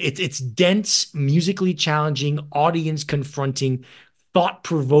 It's dense, musically challenging, audience confronting, thought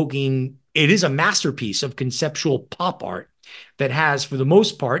provoking. It is a masterpiece of conceptual pop art that has, for the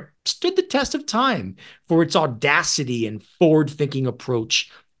most part, stood the test of time for its audacity and forward thinking approach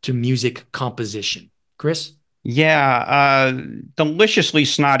to music composition. Chris? Yeah, deliciously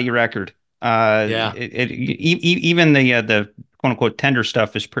snotty record. Yeah. Even the quote unquote tender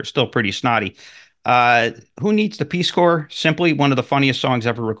stuff is still pretty snotty. Who Needs the Peace Corps? Simply one of the funniest songs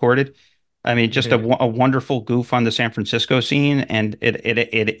ever recorded. I mean, just a wonderful goof on the San Francisco scene, and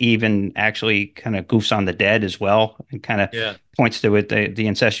it even actually kind of goofs on the Dead as well, and kind of Yeah. points to it the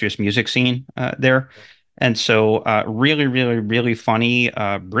incestuous music scene there. And so, really, really, really funny,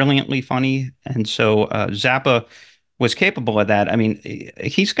 brilliantly funny. And so, Zappa was capable of that. I mean,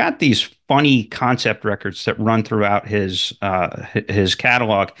 he's got these funny concept records that run throughout his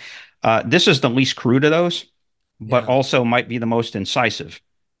catalog. This is the least crude of those, but Yeah. also might be the most incisive.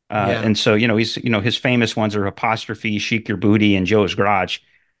 Yeah. And so, his famous ones are Apostrophe, Chic Your Booty, and Joe's Garage.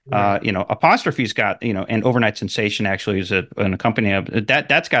 Right. Apostrophe's got, and Overnight Sensation actually is an accompanying of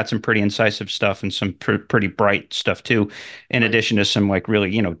that's got some pretty incisive stuff and some pretty bright stuff too, in Right. addition to some like really,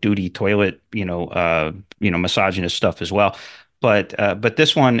 duty toilet, misogynist stuff as well. But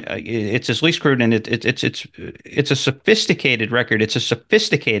this one, it's his least crude, and it's a sophisticated record. It's a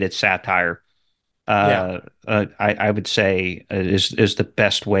sophisticated satire. Yeah. I would say is the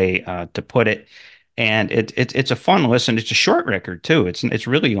best way to put it. And it's a fun listen. It's a short record too. It's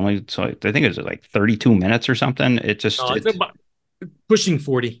really only like, I think it's like 32 minutes or something. It just It's it's about pushing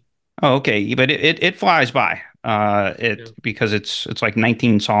 40. oh, okay, but it flies by. Yeah. It because it's like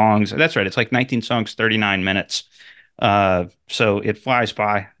 19 songs. That's right. It's like 19 songs, 39 minutes. So it flies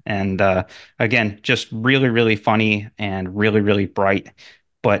by. And again, just really, really funny and really, really bright,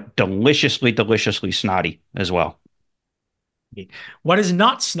 but deliciously, deliciously snotty as well. What is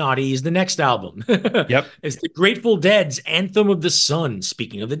not snotty is the next album. Yep. It's the Grateful Dead's Anthem of the Sun.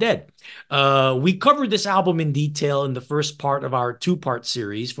 Speaking of the dead, we covered this album in detail in the first part of our two-part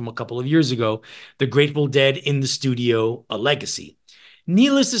series from a couple of years ago, The Grateful Dead in the Studio, A Legacy.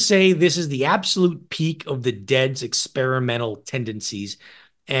 Needless to say, this is the absolute peak of the Dead's experimental tendencies,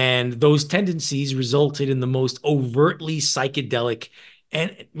 and those tendencies resulted in the most overtly psychedelic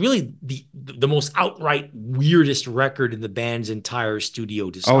and really the most outright weirdest record in the band's entire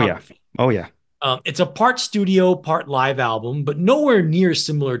studio Oh yeah. discography. Oh yeah. It's a part studio, part live album, but nowhere near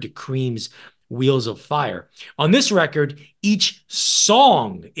similar to Cream's Wheels of Fire. On this record, each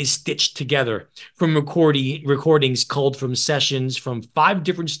song is stitched together from recordings culled from sessions from 5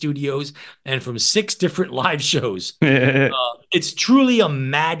 different studios and from 6 different live shows. It's truly a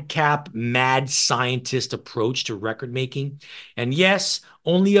madcap, mad scientist approach to record making. And yes,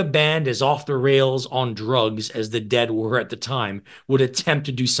 only a band as off the rails on drugs as the Dead were at the time would attempt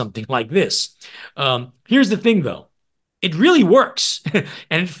to do something like this. Here's the thing, though. It really works,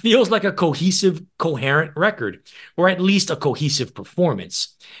 and it feels like a cohesive, coherent record, or at least a cohesive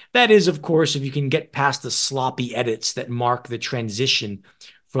performance. That is, of course, if you can get past the sloppy edits that mark the transition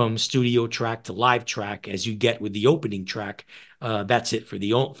from studio track to live track, as you get with the opening track. That's it for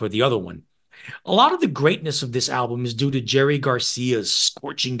the other one. A lot of the greatness of this album is due to Jerry Garcia's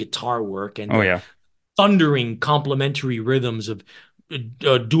scorching guitar work and Oh the yeah. thundering complementary rhythms of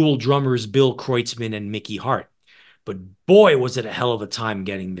dual drummers Bill Kreutzmann and Mickey Hart. But boy, was it a hell of a time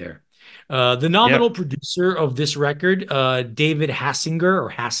getting there. The nominal Yep. producer of this record, David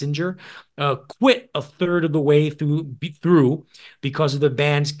Hassinger, quit a third of the way through because of the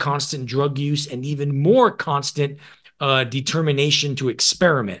band's constant drug use and even more constant determination to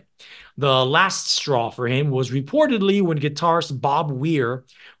experiment. The last straw for him was reportedly when guitarist Bob Weir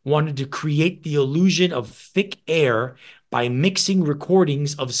wanted to create the illusion of thick air by mixing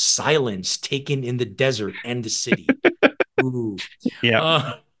recordings of silence taken in the desert and the city. Ooh. Yep.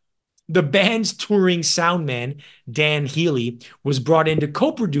 Uh, the band's touring sound man, Dan Healy, was brought in to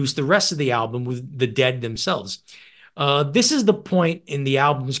co produce the rest of the album with the Dead themselves. This is the point in the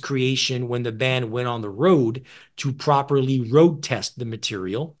album's creation when the band went on the road to properly road test the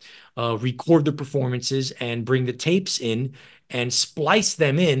material, record the performances, and bring the tapes in and splice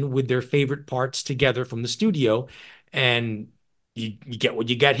them in with their favorite parts together from the studio. And you get what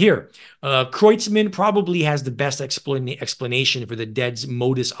you get here. Kreutzmann probably has the best explanation for the Dead's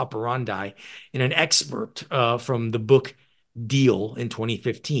modus operandi in an excerpt from the book Deal in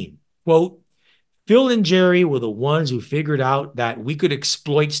 2015. Quote, Phil and Jerry were the ones who figured out that we could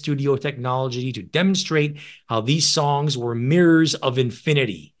exploit studio technology to demonstrate how these songs were mirrors of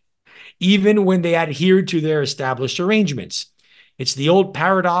infinity, even when they adhered to their established arrangements. It's the old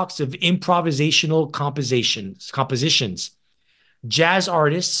paradox of improvisational compositions. Jazz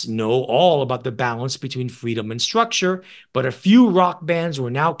artists know all about the balance between freedom and structure, but a few rock bands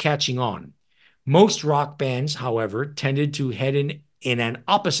were now catching on. Most rock bands, however, tended to head in an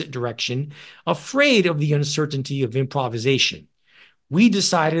opposite direction, afraid of the uncertainty of improvisation. We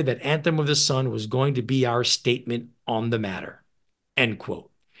decided that Anthem of the Sun was going to be our statement on the matter. End quote.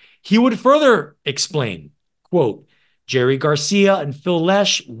 He would further explain, quote, Jerry Garcia and Phil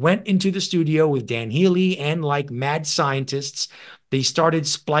Lesh went into the studio with Dan Healy, and like mad scientists, they started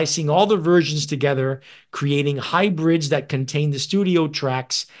splicing all the versions together, creating hybrids that contain the studio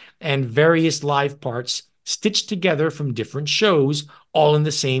tracks and various live parts stitched together from different shows, all in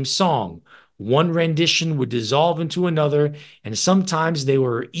the same song. One rendition would dissolve into another, and sometimes they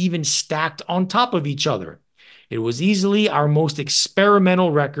were even stacked on top of each other. It was easily our most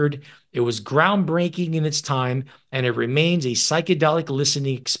experimental record. It was groundbreaking in its time, and it remains a psychedelic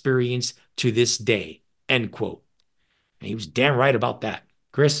listening experience to this day. End quote. And he was damn right about that.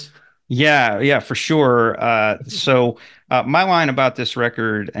 Chris? Yeah, yeah, for sure. My line about this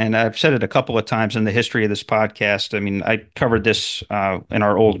record, and I've said it a couple of times in the history of this podcast. I mean, I covered this in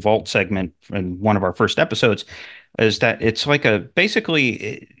our old Vault segment in one of our first episodes, is that it's like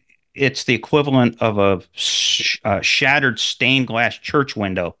it's the equivalent of a shattered stained glass church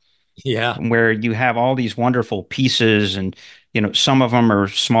window Yeah. where you have all these wonderful pieces and some of them are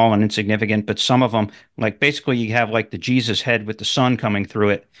small and insignificant, but some of them, like, basically you have like the Jesus head with the sun coming through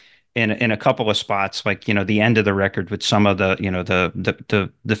it in a couple of spots, like the end of the record with some of the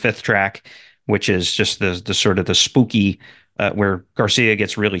the fifth track, which is just the sort of the spooky, where Garcia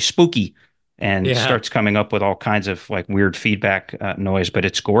gets really spooky and Yeah. starts coming up with all kinds of like weird feedback noise, but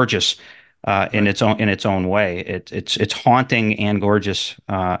it's gorgeous in Right. its own way. It's haunting and gorgeous,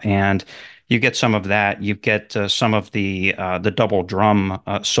 and you get some of that. You get some of the double drum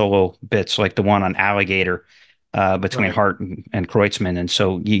solo bits, like the one on Alligator, between Right. Hart and Kreutzmann. And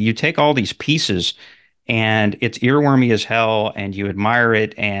so you take all these pieces, and it's earwormy as hell, and you admire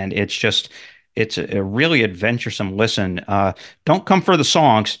it, and it's a really adventuresome listen. Don't come for the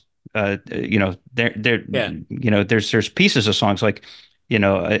songs. Yeah. There's pieces of songs like,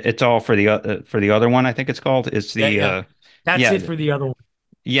 it's all for the other one. I think it's called. It's Yeah. the Yeah. That's yeah, it for the other one.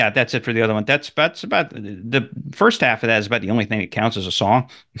 Yeah, that's it for the other one. That's about the first half of that is about the only thing that counts as a song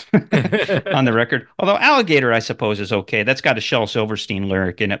on the record. Although Alligator, I suppose, is okay. That's got a Shel Silverstein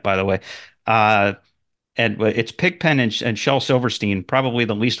lyric in it, by the way. Uh, and it's Pigpen and Shel Silverstein, probably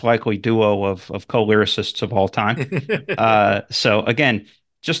the least likely duo of co-lyricists of all time. So again,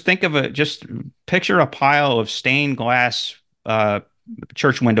 just picture a pile of stained glass uh,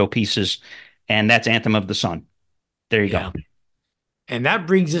 church window pieces, and that's Anthem of the Sun. There you go. Yeah. And that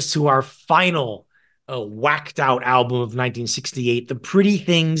brings us to our final whacked out album of 1968, The Pretty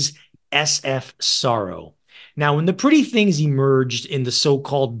Things, SF Sorrow. Now, when The Pretty Things emerged in the so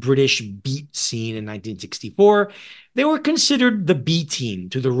called British beat scene in 1964, they were considered the B team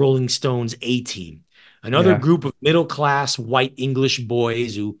to the Rolling Stones A team, another Yeah, group of middle class white English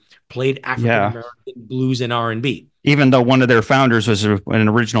boys who played African yeah. American blues and R&B. Even though one of their founders was an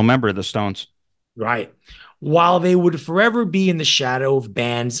original member of the Stones. Right. While they would forever be in the shadow of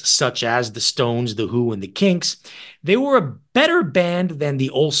bands such as the Stones, the Who, and the Kinks, they were a better band than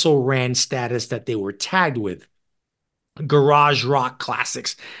the also ran status that they were tagged with. Garage rock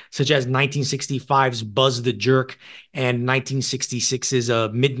classics such as 1965's Buzz the Jerk and 1966's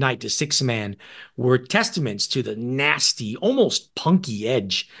Midnight to Six Man were testaments to the nasty, almost punky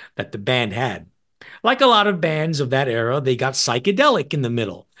edge that the band had. Like a lot of bands of that era, they got psychedelic in the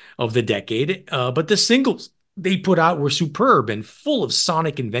middle of the decade, but the singles they put out were superb and full of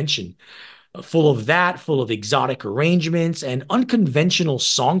sonic invention, full of exotic arrangements and unconventional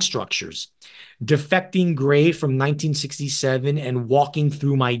song structures. Defecting Gray from 1967 and Walking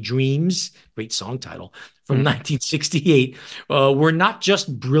Through My Dreams, great song title, from Mm. 1968, were not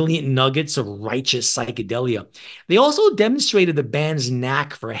just brilliant nuggets of righteous psychedelia. They also demonstrated the band's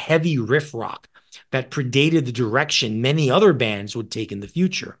knack for heavy riff rock that predated the direction many other bands would take in the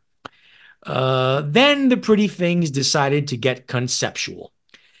future. Then the Pretty Things decided to get conceptual.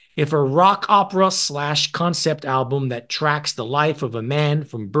 If a rock opera slash concept album that tracks the life of a man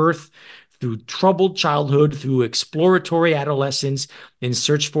from birth through troubled childhood, through exploratory adolescence, in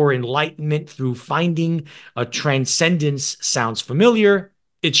search for enlightenment, through finding a transcendence sounds familiar,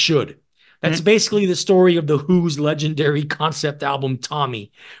 it should. That's Mm. basically the story of The Who's legendary concept album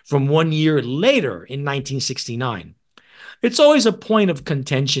Tommy from 1 year later in 1969. It's always a point of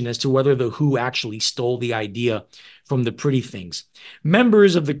contention as to whether the Who actually stole the idea from the Pretty Things.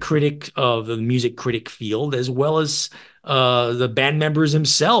 Members of the music critic field, as well as the band members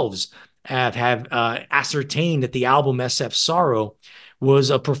themselves, have ascertained that the album SF Sorrow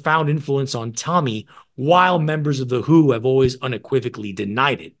was a profound influence on Tommy, while members of the Who have always unequivocally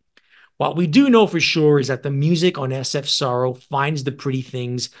denied it. What we do know for sure is that the music on SF Sorrow finds the Pretty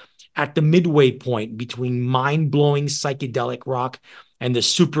Things at the midway point between mind-blowing psychedelic rock and the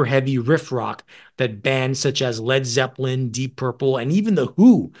super heavy riff rock that bands such as Led Zeppelin, Deep Purple, and even The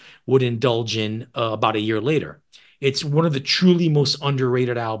Who would indulge in about a year later. It's one of the truly most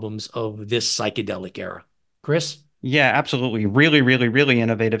underrated albums of this psychedelic era. Chris? Yeah, absolutely. Really, really, really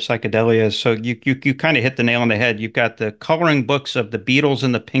innovative psychedelia. So you kind of hit the nail on the head. You've got the coloring books of the Beatles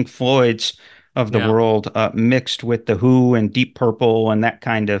and the Pink Floyds of the Yeah, world, mixed with the Who and Deep Purple and that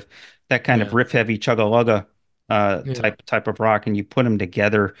kind of yeah, riff heavy chugga lugga yeah, type of rock, and you put them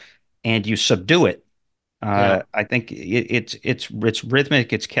together and you subdue it. yeah, I think it's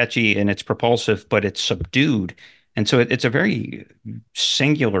rhythmic, it's catchy, and it's propulsive, but it's subdued. And so it's a very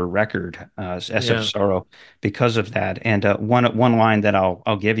singular record, SF yeah. Sorrow, because of that. And one line that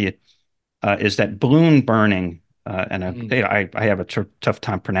I'll give you is that balloon burning. And Mm, I have a tough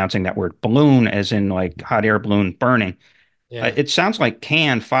time pronouncing that word. Balloon, as in like hot air balloon burning. yeah, It sounds like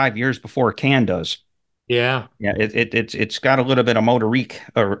Can 5 years before Can does. yeah, Yeah, it's got a little bit of motorique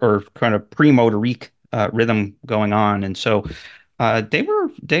or kind of pre-motorique rhythm going on, and so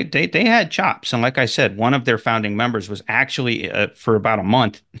they had chops. And like I said, one of their founding members was actually for about a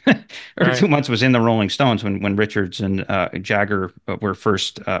month or right. 2 months was in the Rolling Stones when Richards and Jagger were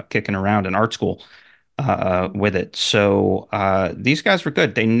first kicking around in art school with it. So these guys were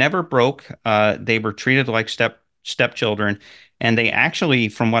good. They never broke. They were treated like stepchildren, and they actually,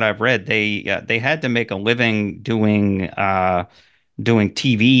 from what I've read, they had to make a living doing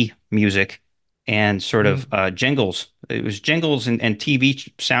TV music and sort of Mm, jingles. It was jingles and TV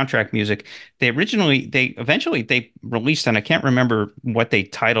soundtrack music. They eventually released, and I can't remember what they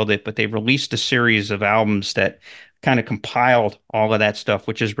titled it, but they released a series of albums that kind of compiled all of that stuff,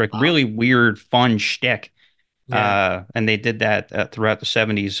 which is like wow. really weird, fun shtick. Yeah, And they did that throughout the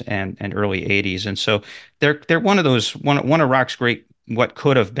 70s and early 80s. And so they're one of those one of rock's great what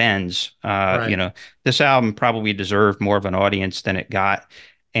could have beens. right. This album probably deserved more of an audience than it got.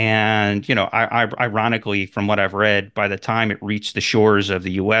 And, ironically, from what I've read, by the time it reached the shores of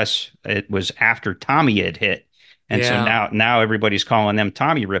the US, it was after Tommy had hit. And so Yeah. now everybody's calling them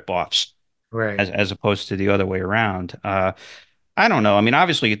Tommy ripoffs Right. as opposed to the other way around. I don't know. I mean,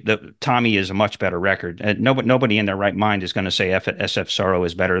 obviously, the Tommy is a much better record. Nobody in their right mind is going to say SF Sorrow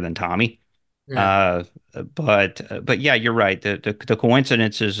is better than Tommy. Yeah. Uh, but yeah, you're right. The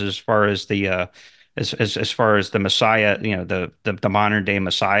coincidences as far as the as far as the Messiah, the modern day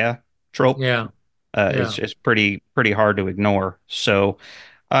Messiah trope, Yeah. Yeah. is pretty hard to ignore. So,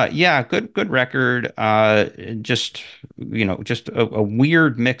 yeah, good record. Just just a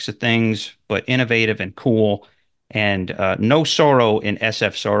weird mix of things, but innovative and cool. And no sorrow in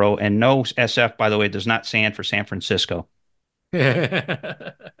SF Sorrow, and no SF, by the way, does not stand for San Francisco.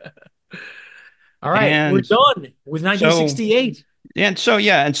 All right, we're And done with so 1968. and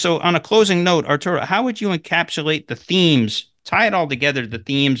so on a closing note, Arturo, how would you encapsulate the themes, tie it all together, the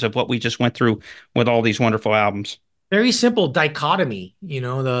themes of what we just went through with all these wonderful albums? Very simple dichotomy,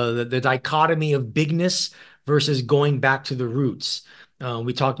 the dichotomy of bigness versus going back to the roots.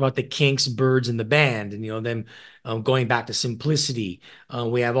 We talked about the Kinks, Birds, and the band, and them going back to simplicity.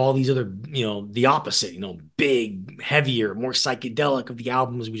 We have all these other, the opposite, big, heavier, more psychedelic of the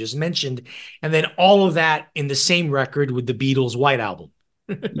albums we just mentioned, and then all of that in the same record with the Beatles' White Album.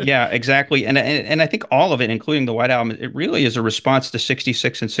 Yeah, exactly. And I think all of it, including the White Album, it really is a response to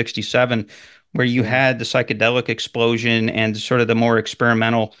 66 and 67, where you Yeah. had the psychedelic explosion and sort of the more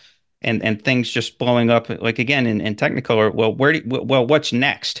experimental and things just blowing up. Like again in Technicolor, well, what's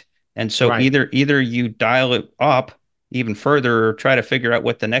next? And so Right. either you dial it up even further or try to figure out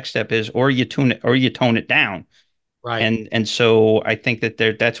what the next step is, or you tone it down. Right. And so I think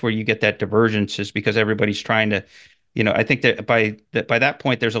that's where you get that divergence, is because everybody's trying to, I think that by that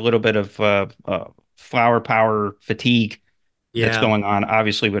point there's a little bit of flower power fatigue that's Yeah. going on,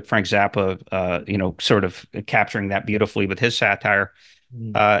 obviously with Frank Zappa, sort of capturing that beautifully with his satire.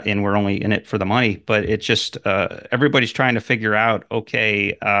 Mm. And we're only in it for the money, but it's just everybody's trying to figure out,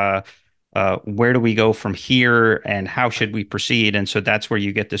 okay, where do we go from here and how should we proceed? And so that's where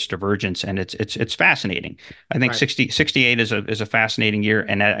you get this divergence, and it's fascinating. I think Right. 68 is a fascinating year,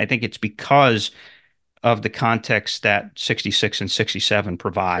 and I think it's because of the context that 66 and 67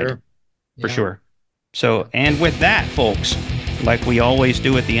 provide, Sure. for Yeah. sure. So, and with that, folks, like we always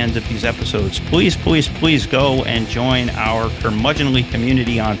do at the end of these episodes, please, please, please go and join our curmudgeonly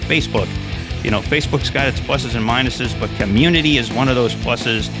community on Facebook. Facebook's got its pluses and minuses, but community is one of those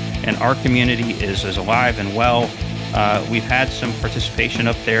pluses, and our community is as alive and well. We've had some participation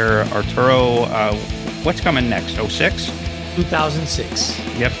up there. Arturo, what's coming next? Oh six. 2006.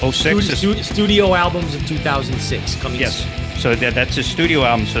 Yep, oh six is. Studio albums in 2006 coming Yes. soon. So that's a studio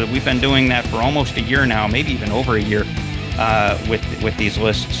album. So we've been doing that for almost a year now, maybe even over a year, with these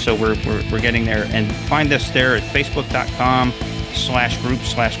lists. So we're getting there, and find us there at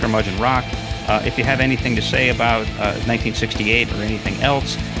facebook.com/group/curmudgeon rock. If you have anything to say about 1968 or anything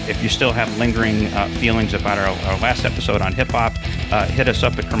else, if you still have lingering feelings about our last episode on hip hop, hit us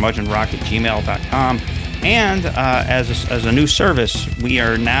up at curmudgeonrock@gmail.com. And as a new service, we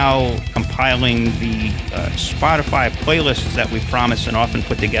are now compiling the Spotify playlists that we promise and often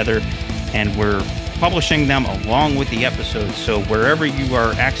put together, and we're publishing them along with the episodes. So wherever you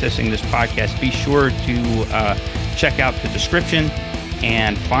are accessing this podcast, be sure to check out the description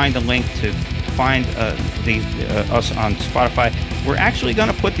and find the link to find us on Spotify. We're actually going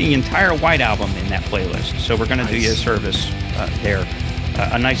to put the entire White Album in that playlist, so we're going to do you a service there.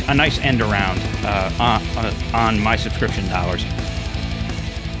 A nice end around on my subscription dollars.